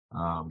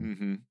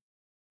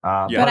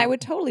I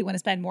would totally want to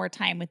spend more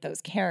time with those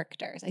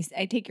characters.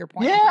 I take your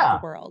point about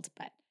the world,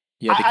 but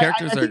yeah, the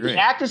characters are great.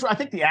 I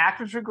think the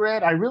actors are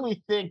great. I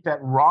really think that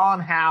Ron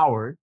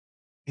Howard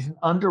is an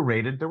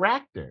underrated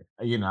director.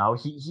 He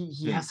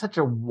has such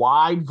a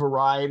wide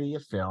variety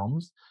of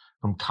films,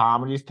 from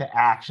comedies to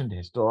action to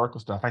historical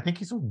stuff. I think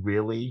he's a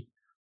really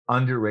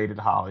underrated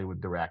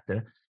Hollywood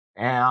director.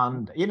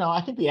 And,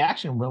 I think the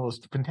action in Willow is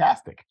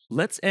fantastic.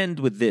 Let's end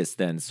with this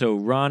then. So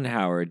Ron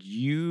Howard,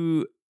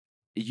 you're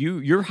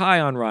high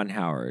on Ron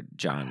Howard,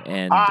 John.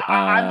 And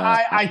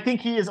I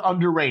think he is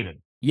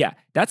underrated. Yeah,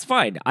 that's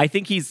fine. I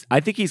think he's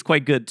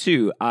quite good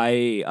too.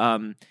 I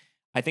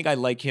think I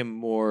like him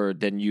more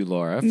than you,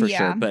 Laura, for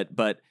sure.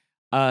 But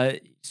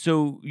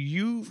so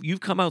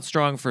you've come out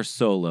strong for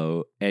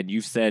Solo, and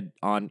you've said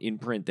in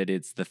print that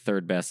it's the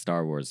third best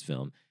Star Wars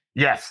film.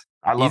 Yes,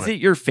 I love it. Is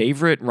it your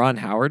favorite Ron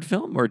Howard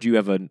film, or do you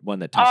have one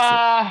that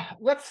tops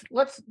it?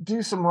 Let's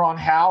do some Ron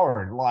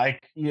Howard.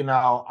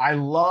 I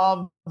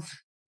love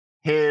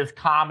his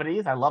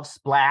comedies. I love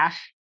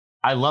Splash.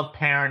 I love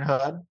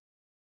Parenthood.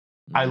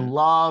 I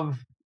love,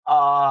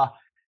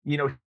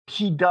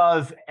 he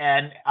does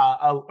an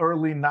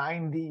early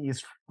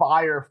 90s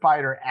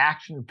firefighter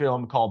action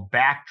film called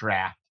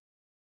Backdraft.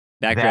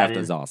 Backdraft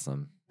is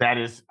awesome. That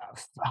is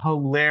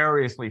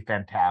hilariously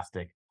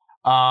fantastic.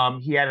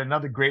 He had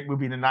another great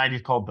movie in the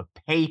 90s called The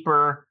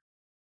Paper.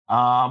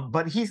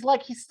 But he's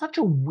such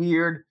a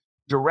weird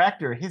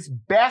director. His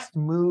best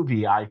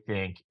movie, I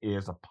think,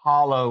 is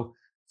Apollo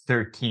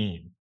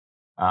 13.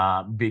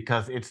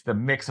 Because it's the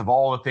mix of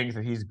all the things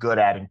that he's good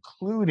at,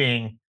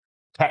 including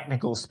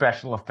technical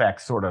special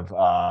effects. It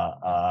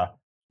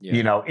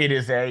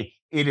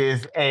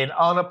is an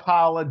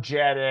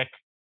unapologetic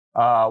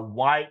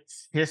white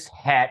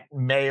cishet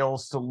male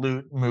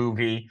salute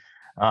movie.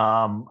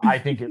 I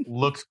think it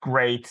looks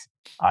great.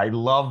 I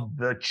love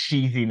the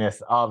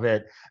cheesiness of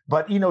it.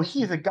 But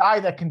he's a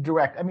guy that can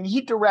direct. I mean, he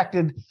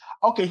directed.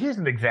 Okay, here's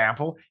an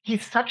example.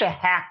 He's such a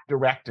hack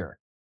director.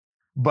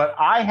 But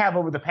I have,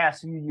 over the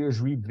past few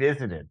years,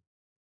 revisited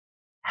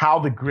How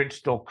the Grinch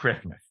Stole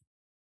Christmas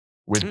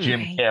with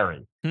Jim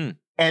Carrey. And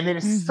it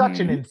is such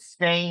an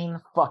insane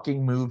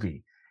fucking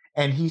movie.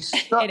 And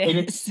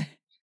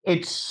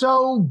it's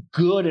so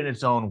good in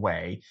its own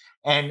way.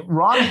 And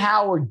Ron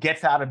Howard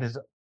gets out of his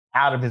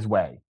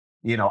way.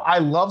 I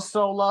love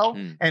Solo.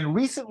 And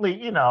recently,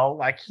 he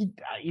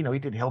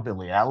did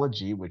Hillbilly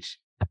Elegy, which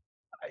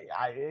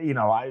I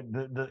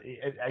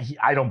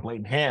don't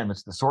blame him.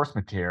 It's the source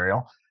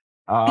material.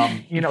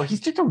 He's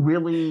just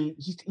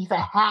he's a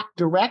hack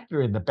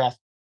director in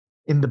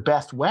the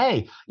best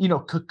way.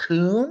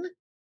 Cocoon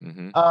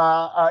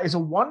is a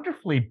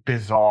wonderfully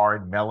bizarre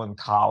and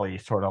melancholy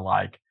sort of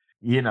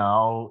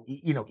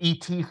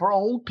E.T. for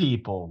old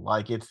people.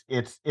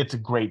 It's a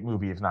great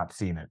movie if not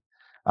seen it.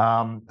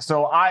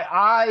 So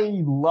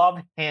I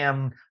love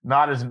him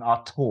not as an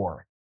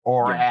auteur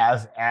or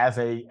as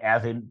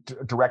a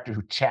director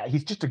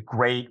he's just a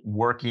great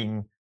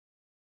working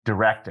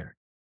director.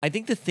 I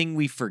think the thing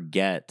we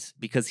forget,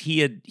 because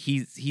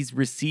he's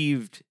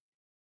received,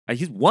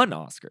 he's won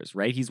Oscars,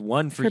 right? He's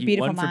won for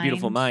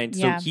Beautiful Mind.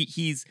 Yeah. So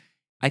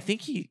I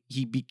think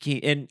he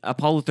became, and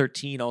Apollo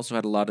 13 also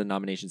had a lot of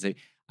nominations.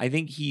 I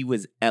think he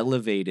was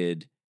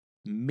elevated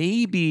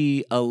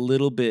maybe a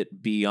little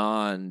bit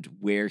beyond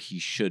where he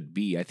should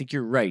be. I think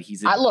you're right.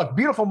 He's a Look,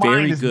 Beautiful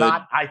very Mind is good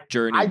not. I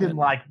journeyman. didn't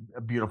like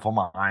Beautiful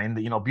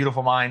Mind. You know,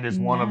 Beautiful Mind is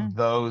one Yeah. of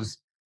those.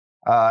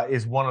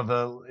 Is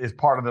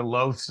part of the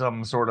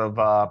loathsome sort of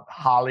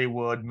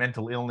Hollywood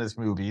mental illness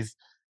movies.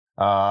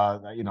 You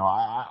know,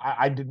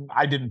 I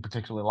didn't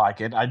particularly like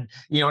it. And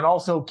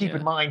also keep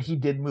in mind he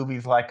did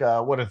movies like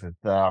what is it?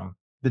 The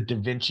Da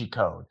Vinci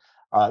Code,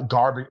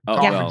 garbage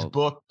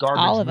book, All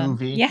garbage of them.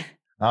 movie. Yeah.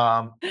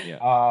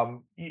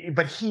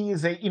 But he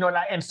is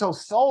and so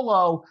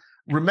Solo.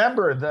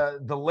 Remember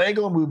the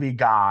Lego Movie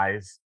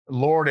guys,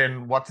 Lord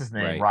and what's his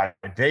name, right?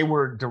 They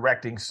were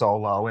directing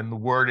Solo, and the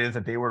word is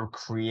that they were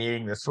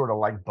creating this sort of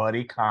like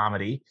buddy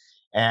comedy,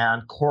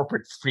 and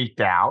corporate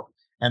freaked out,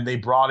 and they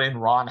brought in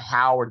Ron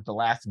Howard at the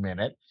last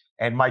minute.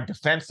 And my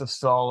defense of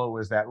Solo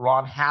is that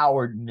Ron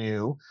Howard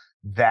knew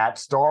that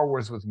Star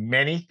Wars was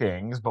many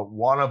things, but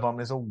one of them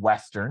is a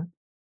Western,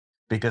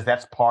 because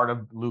that's part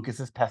of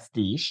Lucas's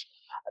pastiche.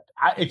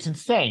 It's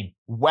insane.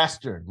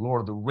 Western,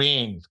 Lord of the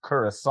Rings,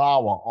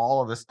 Kurosawa,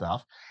 all of this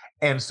stuff.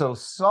 And so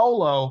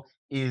Solo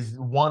is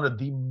one of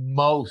the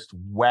most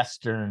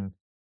Western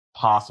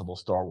possible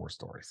Star Wars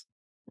stories.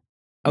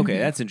 Okay,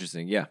 that's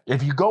interesting. Yeah.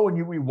 If you go and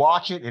you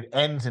rewatch it, it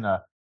ends in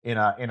a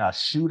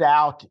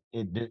shootout.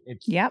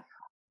 It's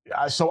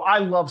so I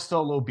love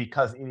Solo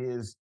because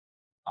it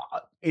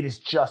is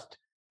just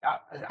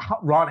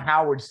Ron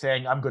Howard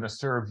saying, "I'm going to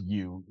serve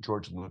you,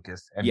 George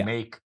Lucas, and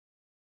make."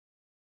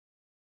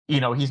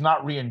 He's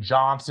not Rian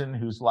Johnson,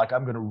 who's like,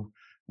 I'm going to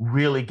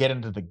really get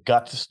into the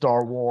guts of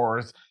Star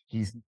Wars.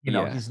 He's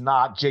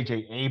not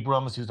J.J.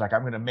 Abrams, who's like, I'm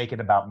going to make it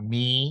about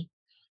me.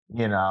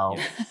 He's not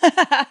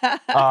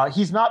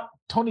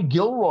Tony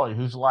Gilroy,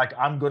 who's like,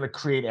 I'm going to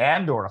create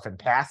Andor, a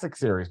fantastic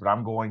series, but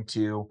I'm going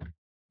to,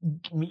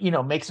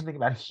 make something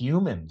about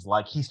humans.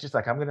 Like, he's just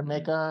like, I'm going to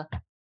make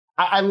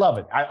I love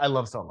it. I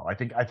love Solo. I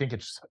think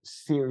it's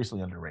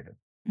seriously underrated.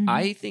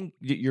 I think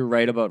you're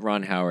right about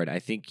Ron Howard. I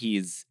think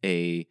he's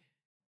a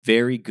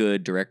very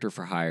good director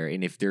for hire,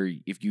 and if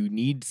you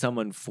need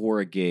someone for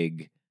a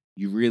gig,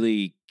 you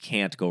really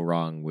can't go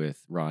wrong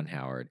with Ron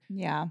Howard.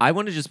 Yeah. I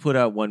want to just put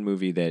out one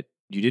movie that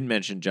you didn't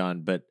mention,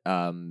 John, but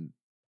I'm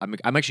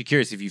actually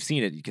curious if you've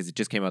seen it, because it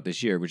just came out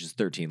this year, which is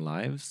 13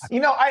 Lives.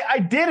 I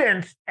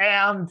didn't,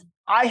 and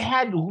I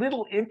had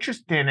little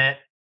interest in it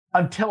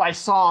until I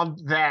saw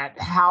that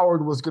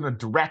Howard was going to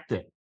direct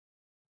it,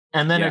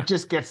 and then it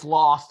just gets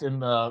lost in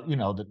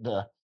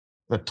the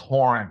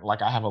torrent.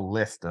 Like, I have a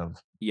list of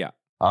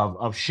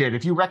shit.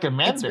 If you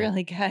recommend it's it,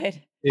 really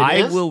good.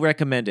 I will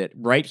recommend it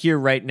right here,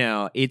 right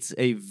now. It's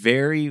a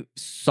very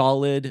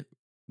solid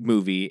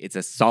movie. It's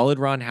a solid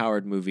Ron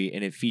Howard movie,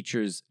 and it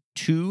features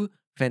two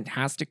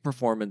fantastic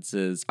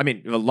performances. I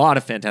mean, a lot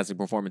of fantastic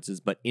performances,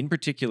 but in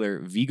particular,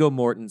 Viggo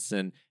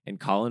Mortensen and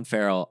Colin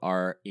Farrell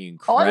are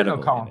incredible. Oh, I didn't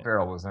know Colin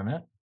Farrell was in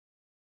it.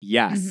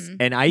 Yes.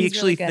 And I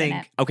actually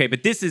think, okay,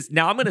 but this is,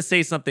 now I'm going to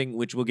say something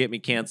which will get me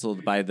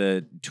canceled by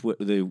the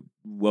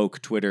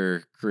woke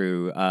Twitter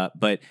crew,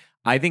 but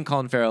I think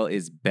Colin Farrell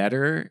is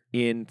better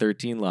in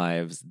 13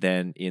 Lives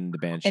than in the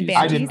Banshees.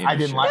 I didn't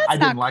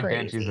like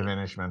Banshees of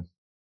Inisherin.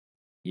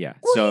 Yeah.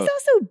 Well, so he's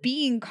also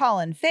being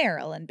Colin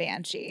Farrell in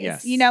Banshees.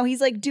 Yes.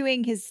 He's like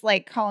doing his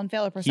like Colin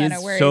Farrell persona.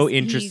 He's so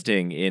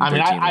interesting in 13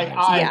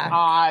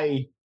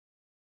 Lives.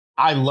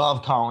 I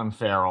love Colin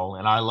Farrell,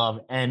 and I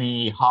love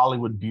any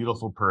Hollywood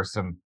beautiful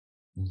person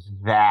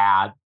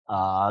that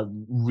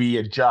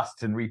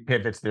readjusts and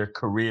repivots their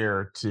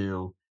career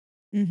to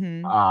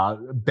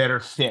better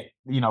fit.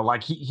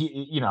 Like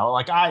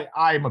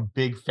I'm a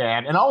big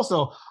fan. And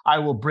also I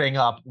will bring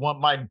up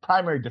my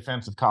primary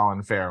defense of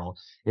Colin Farrell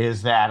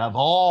is that of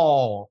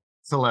all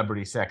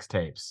celebrity sex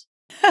tapes,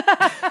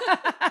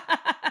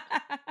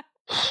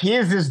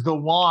 his is the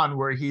one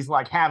where he's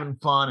like having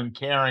fun and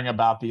caring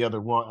about the other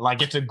one.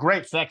 Like, it's a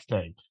great sex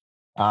tape.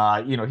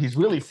 He's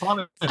really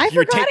fun.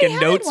 You're taking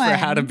notes for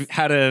how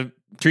to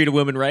treat a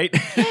woman right.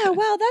 Yeah,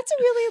 wow, that's a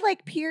really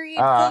like period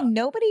thing.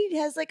 Nobody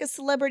has like a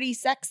celebrity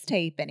sex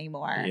tape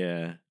anymore.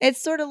 Yeah.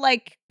 It's sort of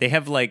like they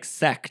have like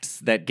sects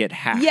that get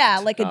hacked.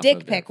 Yeah, like a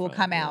dick pic will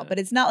come out, but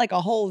it's not like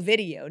a whole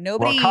video.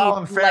 Nobody. Well,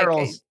 Colin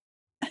Farrell's.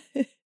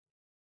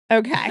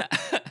 Okay.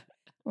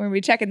 We're gonna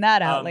be checking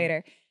that out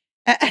later.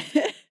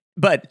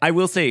 But I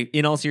will say,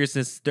 in all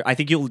seriousness, I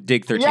think you'll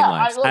dig 13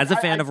 Lives. As a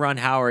fan of Ron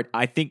Howard,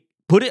 I think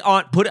put it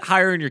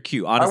higher in your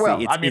queue.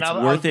 Honestly, it's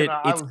worth it.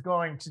 I was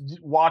going to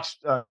watch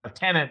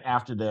Tenet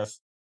after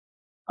this.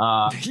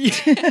 Well,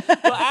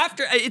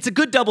 it's a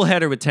good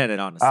doubleheader with Tenet,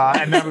 honestly.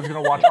 And then I was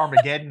going to watch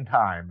Armageddon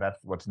Time. That's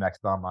what's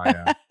next on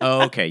my.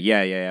 Oh, okay,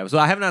 yeah. So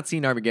I have not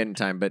seen Armageddon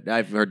Time, but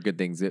I've heard good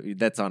things.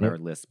 That's on our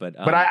list. But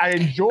I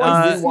enjoyed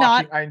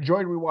rewatching. I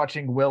enjoyed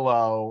rewatching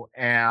Willow,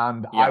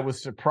 and I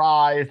was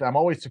surprised. I'm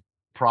always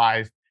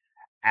surprised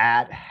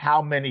at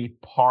how many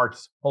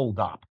parts hold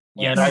up.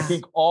 Yes. And I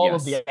think all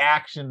of the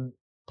action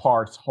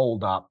parts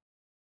hold up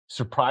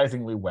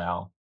surprisingly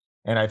well.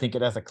 And I think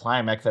it has a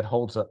climax that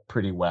holds up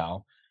pretty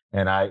well.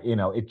 And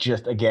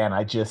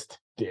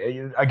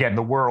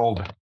the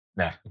world.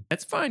 Nah.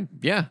 That's fine.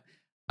 Yeah.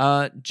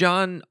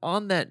 John,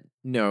 on that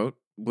note,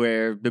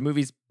 where the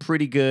movie's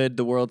pretty good,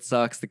 the world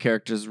sucks, the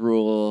characters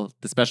rule,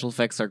 the special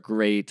effects are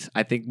great.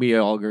 I think we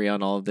all agree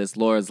on all of this.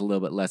 Laura's a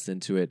little bit less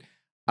into it.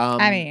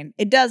 I mean,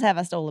 it does have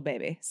 "I Stole a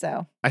Baby,"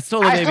 so I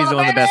Stole a Baby is one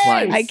of the best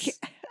lines.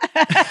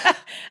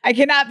 I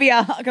cannot be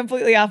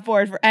completely off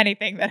board for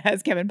anything that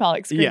has Kevin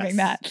Pollak screaming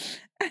that.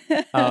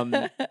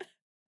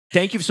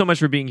 Thank you so much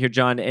for being here,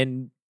 John.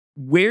 And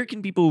where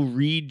can people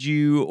read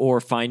you or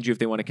find you if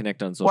they want to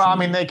connect on social media? Well, I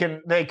mean,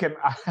 they can.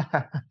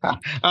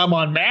 I'm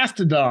on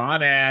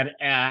Mastodon at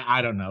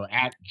I don't know,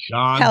 at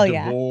John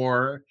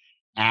DeVore,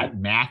 at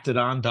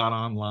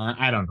Mastodon.online.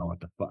 I don't know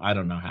I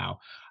don't know how.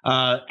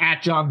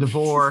 At John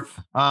DeVore.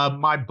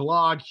 My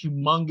blog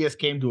Humongous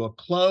came to a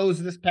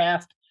close this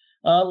past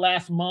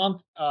last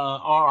month.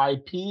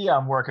 RIP.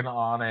 I'm working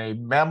on a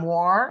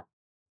memoir,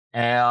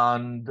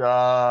 and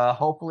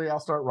hopefully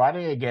I'll start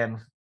writing again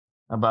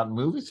about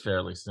movies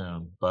fairly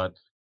soon. But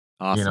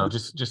awesome.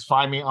 Just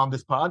find me on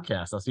this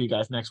podcast. I'll see you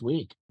guys next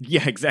week.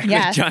 Yeah, exactly.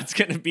 Yes. John's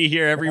gonna be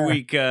here every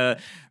week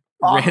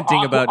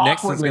ranting about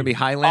next one's gonna be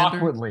Highlander.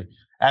 Awkwardly,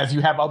 as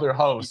you have other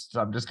hosts,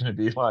 I'm just gonna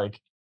be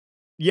like,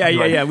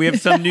 yeah. We have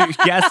some new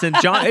guests, and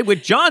John. Hey,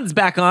 with John's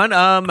back on.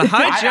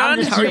 Hi, John. I'm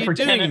just how are here you for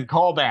doing?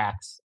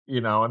 Callbacks,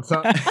 and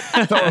so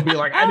someone will be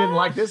like, I didn't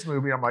like this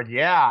movie. I'm like,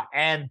 yeah,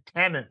 and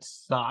Tenet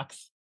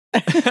sucks.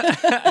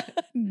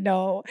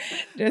 No,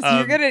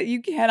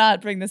 you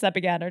cannot bring this up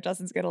again, or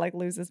Justin's gonna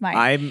lose his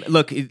mind.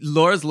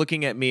 Laura's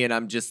looking at me, and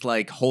I'm just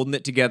holding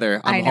it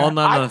together. I'm holding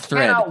on a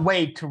thread. I cannot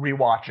wait to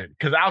rewatch it,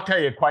 because I'll tell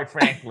you, quite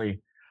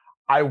frankly,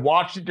 I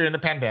watched it during the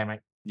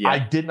pandemic. Yeah. I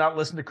did not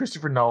listen to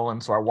Christopher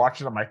Nolan, so I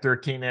watched it on my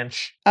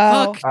 13-inch.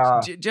 Oh,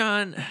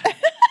 John.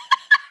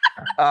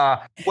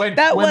 When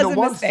the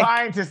one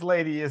scientist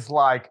lady is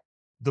like,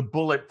 the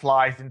bullet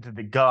flies into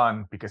the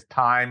gun because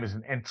time is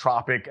an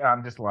entropic.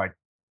 I'm just like,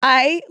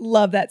 I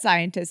love that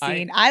scientist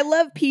scene. I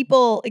love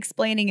people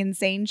explaining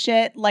insane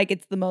shit like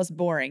it's the most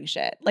boring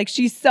shit. Like,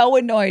 she's so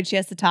annoyed she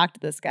has to talk to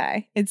this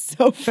guy. It's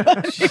so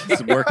funny.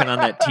 She's working on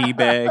that tea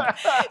bag.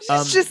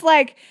 She's just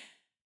like,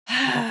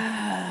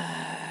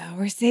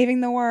 we're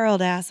saving the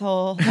world,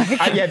 asshole.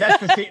 Yeah,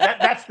 that's the scene.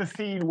 That's the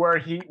scene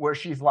where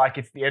she's like,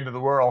 it's the end of the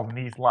world, and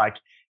he's like,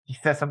 he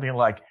says something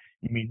like,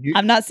 "You mean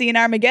I'm not seeing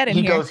Armageddon."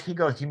 He goes,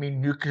 "You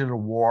mean nuclear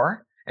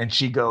war?" And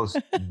she goes,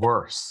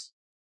 "Worse."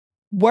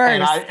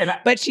 Worse,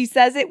 but she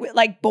says it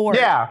like bored.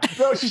 Yeah,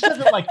 so she says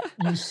it like,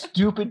 "You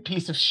stupid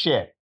piece of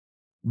shit."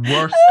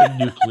 Worse than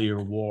nuclear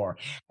war.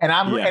 And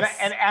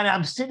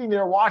I'm sitting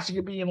there watching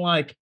it, being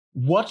like,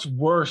 "What's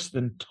worse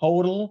than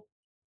total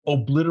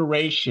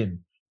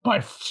obliteration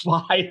by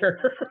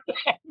fire?"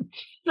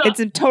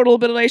 It's a total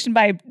obliteration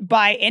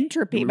by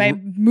entropy, by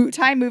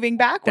time moving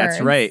backwards.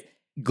 That's right.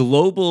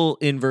 Global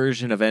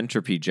inversion of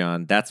entropy,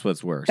 John. That's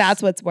what's worse.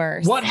 That's what's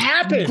worse. What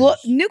happens?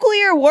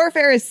 Nuclear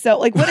warfare is so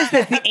what is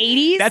this? The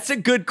 80s? That's a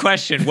good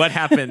question. What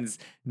happens?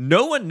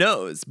 No one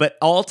knows, but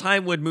all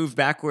time would move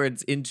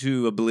backwards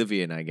into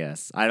oblivion, I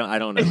guess. I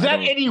don't know. Is that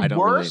any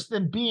worse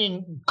than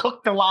being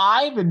cooked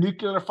alive in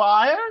nuclear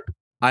fire?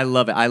 I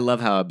love it. I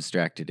love how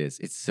abstract it is.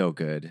 It's so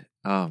good.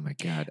 Oh my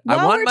God.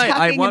 I want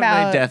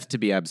my death to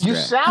be abstract.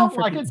 You sound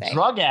like a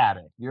drug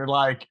addict. You're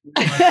like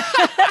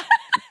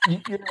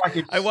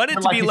I want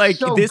it to be like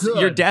so this. Good.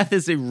 Your death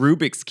is a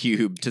Rubik's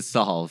Cube to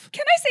solve.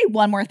 Can I say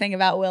one more thing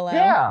about Willow?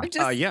 Yeah.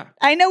 Yeah.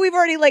 I know we've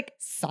already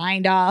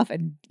signed off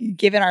and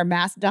given our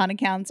Mastodon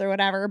accounts or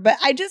whatever, but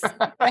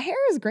the hair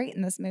is great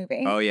in this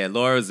movie. Oh yeah,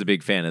 Laura's a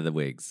big fan of the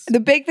wigs. The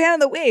big fan of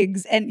the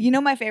wigs, and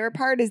my favorite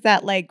part is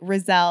that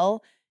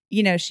Rizal,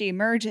 she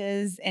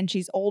emerges and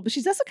she's old, but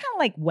she's also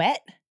kind of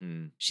wet.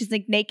 She's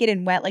naked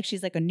and wet, like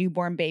she's a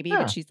newborn baby,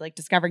 but she's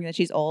discovering that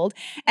she's old.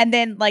 And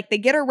then they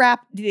get her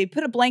wrapped, they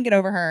put a blanket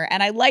over her.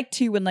 And I like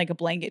too when a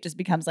blanket just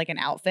becomes an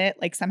outfit,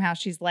 somehow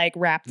she's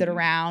wrapped it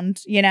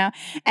around,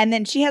 and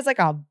then she has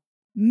a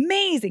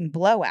amazing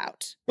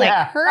blowout.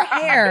 Her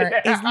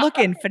hair is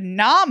looking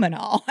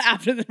phenomenal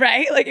after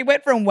right? It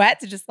went from wet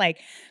to just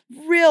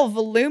real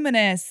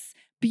voluminous,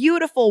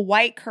 beautiful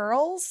white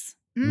curls.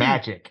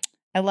 Magic.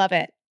 I love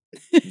it.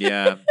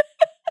 Yeah.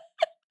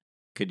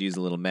 Could use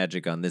a little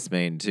magic on this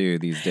mane too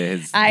these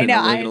days. I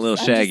know. Looking a little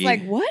shaggy. I'm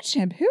just what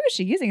shampoo is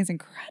she using? It's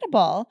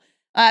incredible.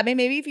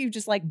 Maybe if you've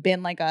just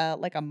been like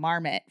a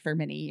marmot for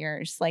many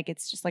years,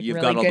 it's just You've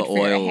really got all good the for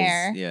oils. your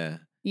hair. Yeah.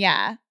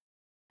 Yeah.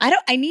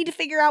 I need to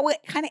figure out what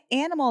kind of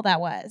animal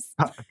that was.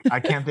 I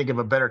can't think of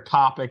a better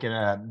topic and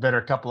a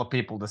better couple of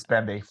people to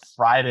spend a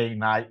Friday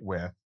night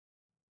with.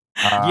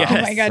 Yes.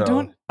 Oh my God!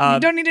 You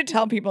don't need to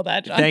tell people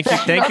that, John. Thank you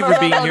for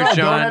being here, John.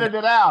 Don't edit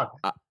it out.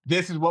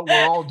 This is what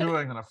we're all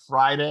doing on a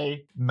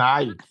Friday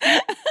night.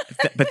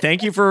 But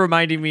thank you for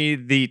reminding me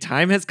the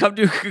time has come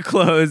to a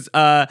close.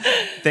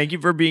 Thank you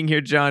for being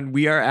here, John.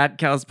 We are at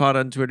CowsPod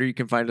on Twitter. You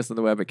can find us on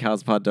the web at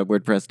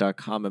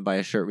cowspod.wordpress.com and buy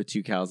a shirt with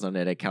 2 cows on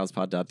it at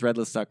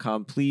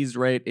cowspod.threadless.com. Please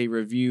write a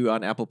review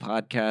on Apple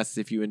Podcasts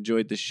if you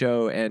enjoyed the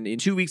show. And in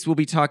 2 weeks, we'll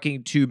be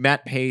talking to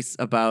Matt Pace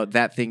about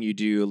That Thing You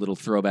Do, a little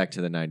throwback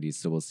to the 90s.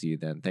 So we'll see you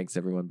then. Thanks,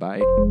 everyone.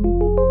 Bye.